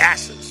 it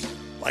gases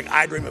like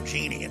I Dream of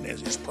Jeannie and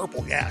it's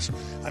purple gas.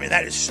 I mean,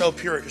 that is so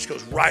pure, it just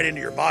goes right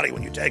into your body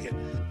when you take it.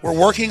 We're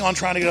working on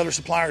trying to get other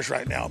suppliers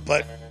right now,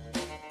 but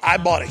I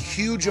bought a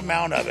huge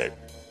amount of it,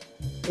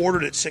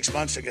 ordered it 6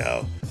 months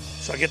ago,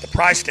 so I get the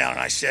price down, and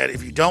I said,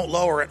 if you don't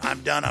lower it,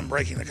 I'm done. I'm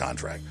breaking the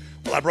contract.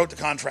 Well, I broke the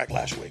contract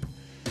last week.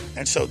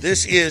 And so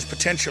this is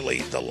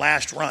potentially the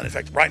last run. In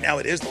fact, right now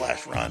it is the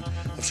last run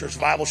of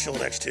Survival Shield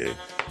X2.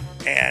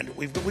 And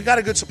we got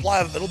a good supply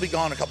of it. It'll be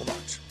gone in a couple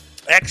months.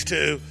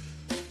 X2,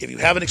 if you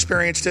haven't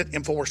experienced it,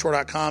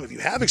 InfoWarsStore.com. If you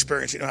have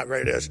experienced it, you know how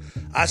great it is.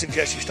 I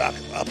suggest you stock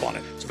up on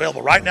it. It's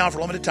available right now for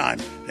a limited time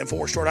at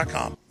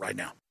InfoWarsStore.com right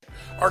now.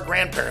 Our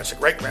grandparents and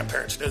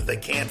great-grandparents knew that they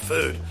canned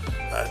food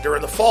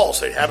during the fall,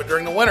 so they'd have it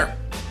during the winter.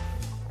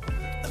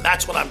 And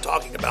that's what I'm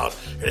talking about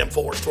at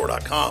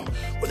InfoWarsStore.com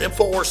with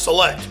InfoWars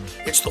Select.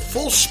 It's the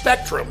full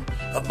spectrum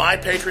of My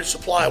Patriot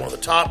Supply, one of the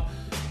top,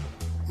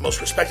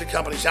 most respected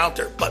companies out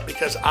there. But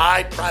because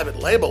I private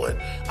label it,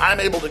 I'm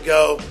able to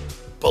go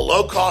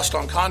below cost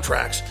on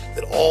contracts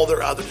that all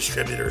their other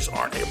distributors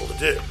aren't able to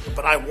do.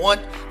 But I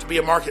want to be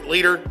a market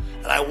leader,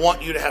 and I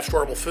want you to have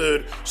storable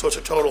food, so it's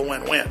a total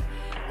win-win.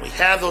 We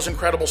have those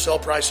incredible sale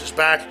prices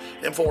back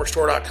at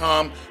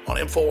InfoWarsStore.com on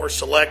InfoWars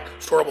Select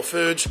storable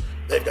foods.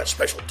 They've got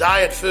special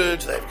diet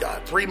foods. They've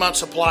got 3-month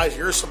supplies,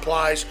 year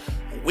supplies,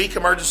 week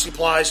emergency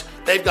supplies.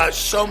 They've got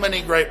so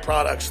many great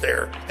products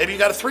there. Maybe you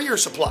got a 3-year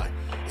supply.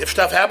 If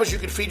stuff happens, you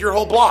can feed your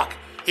whole block.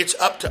 It's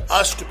up to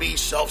us to be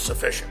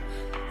self-sufficient.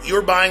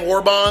 You're buying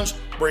war bonds,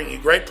 bringing you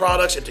great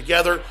products, and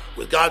together,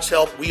 with God's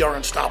help, we are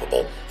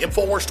unstoppable.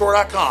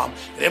 InfoWarsStore.com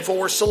and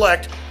InfoWars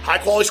Select,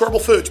 high-quality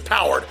storable foods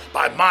powered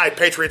by My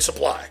Patriot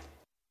Supply.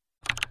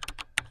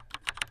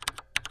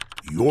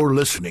 You're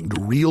listening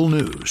to Real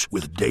News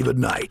with David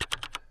Knight.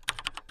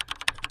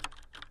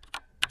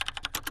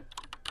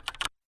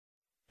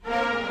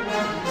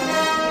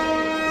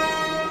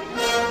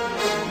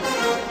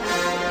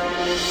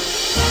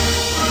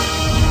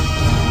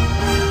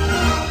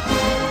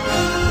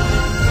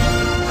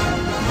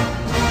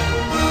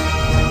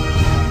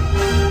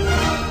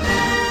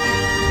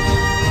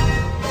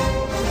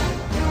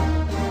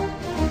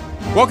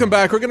 Welcome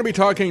back. We're going to be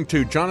talking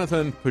to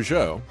Jonathan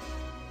Pageau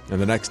in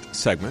the next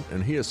segment,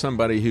 and he is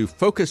somebody who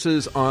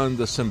focuses on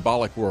the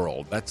symbolic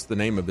world. That's the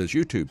name of his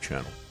YouTube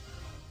channel.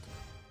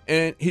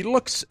 And he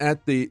looks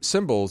at the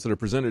symbols that are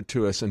presented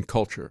to us in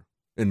culture,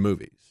 in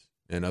movies,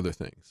 and other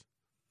things.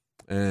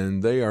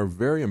 And they are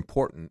very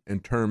important in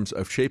terms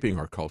of shaping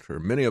our culture.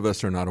 Many of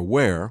us are not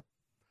aware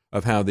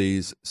of how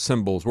these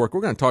symbols work.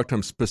 We're going to talk to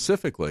him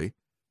specifically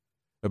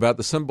about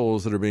the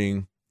symbols that are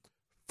being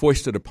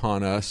foisted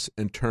upon us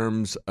in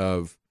terms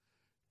of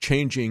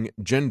changing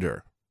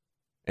gender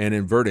and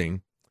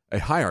inverting a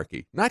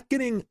hierarchy, not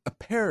getting a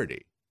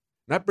parity,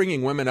 not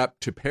bringing women up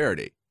to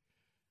parity,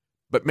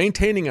 but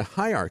maintaining a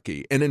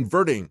hierarchy and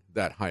inverting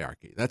that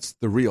hierarchy. That's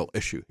the real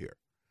issue here.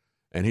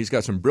 And he's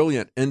got some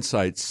brilliant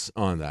insights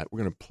on that. We're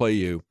going to play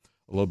you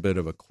a little bit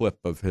of a clip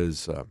of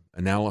his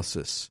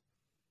analysis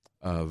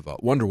of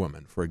Wonder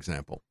Woman, for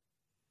example,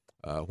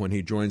 when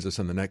he joins us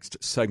in the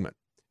next segment.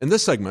 In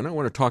this segment, I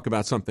want to talk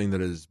about something that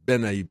has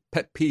been a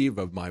pet peeve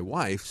of my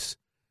wife's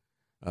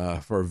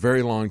for a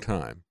very long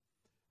time.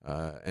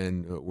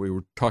 And we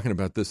were talking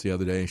about this the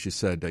other day, and she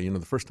said, the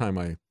first time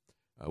I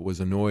was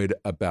annoyed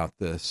about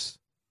this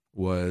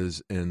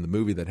was in the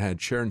movie that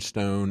had Sharon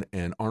Stone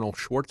and Arnold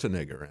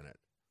Schwarzenegger in it.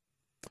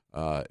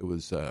 It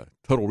was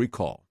Total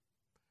Recall,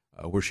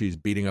 where she's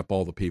beating up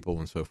all the people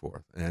and so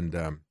forth.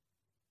 And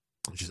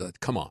she said,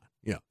 come on,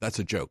 that's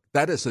a joke.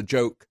 That is a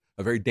joke,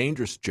 a very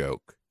dangerous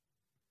joke,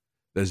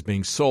 that is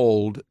being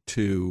sold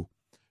to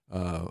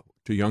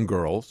young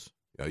girls.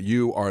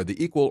 You are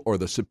the equal or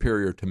the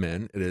superior to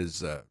men. It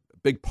is a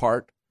big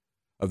part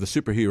of the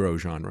superhero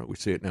genre. We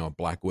see it now in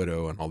Black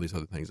Widow and all these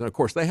other things. And, of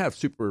course, they have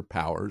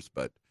superpowers,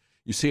 but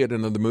you see it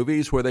in other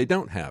movies where they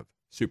don't have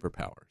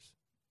superpowers,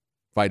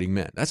 fighting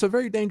men. That's a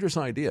very dangerous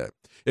idea.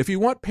 If you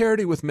want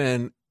parity with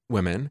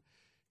women,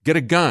 get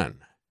a gun.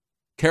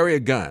 Carry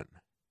a gun.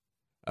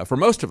 For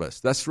most of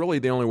us, that's really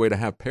the only way to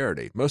have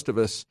parity. Most of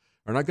us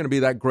are not going to be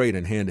that great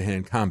in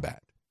hand-to-hand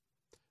combat.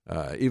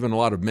 Even a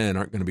lot of men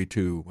aren't going to be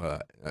too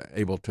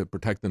able to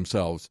protect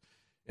themselves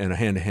in a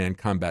hand-to-hand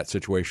combat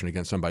situation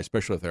against somebody,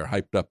 especially if they're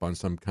hyped up on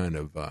some kind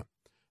of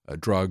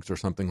drugs or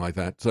something like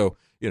that. So,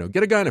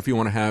 get a gun if you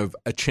want to have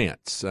a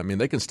chance. I mean,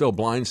 they can still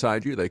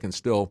blindside you. They can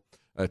still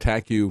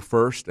attack you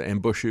first,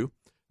 ambush you.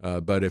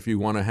 But if you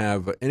want to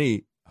have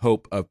any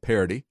hope of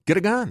parity, get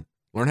a gun.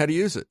 Learn how to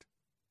use it.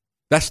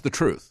 That's the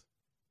truth.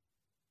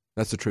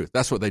 That's the truth.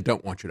 That's what they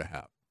don't want you to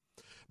have.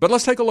 But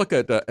let's take a look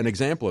at an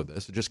example of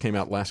this. It just came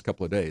out last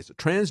couple of days. A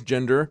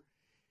transgender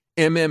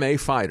MMA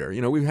fighter.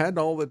 We've had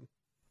all the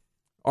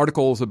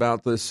articles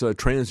about this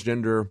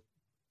transgender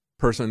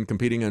person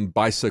competing in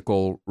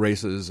bicycle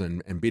races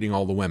and beating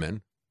all the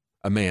women,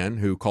 a man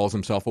who calls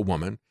himself a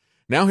woman.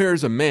 Now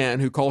here's a man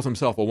who calls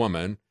himself a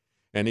woman,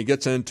 and he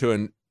gets into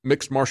a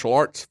mixed martial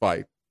arts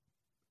fight,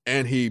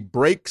 and he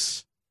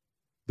breaks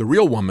the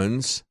real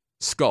woman's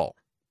skull.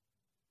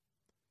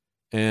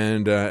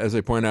 And as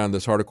they point out in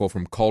this article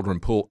from Cauldron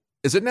Pool,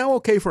 is it now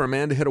okay for a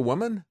man to hit a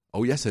woman?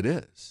 Oh, yes, it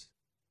is.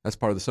 That's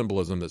part of the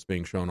symbolism that's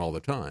being shown all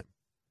the time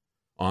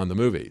on the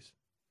movies.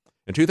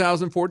 In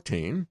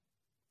 2014,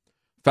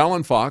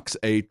 Fallon Fox,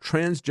 a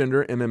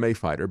transgender MMA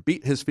fighter,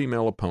 beat his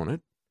female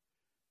opponent,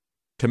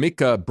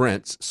 Tamika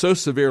Brents, so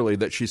severely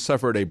that she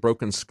suffered a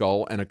broken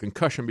skull and a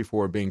concussion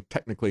before being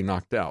technically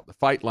knocked out. The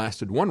fight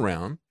lasted 1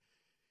 round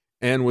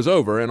and was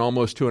over in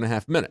almost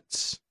 2.5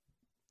 minutes.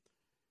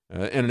 In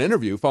an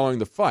interview following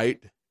the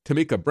fight,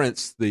 Tamika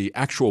Brents, the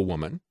actual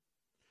woman,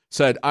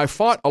 said, "I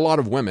fought a lot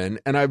of women,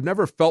 and I've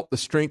never felt the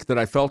strength that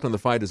I felt in the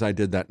fight as I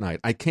did that night.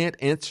 I can't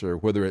answer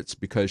whether it's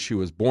because she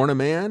was born a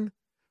man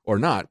or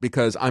not,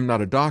 because I'm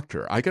not a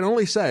doctor. I can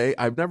only say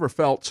I've never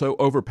felt so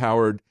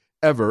overpowered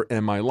ever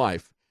in my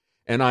life,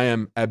 and I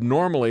am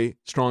abnormally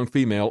strong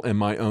female in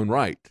my own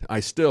right. I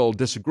still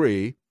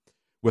disagree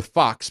with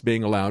Fox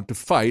being allowed to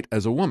fight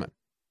as a woman.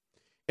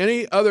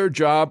 Any other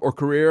job or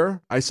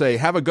career, I say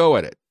have a go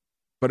at it.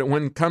 But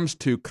when it comes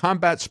to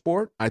combat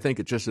sport, I think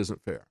it just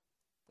isn't fair."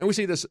 And we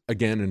see this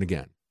again and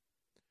again.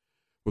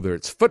 Whether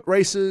it's foot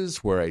races,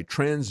 where a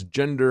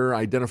transgender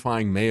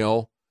identifying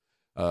male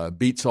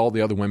beats all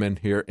the other women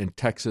here in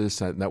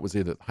Texas, and that was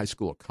either at high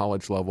school or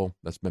college level.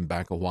 That's been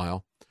back a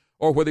while.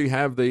 Or whether you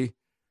have the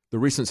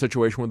recent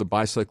situation with the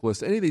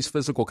bicyclist, any of these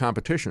physical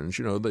competitions,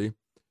 the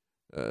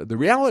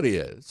reality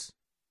is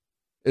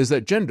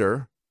that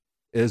gender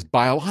is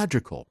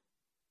biological.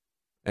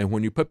 And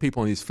when you put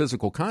people in these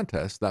physical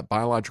contests, that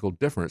biological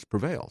difference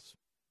prevails.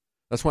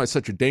 That's why it's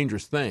such a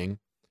dangerous thing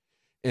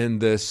in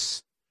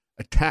this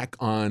attack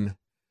on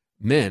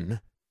men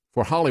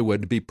for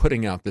Hollywood to be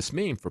putting out this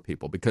meme for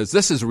people, because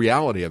this is the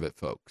reality of it,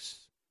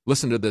 folks.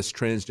 Listen to this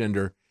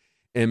transgender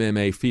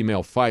MMA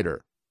female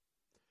fighter.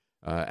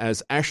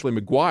 As Ashley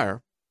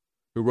McGuire,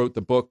 who wrote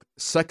the book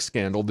Sex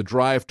Scandal, The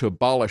Drive to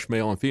Abolish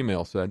Male and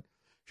Female, said,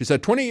 she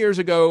said, 20 years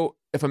ago,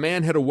 if a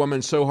man hit a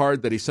woman so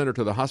hard that he sent her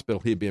to the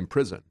hospital, he'd be in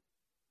prison.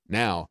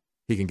 Now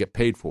he can get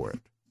paid for it.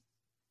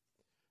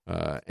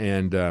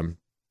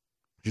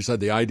 She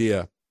said the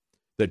idea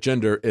that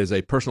gender is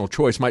a personal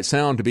choice might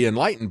sound to be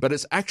enlightened, but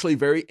it's actually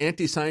very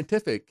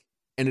anti-scientific,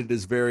 and it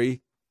is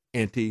very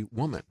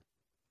anti-woman.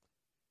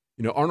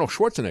 Arnold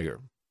Schwarzenegger,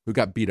 who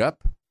got beat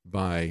up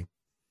in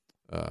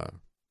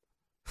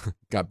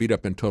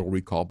Total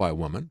Recall by a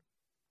woman,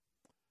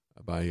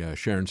 by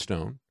Sharon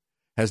Stone,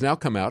 has now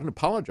come out and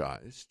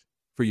apologized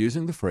for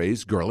using the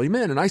phrase girly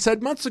men. And I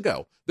said months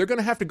ago, they're going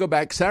to have to go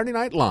back. Saturday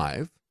Night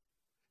Live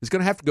is going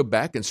to have to go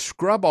back and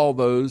scrub all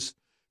those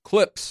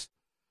clips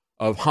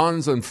of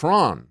Hans and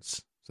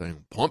Franz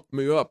saying, "Pump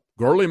me up,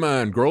 girly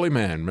man, girly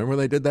man." Remember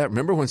they did that?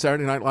 Remember when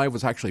Saturday Night Live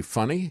was actually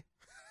funny?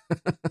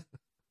 They're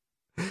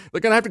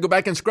going to have to go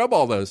back and scrub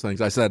all those things,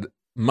 I said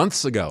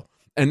months ago.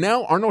 And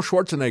now Arnold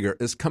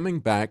Schwarzenegger is coming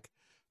back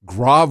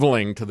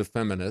groveling to the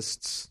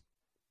feminists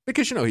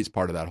because, he's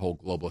part of that whole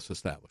globalist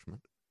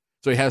establishment.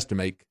 So he has to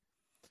make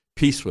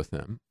peace with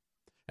them.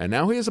 And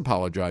now he is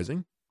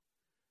apologizing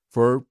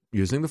for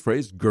using the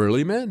phrase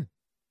girly men.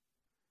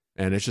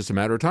 And it's just a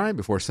matter of time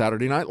before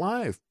Saturday Night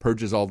Live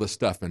purges all this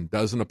stuff and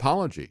does an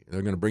apology.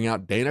 They're going to bring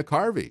out Dana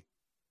Carvey,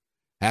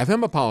 have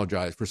him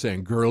apologize for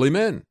saying girly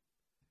men.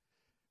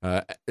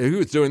 He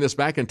was doing this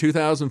back in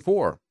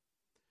 2004.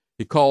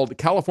 He called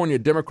California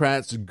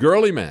Democrats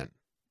girly men.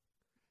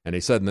 And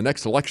he said in the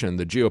next election,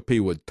 the GOP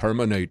would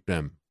terminate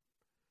them.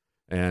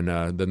 And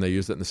then they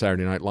used it in the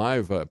Saturday Night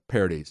Live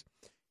parodies.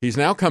 He's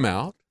now come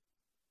out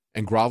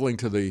and groveling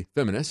to the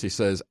feminists. He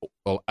says,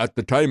 well, at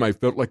the time, I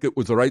felt like it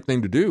was the right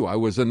thing to do. I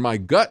was in my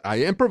gut.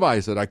 I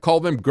improvised it. I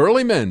called them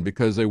girly men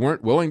because they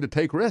weren't willing to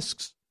take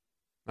risks.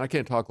 I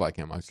can't talk like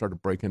him. I started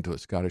to break into a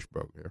Scottish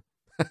brogue here.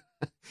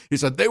 He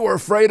said they were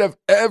afraid of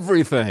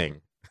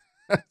everything.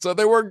 So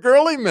they were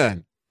girly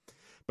men.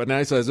 But now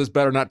he says it's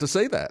better not to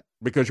say that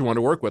because you want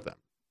to work with them.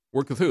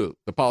 Work with who?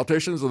 The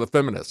politicians or the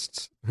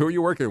feminists? Who are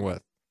you working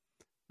with?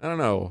 I don't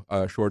know,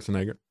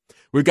 Schwarzenegger.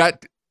 We've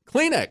got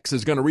Kleenex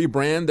is going to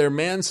rebrand their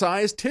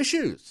man-sized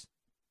tissues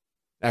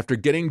after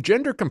getting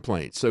gender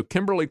complaints. So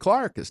Kimberly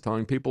Clark is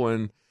telling people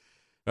in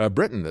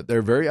Britain that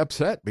they're very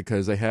upset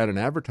because they had an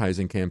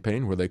advertising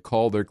campaign where they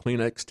called their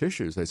Kleenex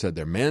tissues. They said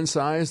they're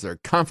man-sized, they're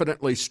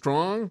confidently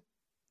strong.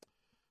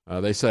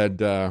 They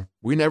said,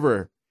 we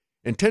never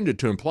intended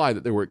to imply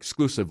that they were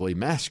exclusively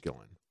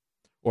masculine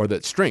or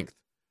that strength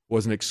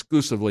was an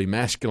exclusively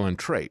masculine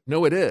trait.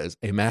 No, it is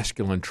a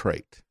masculine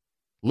trait.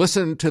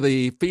 Listen to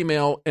the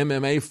female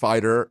MMA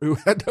fighter who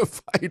had to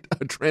fight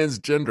a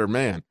transgender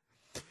man.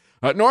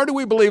 Nor do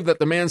we believe that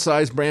the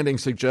man-sized branding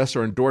suggests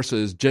or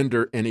endorses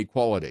gender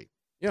inequality.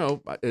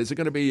 Is it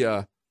going to be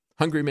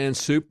Hungry Man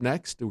Soup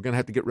next? We're going to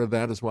have to get rid of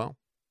that as well.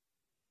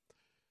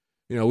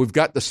 We've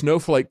got the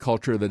snowflake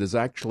culture that is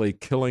actually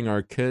killing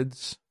our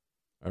kids.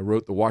 I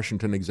wrote the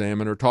Washington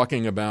Examiner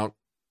talking about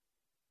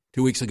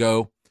 2 weeks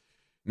ago.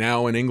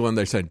 Now in England,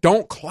 they said,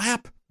 don't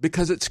clap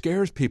because it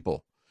scares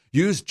people.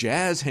 Use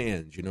jazz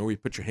hands, where you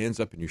put your hands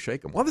up and you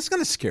shake them. Well, this is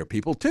going to scare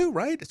people too,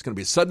 right? It's going to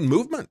be a sudden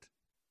movement.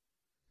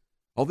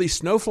 All these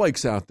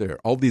snowflakes out there,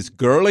 all these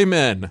girly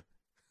men,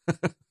 they're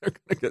going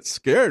to get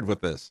scared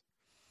with this.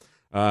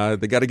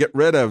 They got to get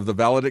rid of the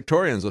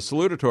valedictorians, the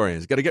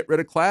salutatorians. Got to get rid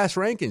of class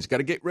rankings. Got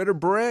to get rid of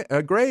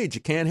grades.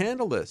 You can't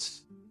handle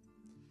this.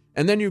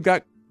 And then you've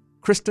got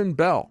Kristen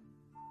Bell,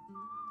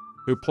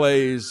 who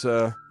plays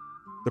the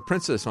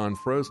princess on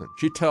Frozen.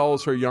 She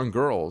tells her young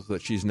girls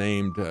that she's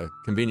named,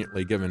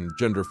 conveniently given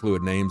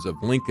gender-fluid names of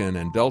Lincoln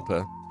and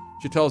Delta.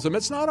 She tells them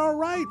it's not all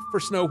right for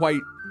Snow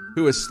White,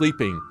 who is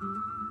sleeping,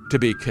 to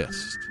be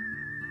kissed.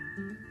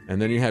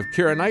 And then you have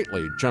Keira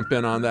Knightley jump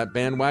in on that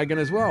bandwagon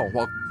as well.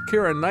 While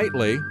Keira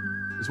Knightley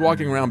is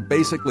walking around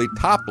basically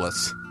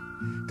topless,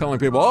 telling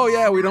people, oh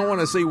yeah, we don't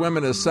want to see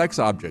women as sex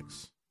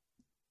objects.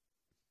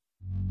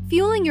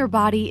 Fueling your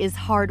body is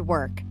hard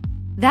work.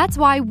 That's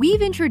why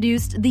we've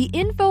introduced the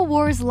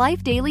InfoWars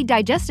Life Daily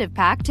Digestive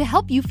Pack to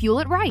help you fuel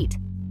it right.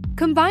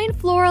 Combine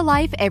Flora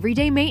Life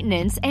Everyday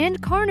Maintenance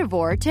and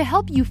Carnivore to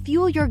help you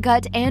fuel your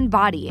gut and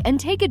body and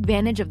take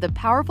advantage of the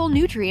powerful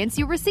nutrients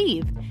you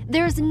receive.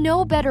 There's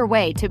no better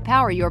way to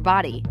power your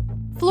body.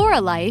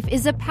 Flora Life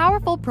is a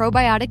powerful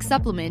probiotic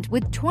supplement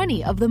with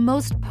 20 of the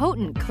most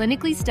potent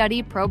clinically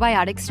studied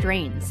probiotic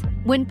strains.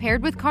 When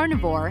paired with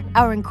Carnivore,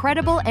 our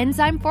incredible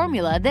enzyme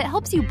formula that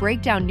helps you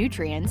break down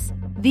nutrients,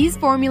 these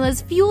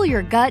formulas fuel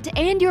your gut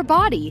and your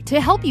body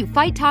to help you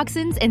fight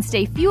toxins and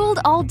stay fueled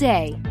all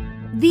day.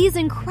 These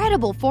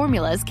incredible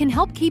formulas can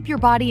help keep your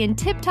body in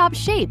tip-top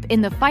shape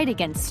in the fight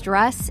against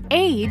stress,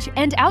 age,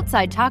 and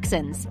outside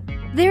toxins.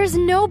 There's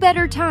no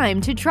better time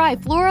to try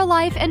Flora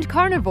Life and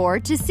Carnivore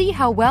to see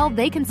how well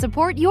they can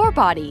support your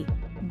body.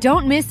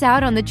 Don't miss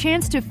out on the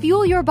chance to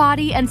fuel your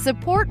body and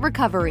support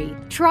recovery.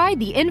 Try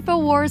the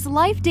InfoWars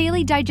Life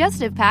Daily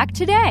Digestive Pack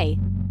today.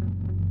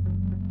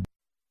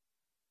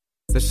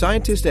 The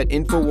scientists at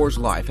InfoWars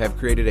Life have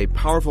created a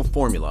powerful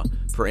formula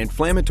for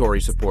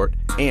inflammatory support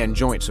and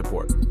joint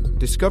support.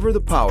 Discover the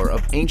power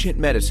of ancient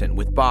medicine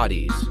with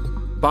Bodies.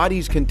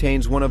 Bodies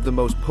contains one of the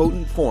most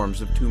potent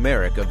forms of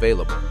turmeric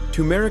available.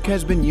 Turmeric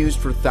has been used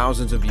for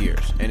thousands of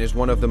years and is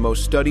one of the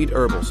most studied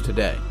herbals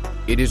today.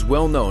 It is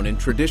well known in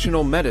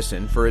traditional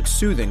medicine for its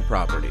soothing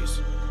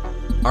properties.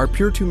 Our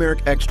pure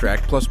turmeric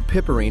extract plus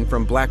piperine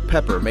from black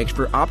pepper makes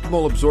for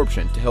optimal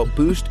absorption to help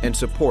boost and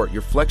support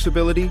your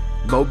flexibility,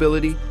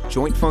 mobility,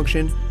 joint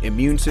function,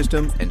 immune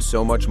system, and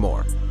so much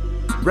more.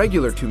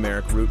 Regular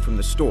turmeric root from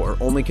the store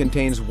only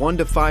contains 1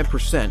 to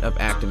 5% of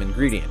active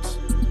ingredients,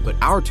 but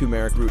our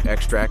turmeric root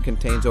extract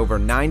contains over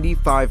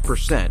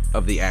 95%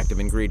 of the active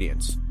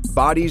ingredients.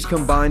 Bodies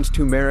combines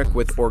turmeric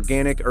with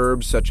organic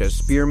herbs such as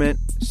spearmint,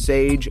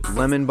 sage,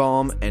 lemon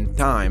balm, and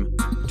thyme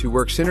to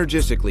work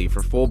synergistically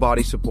for full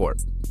body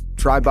support.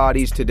 Try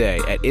Bodies today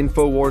at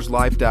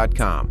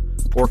InfoWarsLife.com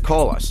or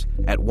call us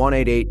at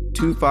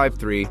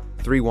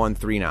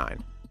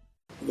 1-888-253-3139.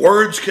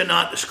 Words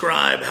cannot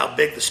describe how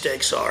big the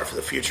stakes are for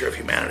the future of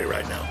humanity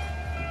right now.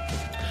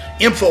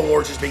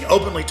 InfoWars is being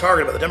openly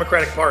targeted by the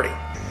Democratic Party,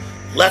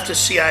 leftist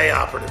CIA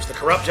operatives, the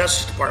corrupt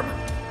Justice Department,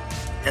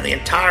 and the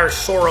entire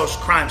Soros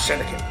crime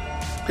syndicate.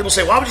 People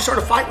say, why would you start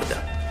a fight with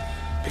them?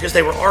 Because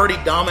they were already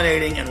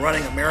dominating and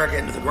running America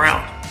into the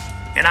ground.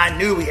 And I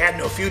knew we had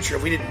no future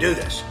if we didn't do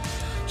this.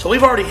 So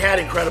we've already had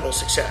incredible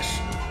success.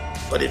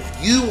 But if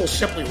you will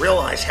simply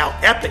realize how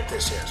epic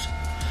this is,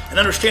 and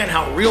understand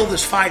how real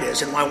this fight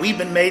is and why we've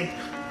been made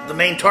the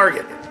main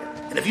target,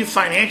 and if you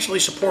financially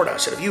support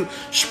us, and if you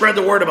spread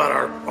the word about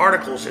our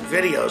articles and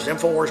videos at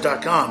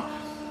Infowars.com,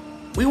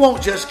 we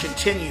won't just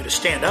continue to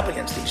stand up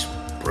against these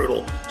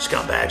brutal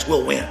scumbags,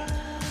 we'll win.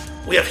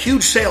 We have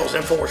huge sales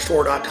at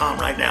InfoWarsStore.com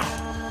right now,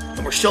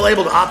 and we're still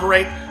able to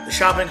operate the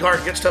shopping cart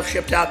and get stuff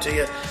shipped out to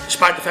you,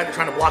 despite the fact they're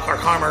trying to block our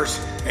commerce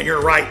and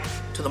your right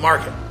to the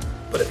market.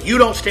 But if you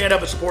don't stand up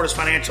and support us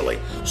financially,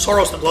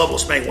 Soros and the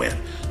globalists may win.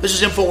 This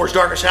is InfoWars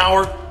Darkest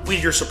Hour. We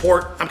need your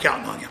support. I'm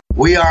counting on you.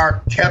 We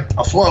are kept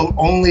afloat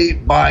only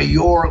by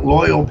your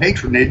loyal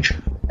patronage,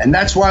 and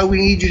that's why we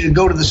need you to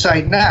go to the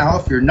site now.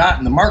 If you're not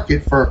in the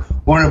market for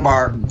one of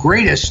our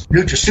greatest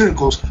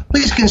nutraceuticals,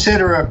 please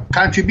consider a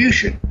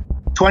contribution.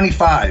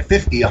 $25,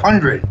 $50,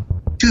 $100,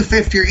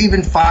 $250, or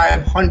even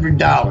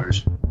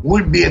 $500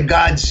 would be a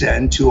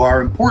godsend to our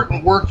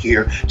important work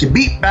here to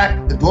beat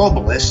back the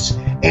globalists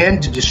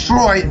and to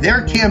destroy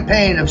their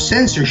campaign of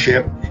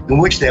censorship in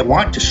which they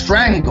want to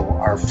strangle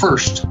our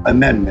First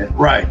Amendment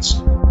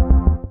rights.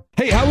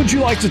 Hey, how would you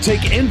like to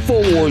take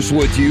InfoWars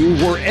with you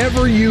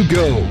wherever you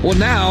go? Well,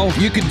 now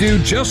you can do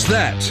just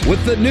that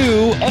with the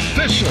new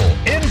official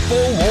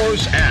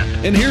InfoWars app.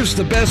 And here's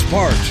the best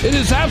part. It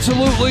is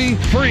absolutely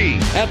free.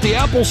 At the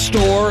Apple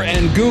Store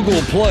and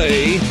Google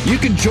Play, you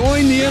can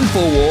join the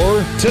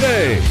InfoWar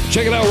today.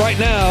 Check it out right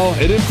now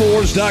at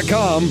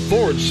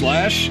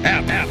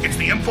Infowars.com/app. It's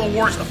the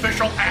InfoWars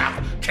official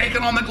app,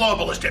 taking on the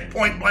globalist at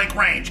point blank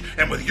range.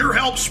 And with your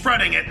help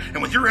spreading it,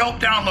 and with your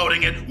help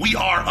downloading it, we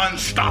are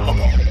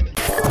unstoppable.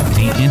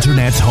 The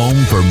Internet's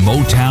home for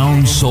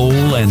Motown,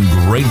 soul, and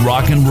great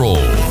rock and roll.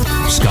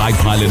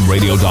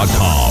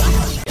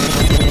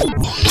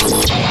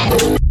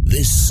 SkyPilotRadio.com.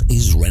 This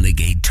is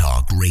Renegade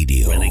Talk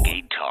Radio.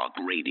 Renegade Talk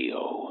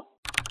Radio.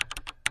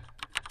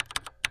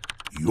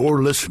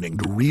 You're listening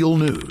to Real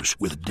News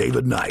with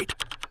David Knight.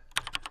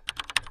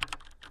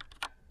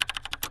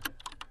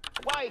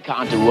 Why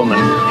can't a woman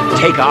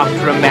take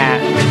after a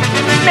man?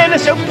 Men are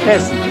so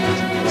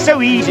pleasant,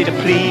 so easy to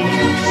please.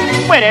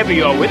 Whenever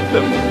you're with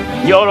them,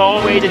 you're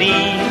always at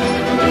ease.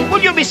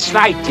 Would you be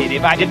slighted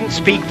if I didn't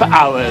speak for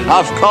hours?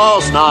 Of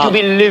course not. Would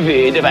you be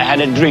livid if I had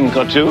a drink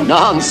or two?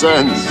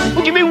 Nonsense.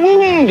 Would you be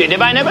wounded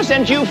if I never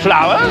sent you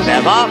flowers?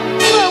 Never.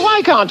 Well,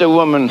 why can't a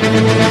woman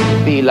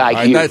be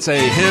like you? That's a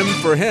hymn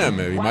for him.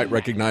 You might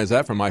recognize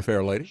that from My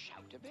Fair Lady.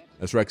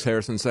 That's Rex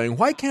Harrison saying,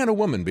 why can't a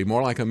woman be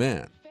more like a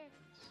man?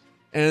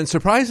 And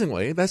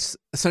surprisingly, that's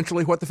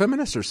essentially what the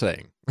feminists are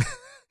saying.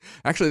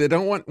 Actually, they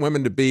don't want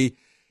women to be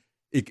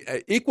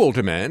equal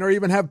to men or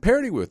even have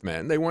parity with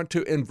men. They want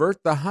to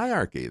invert the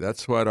hierarchy.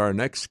 That's what our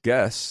next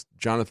guest,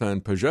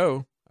 Jonathan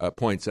Pageau,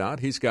 points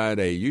out. He's got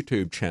a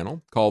YouTube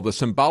channel called The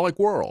Symbolic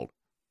World.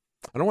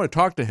 I don't want to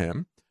talk to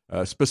him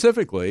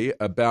specifically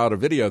about a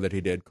video that he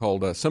did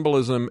called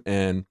Symbolism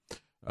and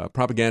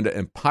Propaganda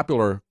and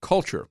Popular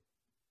Culture.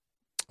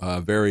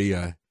 Very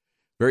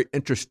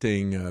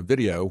interesting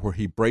video where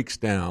he breaks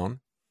down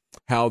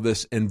how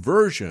this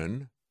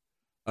inversion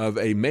of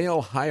a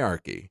male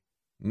hierarchy,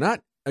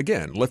 not,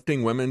 again,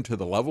 lifting women to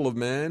the level of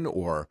men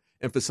or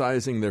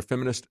emphasizing their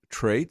feminist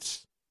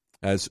traits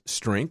as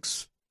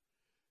strengths,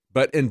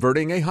 but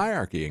inverting a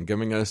hierarchy and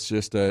giving us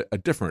just a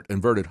different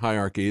inverted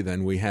hierarchy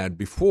than we had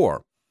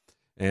before.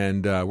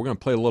 And we're going to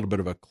play a little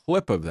bit of a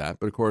clip of that.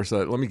 But, of course,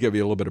 let me give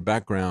you a little bit of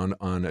background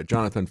on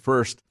Jonathan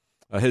first.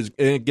 His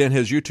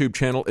YouTube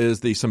channel is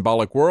The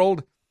Symbolic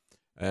World.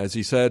 As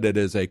he said, it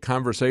is a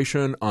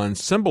conversation on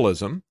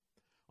symbolism,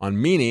 on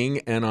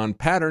meaning, and on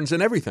patterns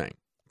in everything,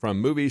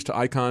 from movies to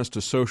icons to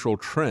social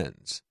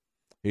trends.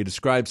 He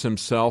describes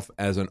himself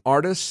as an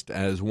artist,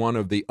 as one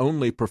of the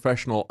only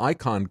professional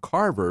icon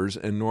carvers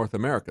in North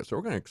America. So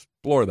we're going to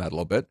explore that a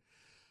little bit,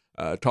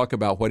 talk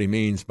about what he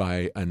means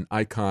by an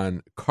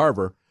icon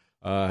carver.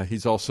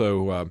 He's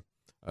also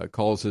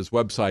calls his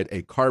website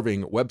a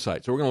carving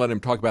website. So we're going to let him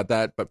talk about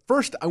that. But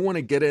first, I want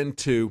to get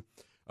into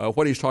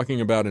what he's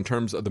talking about in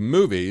terms of the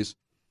movies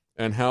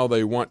and how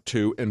they want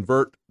to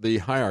invert the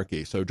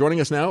hierarchy. So joining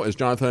us now is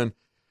Jonathan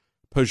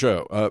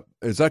Pageau.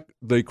 Is that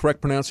the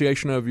correct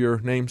pronunciation of your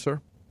name,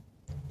 sir?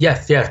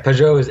 Yes,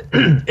 Pageau is.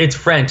 It's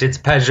French. It's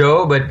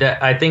Pageau, but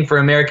I think for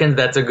Americans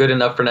that's a good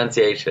enough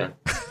pronunciation.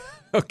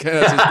 Okay,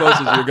 that's as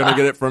close as you're going to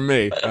get it from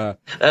me.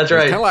 That's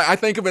right. Like, I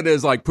think of it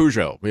as like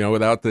Peugeot,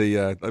 without the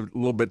a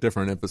little bit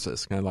different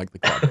emphasis, kind of like the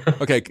car.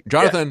 Okay,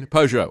 Jonathan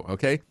Pageau.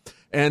 Okay,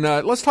 and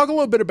let's talk a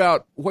little bit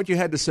about what you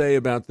had to say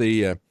about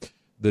the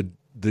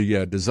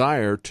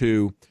desire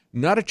to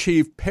not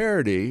achieve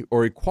parity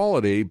or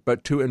equality,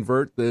 but to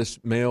invert this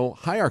male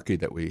hierarchy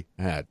that we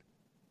had.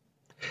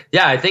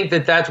 Yeah, I think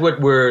that's what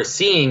we're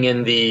seeing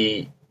in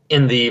the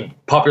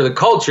popular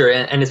culture,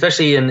 and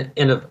especially in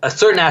a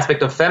certain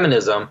aspect of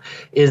feminism,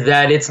 is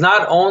that it's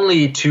not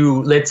only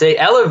to, let's say,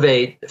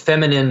 elevate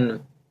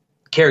feminine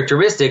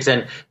characteristics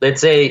and, let's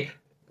say,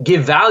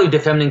 give value to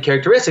feminine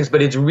characteristics,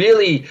 but it's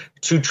really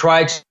to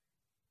try to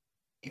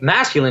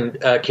masculine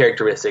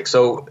characteristics.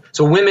 So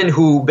women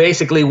who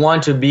basically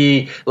want to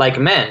be like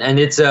men. And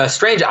it's a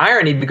strange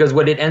irony because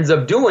what it ends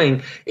up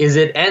doing is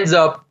it ends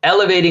up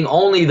elevating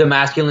only the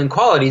masculine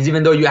qualities,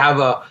 even though you have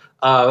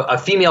a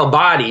female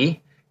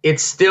body.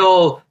 It's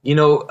still,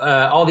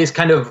 all these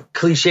kind of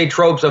cliche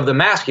tropes of the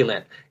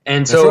masculine.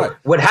 And so that's right.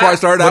 What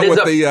happens? That's why I started out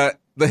with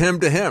the hymn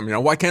to him.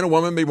 Why can't a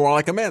woman be more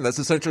like a man? That's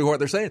essentially what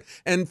they're saying.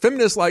 And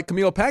feminists like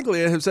Camille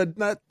Paglia have said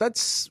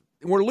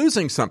we're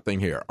losing something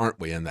here, aren't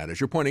we? In that,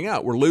 as you're pointing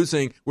out, we're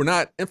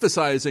not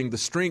emphasizing the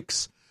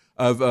strengths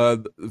of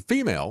the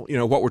female.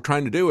 What we're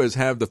trying to do is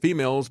have the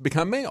females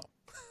become male.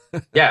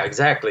 Yeah,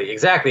 exactly.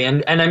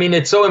 And I mean,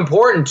 it's so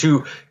important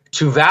to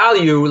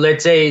value,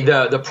 let's say,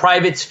 the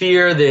private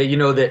sphere,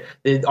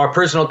 our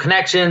personal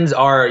connections,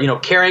 our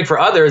caring for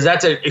others.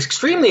 That's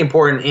extremely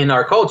important in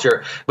our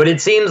culture. But it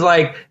seems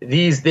like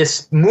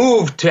this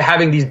move to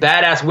having these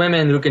badass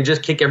women who can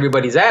just kick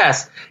everybody's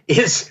ass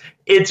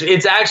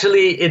it's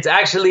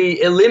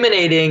actually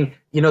eliminating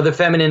the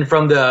feminine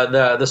from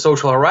the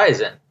social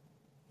horizon.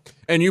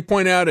 And you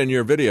point out in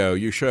your video,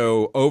 you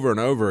show over and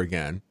over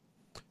again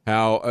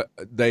how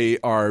they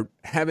are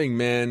having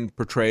men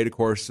portrayed, of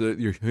course,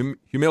 you're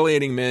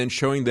humiliating men,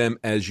 showing them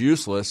as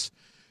useless,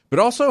 but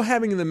also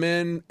having the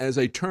men, as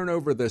they turn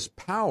over this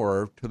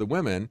power to the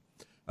women,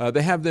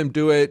 they have them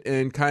do it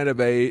in kind of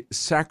a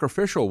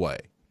sacrificial way,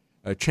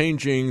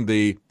 changing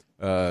the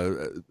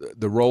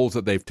roles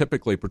that they've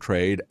typically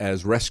portrayed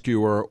as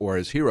rescuer or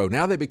as hero.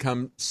 Now they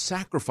become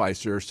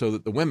sacrificers so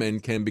that the women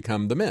can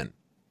become the men.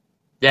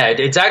 Yeah,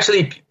 it's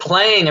actually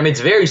playing. I mean, it's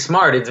very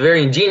smart. It's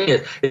very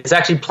ingenious. It's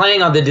actually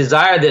playing on the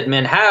desire that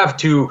men have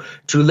to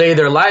lay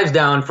their lives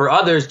down for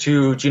others,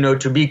 to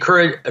be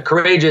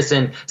courageous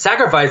and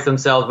sacrifice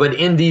themselves. But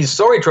in these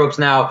story tropes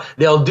now,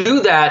 they'll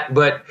do that,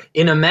 but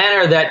in a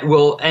manner that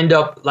will end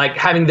up like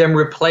having them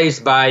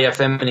replaced by a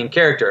feminine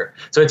character.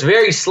 So it's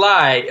very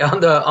sly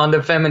on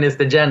the feminist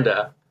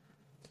agenda.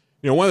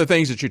 One of the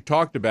things that you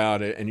talked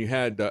about, and you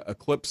had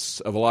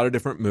clips of a lot of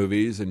different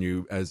movies, and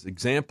you as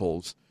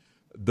examples.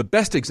 The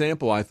best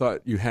example I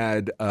thought you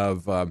had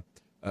of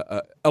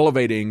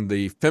elevating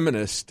the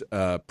feminist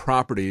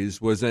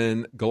properties was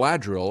in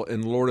Galadriel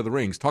in Lord of the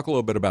Rings. Talk a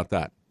little bit about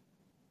that.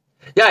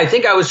 Yeah, I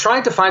think I was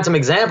trying to find some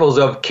examples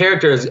of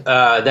characters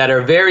that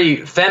are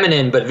very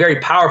feminine but very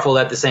powerful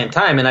at the same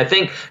time. And I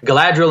think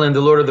Galadriel in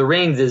The Lord of the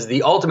Rings is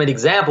the ultimate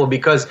example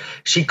because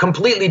she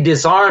completely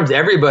disarms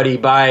everybody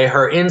by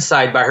her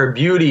insight, by her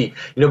beauty,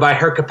 by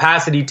her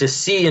capacity to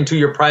see into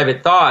your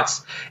private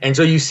thoughts. And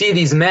so you see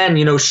these men,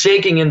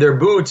 shaking in their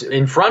boots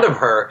in front of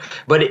her,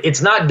 but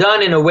it's not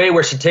done in a way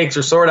where she takes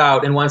her sword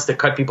out and wants to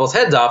cut people's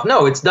heads off.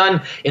 No, it's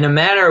done in a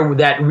manner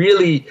that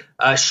really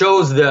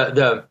shows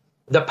the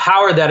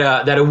power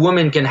that a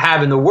woman can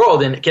have in the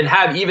world and can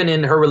have even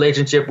in her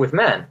relationship with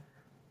men.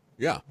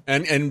 Yeah,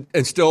 and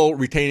still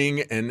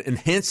retaining and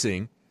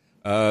enhancing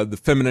the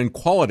feminine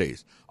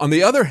qualities. On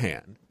the other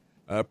hand,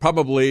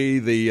 probably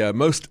the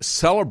most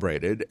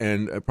celebrated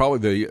and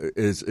probably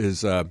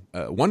is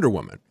Wonder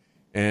Woman.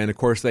 And, of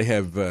course, they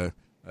have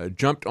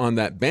jumped on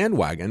that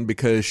bandwagon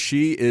because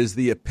she is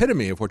the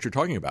epitome of what you're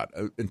talking about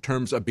in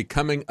terms of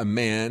becoming a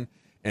man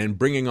and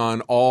bringing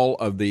on all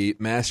of the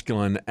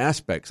masculine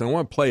aspects. And I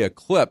want to play a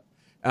clip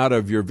out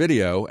of your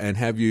video and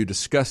have you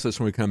discuss this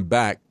when we come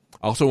back.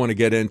 I also want to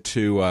get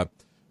into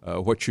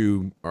what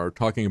you are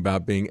talking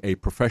about being a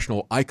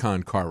professional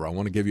icon carver. I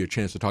want to give you a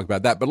chance to talk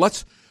about that. But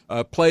let's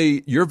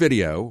play your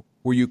video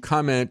where you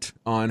comment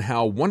on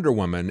how Wonder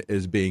Woman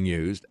is being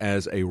used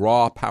as a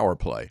raw power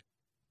play.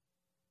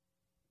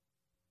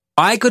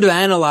 I could have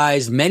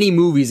analyzed many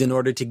movies in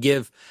order to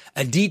give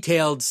a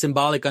detailed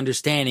symbolic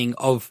understanding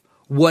of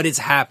what is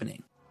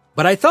happening.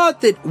 But I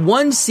thought that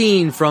one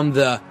scene from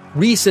the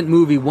recent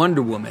movie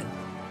Wonder Woman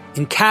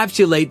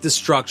encapsulate the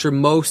structure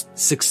most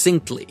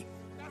succinctly.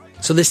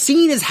 So the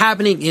scene is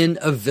happening in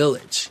a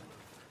village.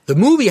 The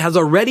movie has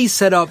already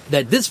set up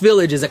that this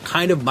village is a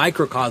kind of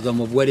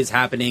microcosm of what is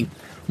happening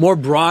more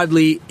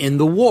broadly in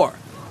the war.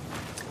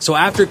 So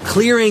after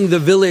clearing the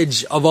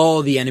village of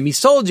all the enemy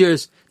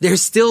soldiers,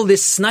 there's still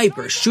this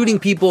sniper shooting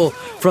people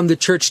from the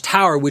church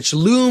tower, which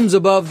looms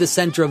above the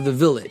center of the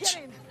village.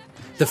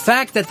 The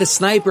fact that the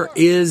sniper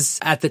is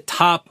at the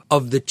top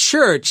of the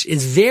church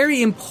is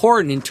very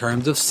important in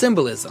terms of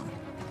symbolism.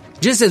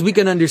 Just as we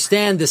can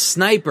understand the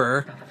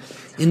sniper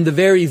in the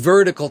very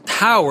vertical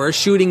tower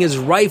shooting his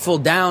rifle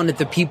down at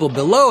the people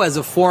below as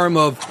a form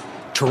of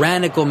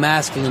tyrannical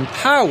masculine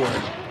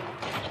power,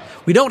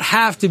 we don't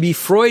have to be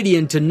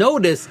Freudian to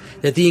notice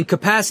that the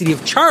incapacity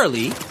of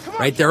Charlie,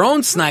 right, their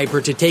own sniper,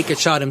 to take a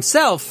shot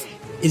himself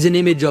is an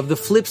image of the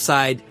flip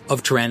side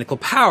of tyrannical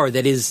power,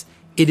 that is,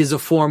 it is a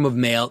form of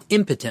male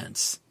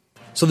impotence.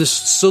 So the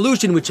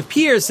solution which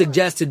appears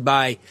suggested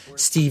by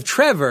Steve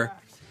Trevor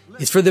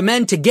is for the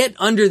men to get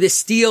under the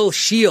steel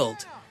shield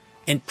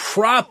and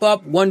prop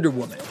up Wonder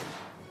Woman.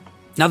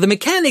 Now, the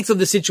mechanics of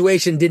the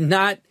situation did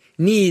not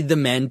need the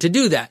men to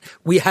do that.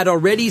 We had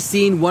already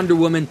seen Wonder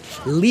Woman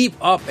leap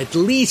up at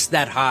least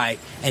that high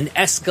and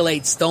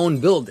escalate stone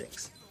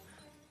buildings.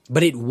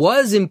 But it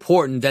was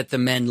important that the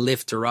men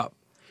lift her up,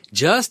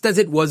 just as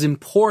it was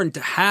important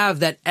to have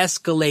that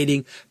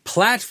escalating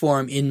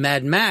platform in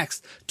Mad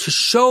Max to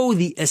show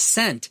the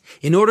ascent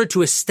in order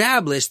to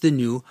establish the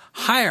new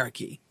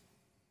hierarchy.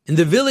 In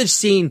the village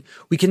scene,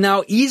 we can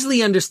now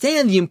easily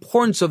understand the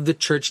importance of the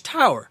church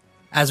tower,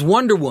 as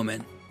Wonder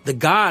Woman, the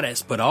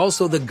goddess, but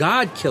also the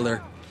god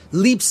killer,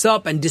 leaps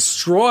up and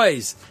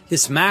destroys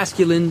this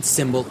masculine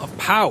symbol of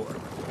power,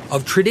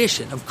 of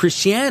tradition, of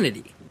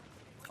Christianity,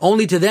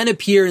 only to then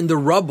appear in the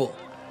rubble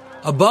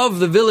above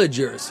the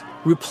villagers,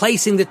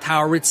 replacing the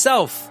tower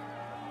itself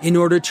in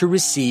order to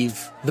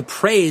receive the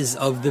praise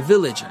of the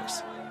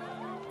villagers.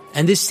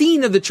 And the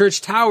scene of the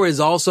church tower is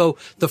also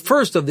the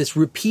first of this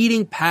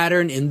repeating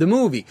pattern in the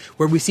movie,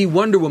 where we see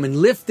Wonder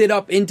Woman lifted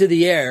up into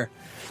the air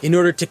in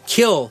order to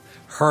kill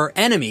her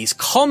enemies,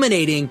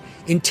 culminating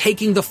in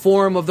taking the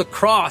form of the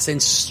cross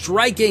and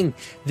striking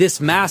this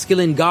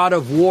masculine god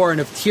of war and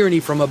of tyranny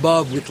from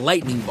above with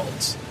lightning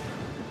bolts.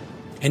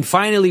 And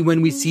finally,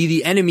 when we see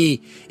the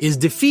enemy is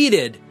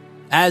defeated,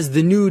 as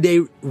the new day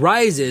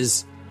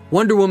rises,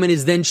 Wonder Woman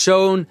is then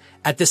shown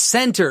at the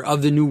center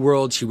of the new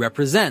world she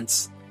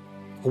represents.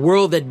 A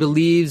world that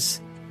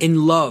believes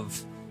in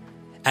love,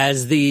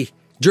 as the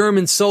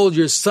German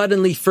soldiers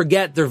suddenly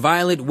forget their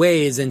violent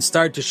ways and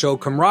start to show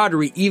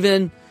camaraderie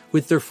even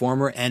with their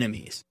former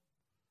enemies.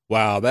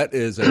 Wow, that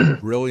is a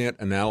brilliant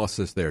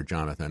analysis there,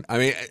 Jonathan. I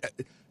mean,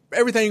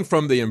 everything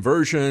from the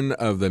inversion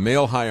of the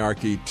male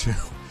hierarchy to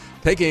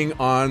taking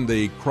on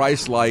the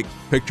Christ-like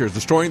pictures,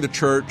 destroying the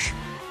church,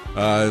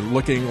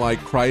 looking like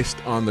Christ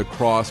on the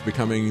cross,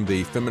 becoming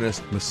the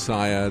feminist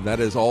messiah. That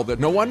is all that.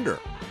 No wonder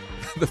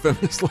the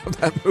feminists love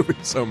that movie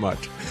so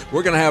much.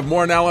 We're going to have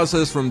more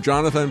analysis from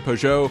Jonathan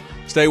Pageau.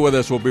 Stay with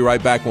us. We'll be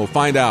right back, and we'll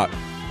find out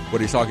what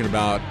he's talking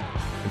about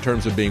in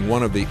terms of being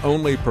one of the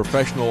only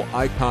professional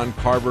icon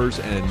carvers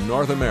in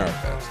North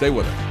America. Stay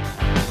with us.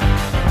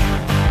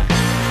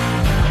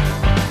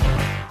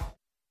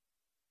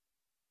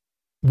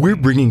 We're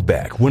bringing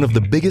back one of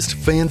the biggest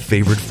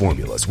fan-favorite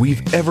formulas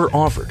we've ever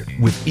offered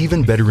with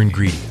even better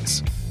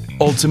ingredients,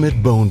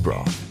 Ultimate Bone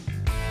Broth.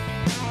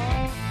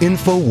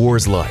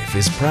 InfoWars Life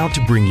is proud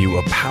to bring you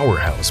a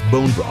powerhouse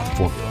bone broth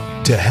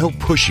formula to help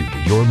push you to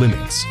your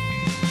limits.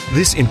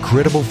 This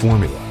incredible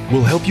formula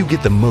will help you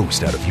get the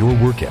most out of your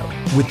workout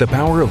with the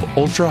power of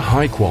ultra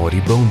high quality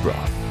bone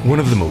broth, one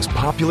of the most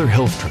popular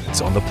health trends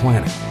on the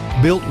planet.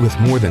 Built with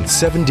more than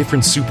 7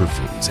 different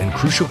superfoods and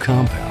crucial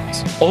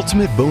compounds,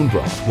 Ultimate Bone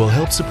Broth will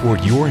help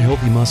support your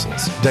healthy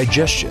muscles,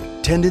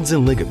 digestion, tendons,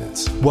 and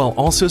ligaments, while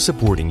also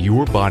supporting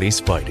your body's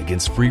fight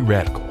against free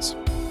radicals.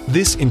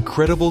 This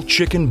incredible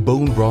chicken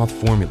bone broth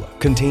formula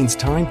contains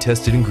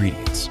time-tested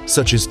ingredients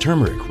such as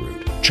turmeric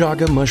root,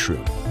 chaga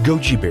mushroom,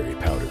 goji berry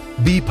powder,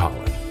 bee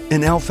pollen,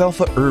 and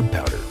alfalfa herb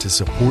powder to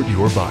support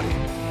your body.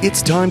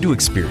 It's time to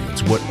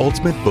experience what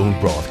Ultimate Bone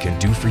Broth can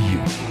do for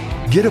you.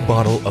 Get a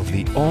bottle of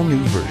the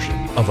all-new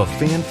version of a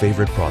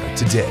fan-favorite product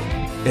today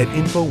at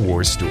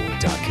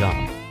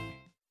InfoWarsStore.com.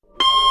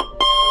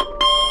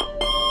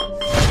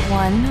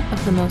 One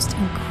of the most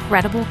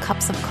incredible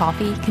cups of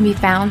coffee can be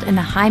found in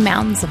the high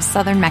mountains of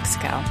southern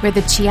Mexico, where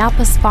the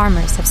Chiapas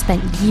farmers have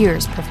spent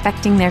years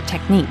perfecting their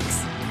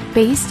techniques.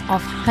 Based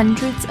off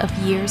hundreds of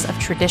years of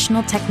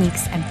traditional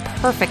techniques and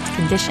perfect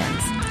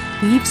conditions,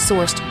 we've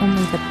sourced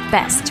only the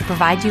best to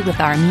provide you with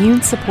our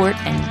immune support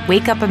and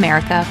Wake Up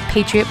America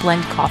Patriot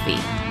Blend coffee.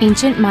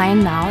 Ancient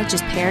Mayan knowledge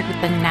is paired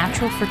with the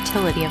natural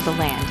fertility of the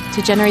land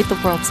to generate the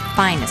world's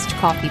finest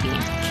coffee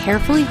bean,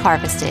 carefully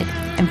harvested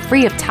and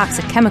free of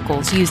toxic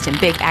chemicals used in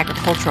big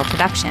agricultural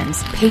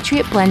productions.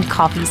 Patriot Blend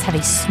coffees have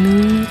a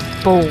smooth,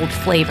 bold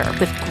flavor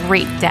with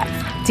great depth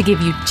to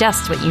give you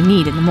just what you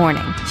need in the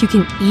morning. You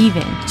can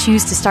even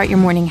choose to start your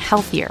morning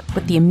healthier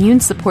with the Immune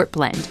Support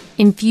Blend,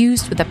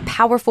 infused with a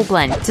powerful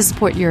blend to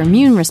support your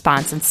immune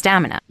response and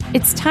stamina.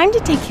 It's time to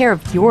take care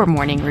of your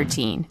morning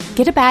routine.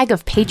 Get a bag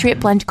of Patriot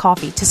Blend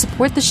coffee to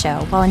support the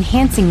show while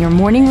enhancing your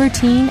morning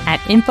routine at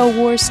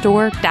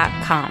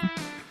InfoWarsStore.com.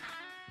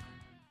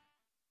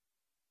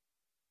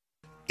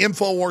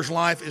 InfoWars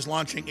Life is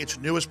launching its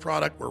newest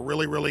product. We're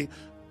really, really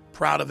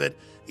proud of it.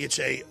 It's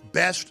a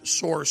best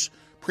source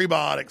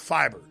prebiotic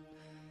fiber,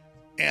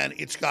 and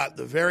it's got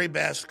the very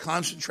best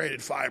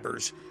concentrated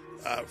fibers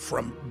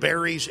from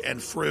berries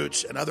and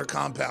fruits and other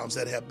compounds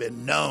that have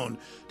been known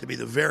to be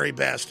the very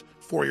best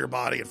for your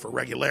body and for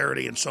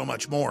regularity and so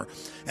much more.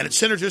 And it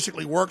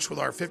synergistically works with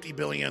our 50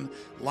 billion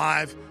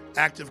live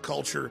active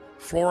culture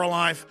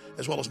FloraLife,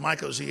 as well as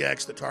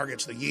MycoZX that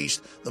targets the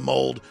yeast, the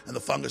mold, and the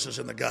funguses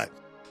in the gut.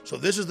 So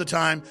this is the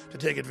time to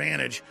take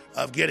advantage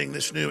of getting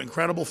this new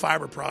incredible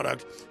fiber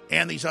product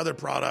and these other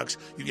products.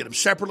 You get them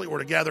separately or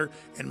together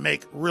and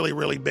make really,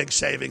 really big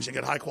savings and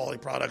get high-quality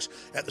products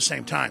at the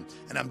same time.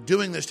 And I'm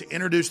doing this to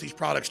introduce these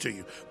products to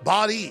you.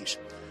 Bodease,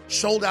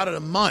 sold out in a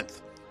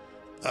month.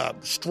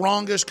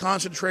 Strongest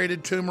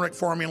concentrated turmeric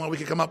formula we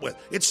could come up with.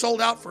 It's sold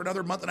out for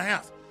another month and a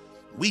half.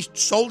 We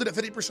sold it at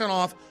 50%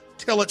 off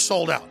till it's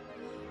sold out.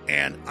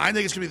 And I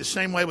think it's going to be the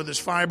same way with this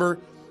fiber.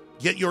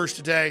 Get yours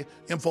today,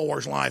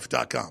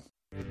 InfoWarsLife.com.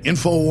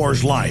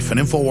 InfoWars Life and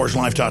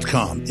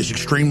InfoWarsLife.com is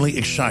extremely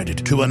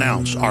excited to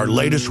announce our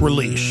latest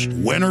release,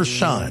 Winter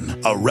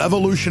Sun, a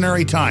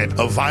revolutionary type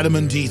of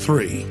vitamin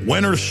D3.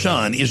 Winter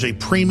Sun is a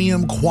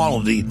premium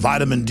quality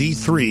vitamin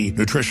D3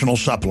 nutritional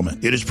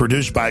supplement. It is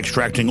produced by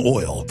extracting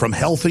oil from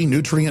healthy,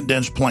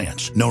 nutrient-dense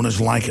plants known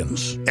as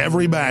lichens.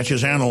 Every batch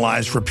is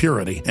analyzed for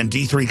purity and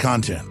D3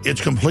 content.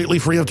 It's completely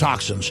free of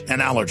toxins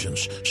and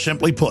allergens.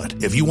 Simply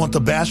put, if you want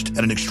the best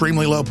at an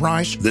extremely low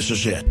price, this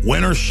is it.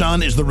 Winter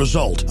Sun is the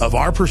result of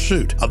our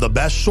pursuit of the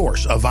best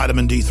source of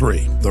vitamin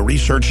D3. The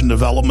research and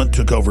development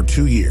took over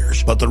 2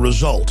 years, but the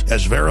result,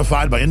 as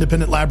verified by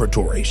independent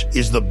laboratories,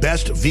 is the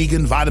best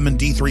vegan vitamin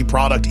D3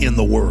 product in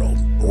the world.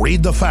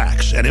 Read the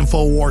facts at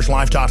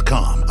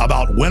InfoWarsLife.com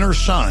about Winter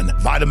Sun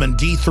Vitamin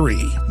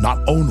D3. Not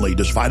only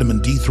does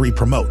vitamin D3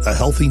 promote a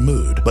healthy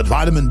mood, but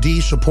vitamin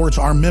D supports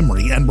our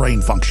memory and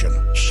brain function,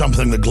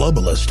 something the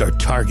globalists are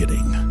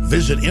targeting.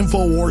 Visit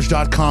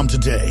InfoWars.com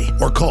today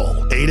or call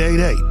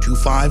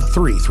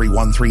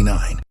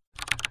 888-253-3139.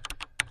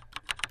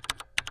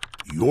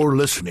 You're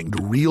listening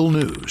to Real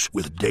News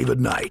with David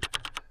Knight.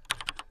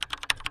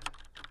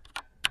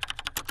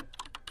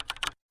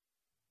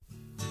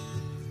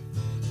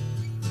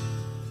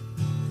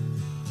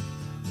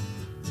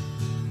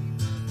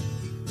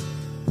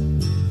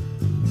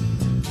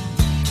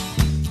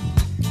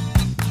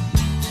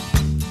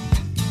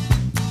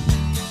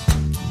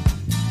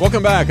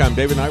 Welcome back. I'm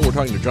David Knight. We're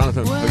talking to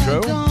Jonathan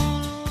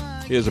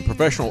Pageau. He is a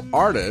professional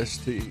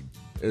artist. He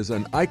is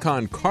an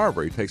icon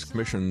carver. He takes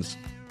commissions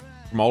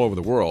from all over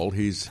the world.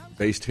 He's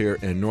based here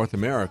in North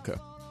America.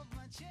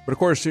 But of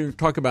course, you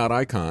talk about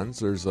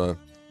icons.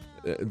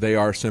 They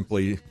are,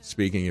 simply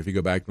speaking, if you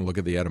go back and look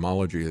at the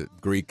etymology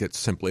of Greek, it's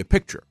simply a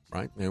picture,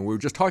 right? And we were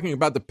just talking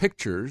about the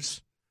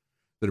pictures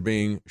that are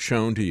being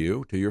shown to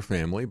you, to your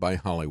family, by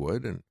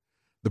Hollywood, and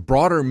the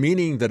broader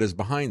meaning that is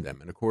behind them.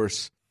 And of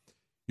course,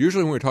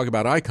 usually when we talk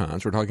about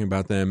icons, we're talking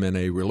about them in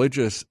a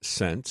religious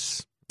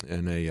sense,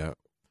 in a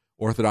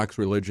Orthodox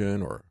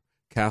religion or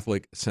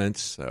Catholic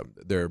sense.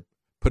 They're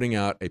putting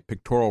out a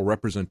pictorial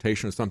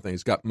representation of something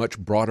that's got much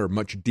broader,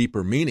 much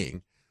deeper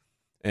meaning.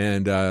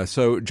 And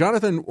so,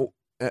 Jonathan,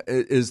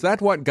 is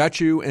that what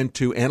got you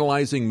into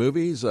analyzing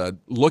movies,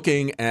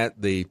 looking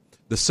at the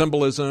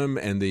symbolism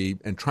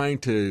and trying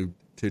to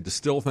to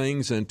distill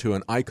things into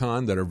an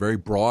icon that are very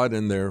broad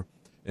in their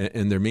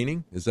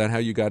meaning? Is that how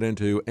you got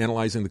into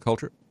analyzing the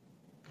culture?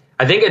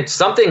 I think it's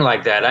something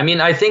like that. I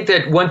mean, I think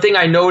that one thing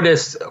I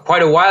noticed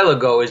quite a while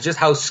ago is just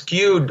how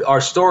skewed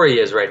our story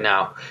is right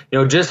now.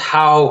 Just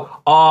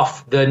how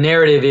off the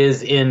narrative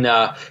is in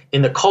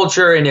the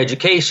culture, in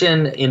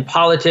education, in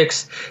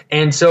politics.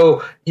 And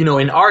so,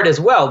 in art as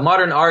well,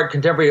 modern art,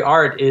 contemporary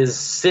art is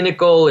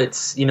cynical.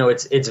 It's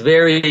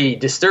very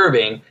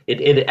disturbing.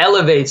 It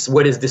elevates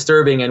what is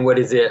disturbing and what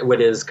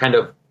is kind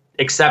of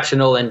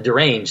exceptional and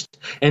deranged.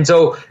 And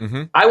so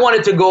I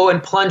wanted to go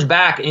and plunge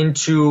back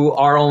into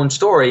our own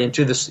story,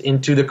 into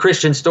the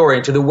Christian story,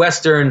 into the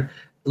Western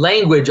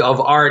language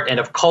of art and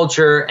of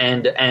culture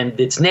and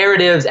its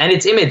narratives and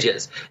its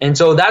images. And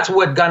so that's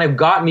what kind of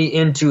got me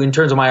into, in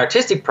terms of my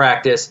artistic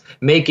practice,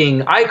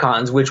 making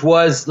icons, which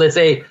was, let's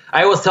say,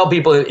 I always tell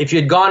people, if you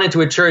had gone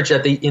into a church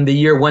in the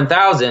year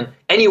 1000,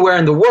 anywhere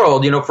in the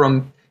world,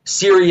 from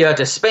Syria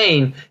to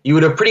Spain, you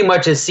would have pretty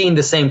much seen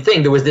the same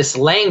thing. There was this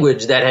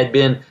language that had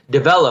been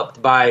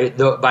developed by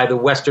the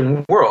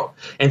Western world.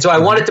 And so I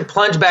wanted to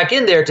plunge back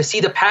in there to see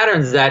the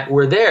patterns that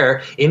were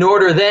there in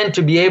order then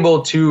to be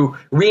able to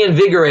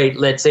reinvigorate,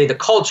 let's say, the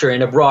culture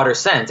in a broader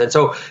sense. And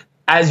so,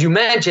 as you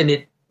mentioned,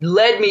 it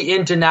led me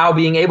into now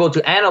being able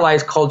to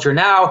analyze culture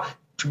now,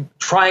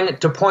 trying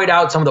to point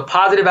out some of the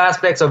positive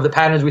aspects of the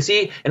patterns we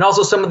see and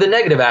also some of the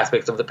negative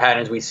aspects of the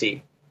patterns we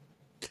see.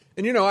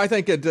 And, I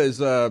think it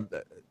is...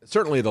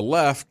 certainly the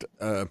left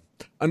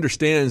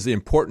understands the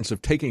importance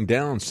of taking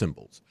down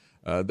symbols.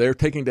 They're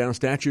taking down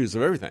statues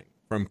of everything,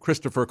 from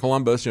Christopher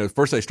Columbus.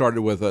 First they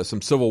started with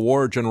some Civil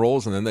War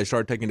generals, and then they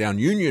started taking down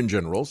Union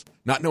generals,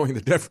 not knowing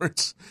the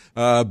difference.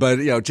 But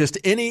just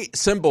any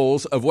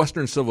symbols of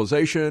Western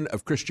civilization,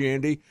 of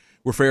Christianity,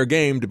 were fair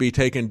game to be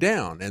taken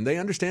down. And they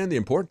understand the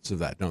importance of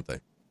that, don't they?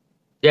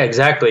 Yeah,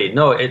 exactly.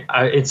 No,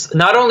 it's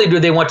not only do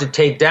they want to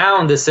take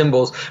down the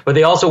symbols, but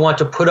they also want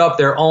to put up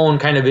their own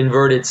kind of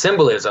inverted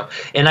symbolism.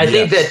 And I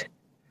think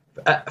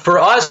that for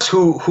us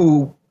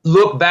who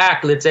look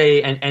back, let's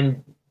say,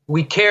 and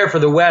we care for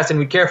the West and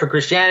we care for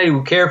Christianity,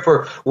 we care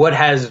for what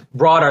has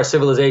brought our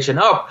civilization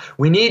up,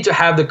 we need to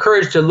have the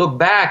courage to look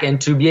back and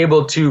to be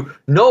able to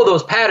know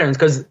those patterns,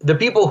 because the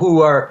people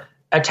who are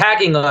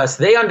attacking us,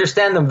 they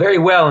understand them very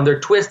well and they're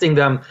twisting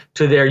them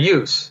to their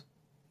use.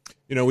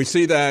 We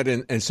see that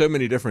in so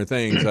many different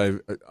things.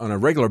 On a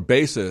regular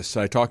basis,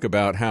 I talk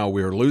about how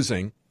we're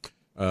losing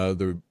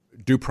the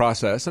due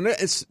process, and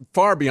it's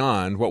far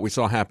beyond what we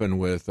saw happen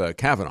with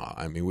Kavanaugh.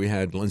 I mean, we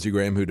had Lindsey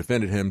Graham who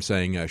defended him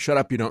saying, shut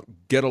up, you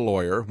don't get a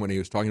lawyer, when he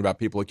was talking about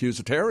people accused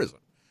of terrorism.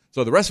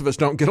 So the rest of us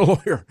don't get a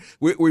lawyer.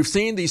 We've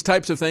seen these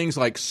types of things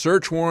like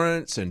search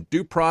warrants and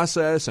due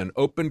process and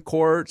open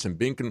courts and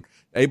being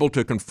able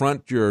to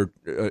confront your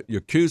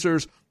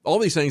accusers. All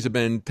these things have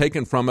been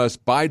taken from us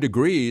by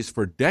degrees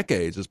for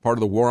decades as part of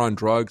the war on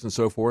drugs and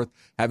so forth,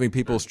 having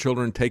people's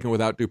children taken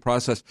without due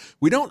process.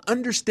 We don't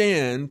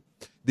understand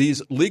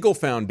these legal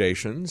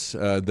foundations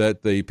that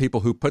the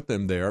people who put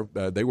them there,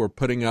 they were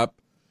putting up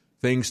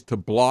things to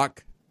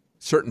block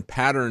certain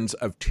patterns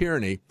of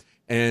tyranny.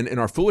 And in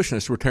our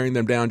foolishness, we're tearing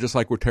them down just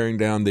like we're tearing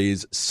down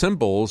these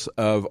symbols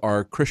of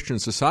our Christian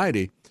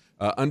society,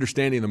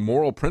 understanding the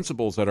moral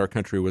principles that our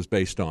country was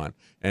based on.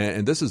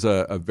 And this is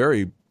a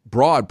very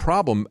broad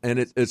problem, and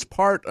it's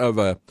part of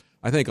a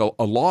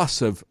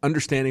loss of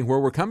understanding where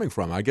we're coming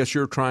from. I guess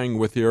you're trying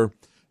with your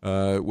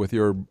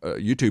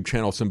YouTube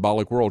channel,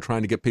 Symbolic World,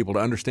 trying to get people to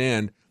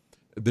understand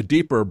the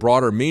deeper,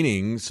 broader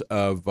meanings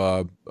of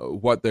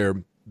what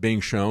they're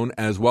being shown,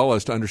 as well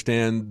as to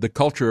understand the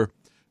culture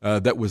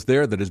that was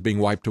there that is being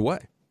wiped away.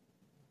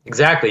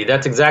 Exactly.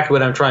 That's exactly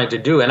what I'm trying to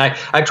do. And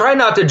I try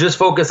not to just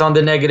focus on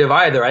the negative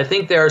either. I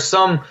think there are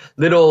some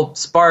little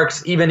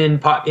sparks, even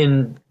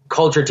in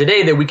culture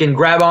today, that we can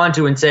grab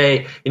onto and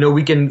say,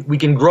 we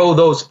can grow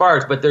those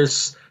sparks, but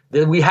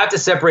we have to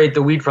separate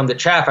the wheat from the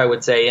chaff, I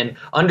would say, and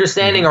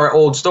understanding our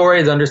old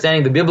stories,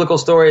 understanding the biblical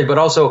stories, but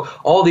also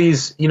all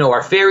these,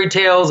 our fairy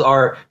tales,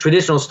 our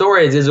traditional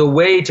stories is a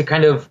way to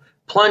kind of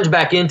plunge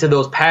back into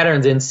those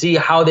patterns and see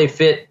how they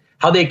fit,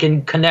 how they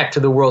can connect to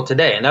the world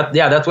today. And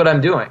that's what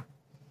I'm doing.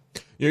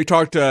 You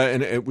talked,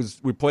 and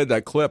we played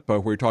that clip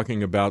where you're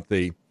talking about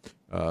the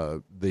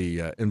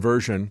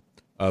inversion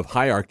of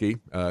hierarchy,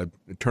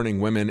 turning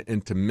women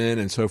into men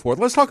and so forth.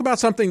 Let's talk about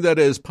something that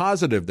is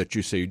positive that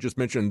you see. You just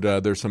mentioned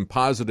there's some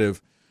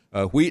positive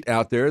wheat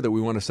out there that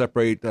we want to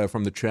separate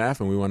from the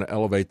chaff, and we want to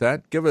elevate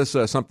that. Give us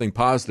something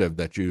positive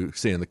that you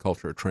see in the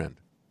culture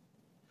trend.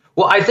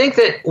 Well, I think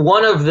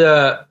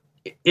that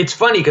it's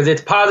funny because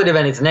it's positive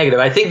and it's negative.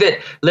 I think that,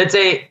 let's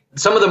say,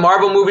 some of the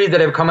Marvel movies that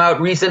have come out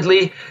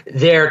recently,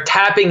 they're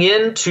tapping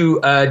into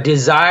a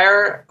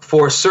desire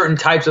for certain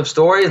types of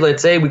stories.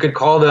 Let's say we could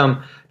call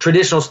them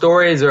traditional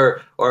stories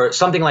or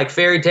something like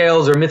fairy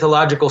tales or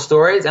mythological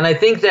stories. And I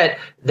think that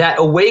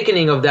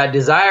awakening of that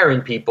desire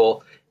in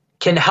people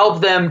can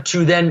help them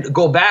to then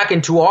go back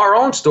into our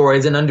own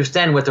stories and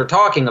understand what they're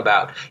talking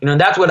about. And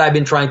that's what I've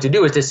been trying to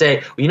do, is to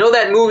say,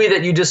 that movie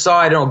that you just saw,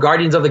 I don't know,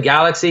 Guardians of the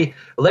Galaxy?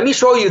 Let me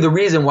show you the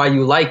reason why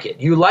you like it.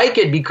 You like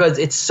it because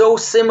it's so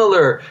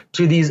similar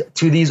to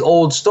these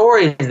old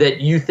stories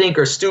that you think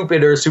are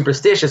stupid or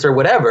superstitious or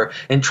whatever,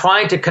 and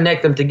trying to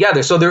connect them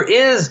together. So there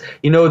is,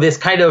 this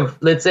kind of,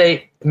 let's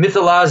say, I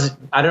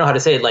don't know how to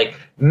say it, like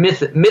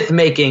myth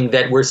making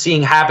that we're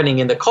seeing happening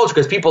in the culture,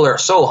 because people are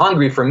so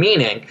hungry for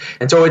meaning.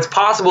 And so it's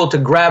possible to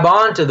grab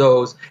onto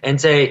those and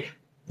say,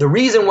 the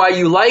reason why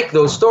you like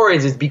those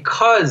stories is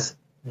because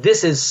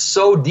this is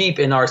so deep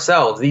in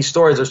ourselves. These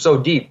stories are so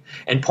deep,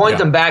 and point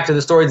them back to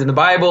the stories in the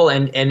Bible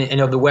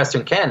and of the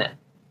Western canon.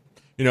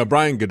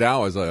 Brian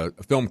Goodell is a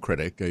film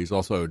critic. He's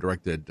also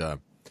directed a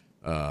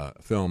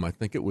film, I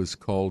think it was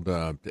called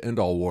To End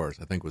All Wars,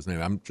 I think was the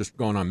name. I'm just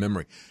going on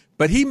memory.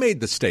 But he made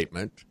the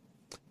statement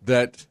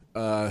that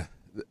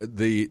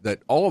that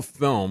all of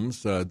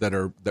films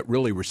that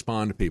really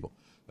respond to people,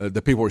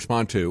 that people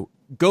respond to,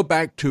 go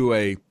back to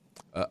a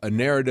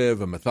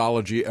narrative, a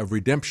mythology of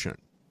redemption.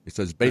 He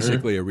says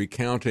basically a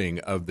recounting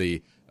of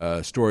the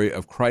story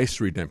of Christ's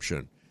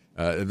redemption.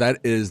 That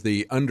is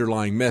the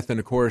underlying myth. And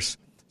of course,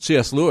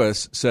 C.S.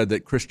 Lewis said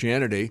that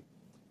Christianity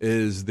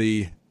is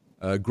the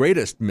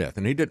greatest myth,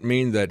 and he didn't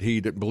mean that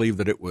he didn't believe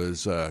that it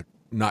was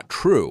not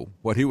true.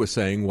 What he was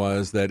saying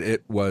was that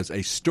it was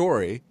a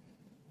story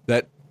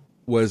that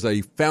was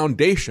a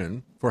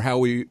foundation for how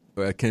we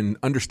can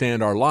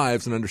understand our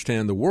lives and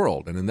understand the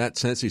world. And in that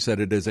sense, he said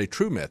it is a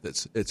true myth.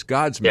 It's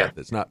God's myth.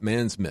 It's not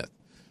man's myth.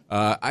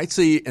 I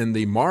see in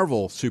the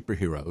Marvel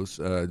superheroes,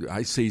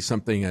 I see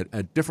something,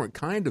 a different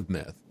kind of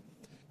myth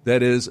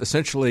that is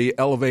essentially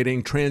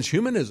elevating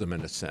transhumanism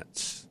in a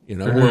sense,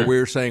 where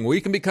we're saying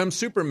we can become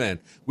Superman.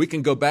 We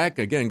can go back,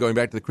 again, going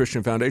back to the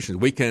Christian foundations.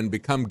 We can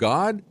become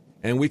God,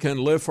 and we can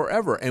live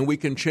forever, and we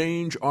can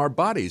change our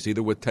bodies,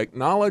 either with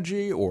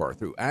technology or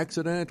through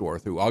accident or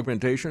through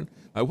augmentation.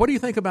 What do you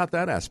think about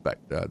that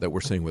aspect that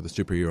we're seeing with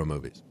the superhero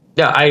movies?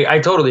 Yeah, I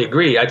totally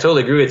agree. I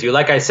totally agree with you.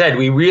 Like I said,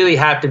 we really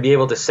have to be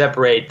able to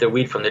separate the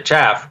wheat from the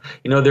chaff.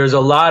 There's a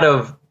lot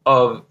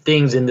of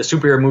things in the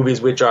superhero movies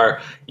which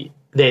are...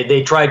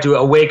 They try to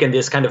awaken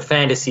this kind of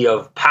fantasy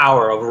of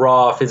power, of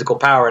raw physical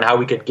power, and how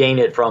we could gain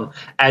it from,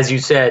 as you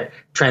said,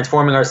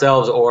 transforming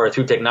ourselves or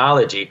through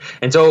technology.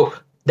 And so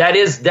that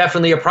is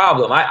definitely a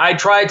problem. I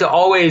try to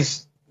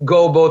always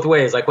go both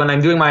ways. Like when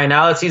I'm doing my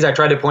analyses, I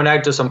try to point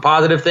out to some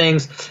positive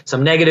things,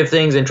 some negative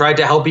things, and try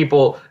to help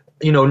people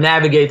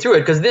navigate through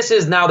it, because this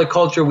is now the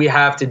culture we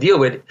have to deal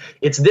with.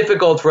 It's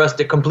difficult for us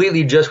to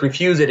completely just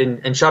refuse it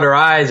and shut our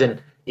eyes,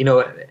 and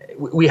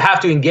we have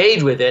to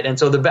engage with it. And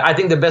so I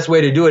think the best way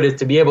to do it is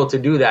to be able to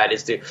do that,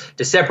 is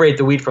to separate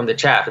the wheat from the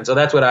chaff. And so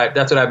that's what I've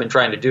been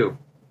trying to do.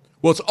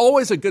 Well, it's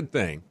always a good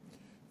thing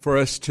for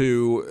us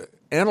to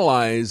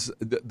analyze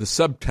the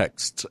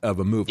subtext of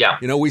a movie.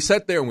 Yeah. We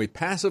sit there and we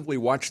passively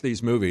watch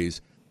these movies,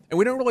 and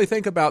we don't really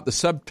think about the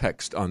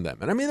subtext on them.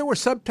 And I mean, there were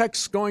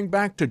subtexts going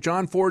back to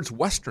John Ford's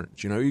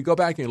Westerns. You go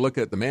back and you look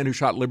at The Man Who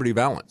Shot Liberty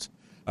Valance.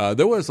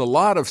 There was a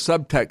lot of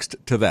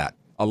subtext to that,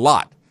 a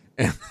lot.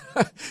 And,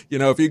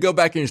 if you go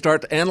back and you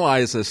start to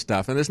analyze this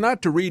stuff, and it's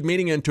not to read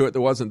meaning into it that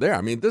wasn't there.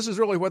 I mean, this is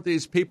really what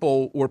these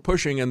people were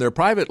pushing in their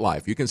private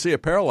life. You can see a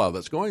parallel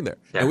that's going there.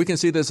 Yeah. And we can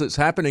see this is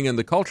happening in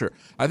the culture.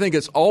 I think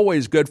it's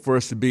always good for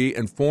us to be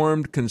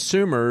informed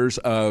consumers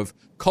of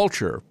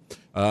culture,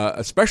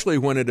 especially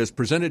when it is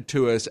presented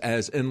to us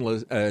as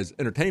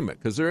entertainment,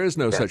 because there is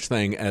no such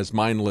thing as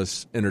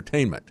mindless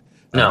entertainment.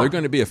 No. They're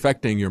going to be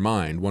affecting your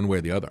mind one way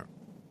or the other.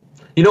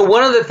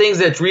 One of the things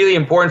that's really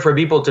important for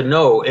people to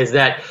know is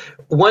that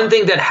one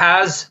thing that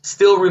has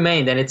still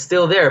remained, and it's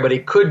still there, but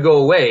it could go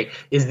away,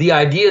 is the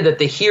idea that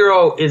the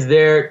hero is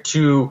there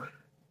to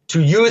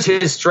use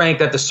his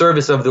strength at the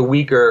service of the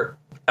weaker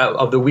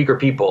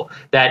people,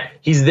 that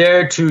he's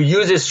there to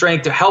use his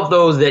strength to help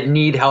those that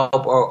need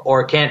help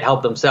or can't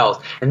help themselves.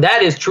 And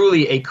that is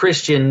truly a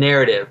Christian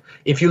narrative.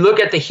 If you look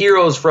at the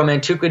heroes from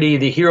antiquity,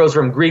 the heroes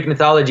from Greek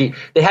mythology,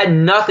 they had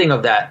nothing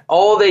of that.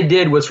 All they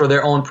did was for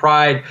their own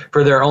pride,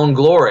 for their own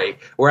glory.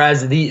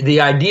 Whereas the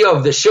idea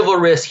of the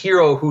chivalrous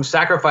hero who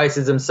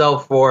sacrifices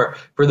himself for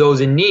those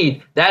in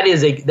need, that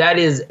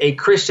is a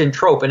Christian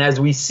trope. And as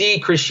we see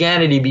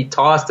Christianity be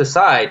tossed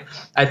aside,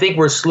 I think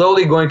we're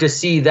slowly going to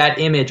see that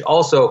image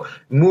also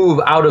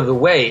move out of the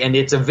way. And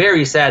it's a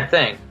very sad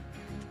thing.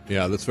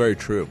 Yeah, that's very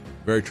true.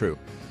 Very true.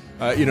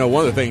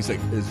 One of the things that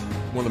is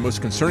one of the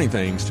most concerning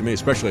things to me,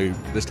 especially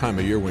this time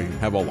of year when you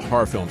have all the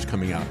horror films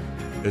coming out,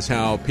 is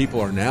how people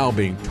are now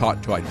being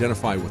taught to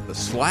identify with the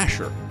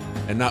slasher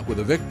and not with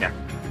the victim,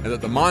 and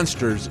that the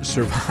monsters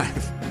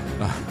survive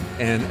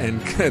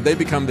and they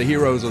become the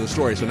heroes of the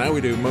story. So now we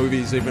do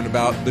movies even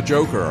about the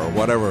Joker or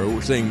whatever.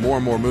 We're seeing more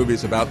and more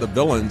movies about the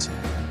villains.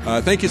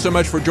 Thank you so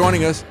much for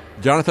joining us,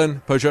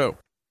 Jonathan Pageau.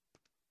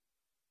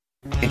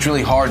 It's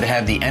really hard to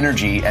have the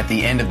energy at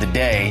the end of the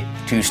day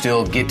to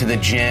still get to the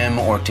gym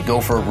or to go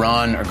for a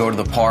run or go to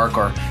the park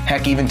or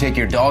heck, even take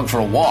your dog for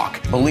a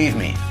walk. Believe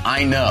me,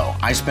 I know.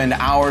 I spend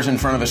hours in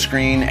front of a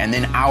screen and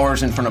then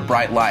hours in front of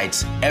bright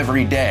lights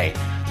every day.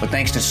 But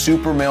thanks to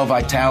Super Male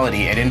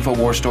Vitality at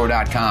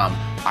InfoWarsStore.com,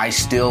 I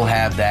still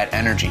have that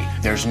energy.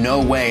 There's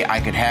no way I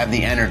could have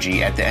the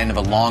energy at the end of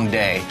a long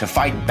day to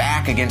fight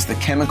back against the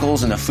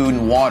chemicals in the food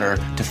and water,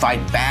 to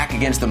fight back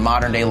against the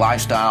modern day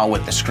lifestyle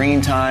with the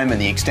screen time and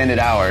the extended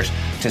hours,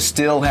 to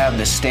still have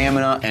the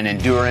stamina and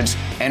endurance,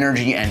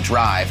 energy and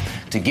drive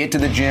to get to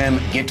the gym,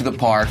 get to the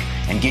park,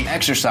 and get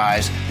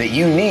exercise that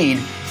you need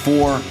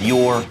for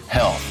your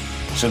health.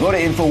 So go to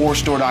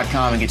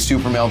InfoWarsStore.com and get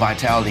Super Male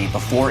Vitality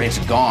before it's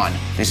gone.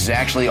 This is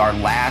actually our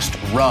last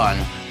run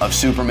of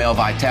Super Male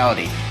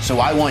Vitality. So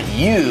I want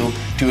you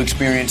to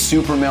experience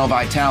Super Male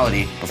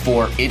Vitality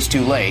before it's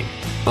too late.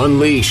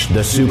 Unleash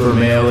the super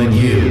male in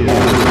you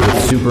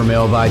with Super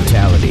Male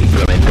Vitality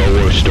from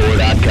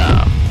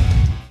InfoWarsStore.com.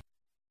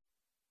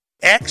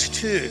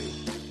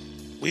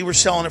 X2, we were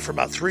selling it for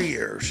about 3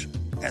 years,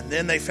 and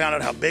then they found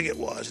out how big it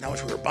was and how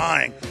much we were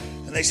buying,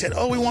 and they said,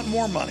 oh, we want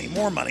more money,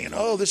 and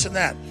oh, this and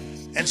that.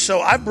 And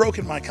so I've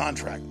broken my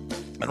contract,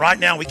 and right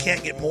now we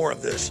can't get more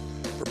of this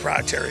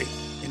proprietary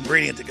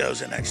ingredient that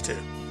goes in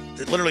X2.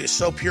 It literally is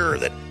so pure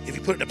that if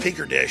you put it in a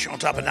peaker dish on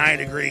top of a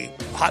 90-degree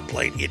hot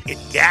plate, it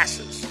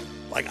gases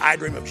like I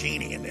Dream of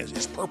Jeannie, and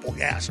it's purple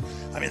gas.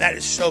 I mean, that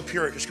is so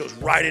pure, it just goes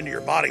right into your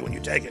body when you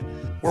take it.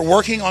 We're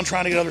working on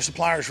trying to get other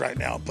suppliers right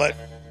now, but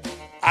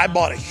I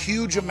bought a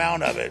huge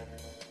amount of it,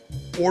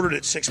 ordered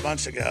it 6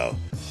 months ago,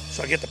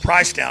 so I get the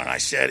price down, and I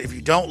said, if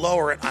you don't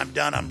lower it, I'm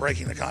done, I'm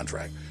breaking the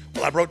contract.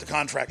 Well, I broke the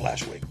contract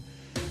last week.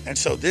 And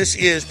so this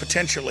is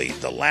potentially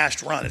the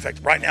last run. In fact,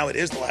 right now it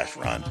is the last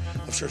run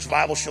of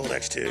Survival Shield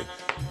X2.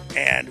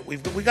 And we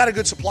got a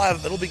good supply of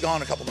it. It'll be gone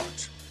in a couple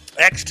months.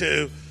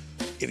 X2,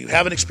 if you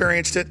haven't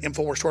experienced it,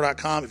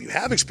 InfoWarsStore.com. If you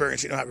have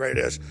experienced it, you know how great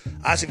it is.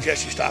 I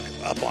suggest you stock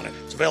up on it.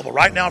 It's available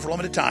right now for a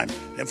limited time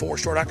at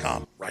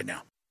InfoWarsStore.com right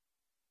now.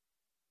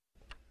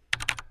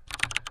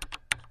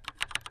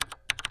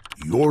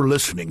 You're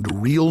listening to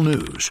Real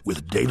News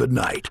with David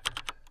Knight.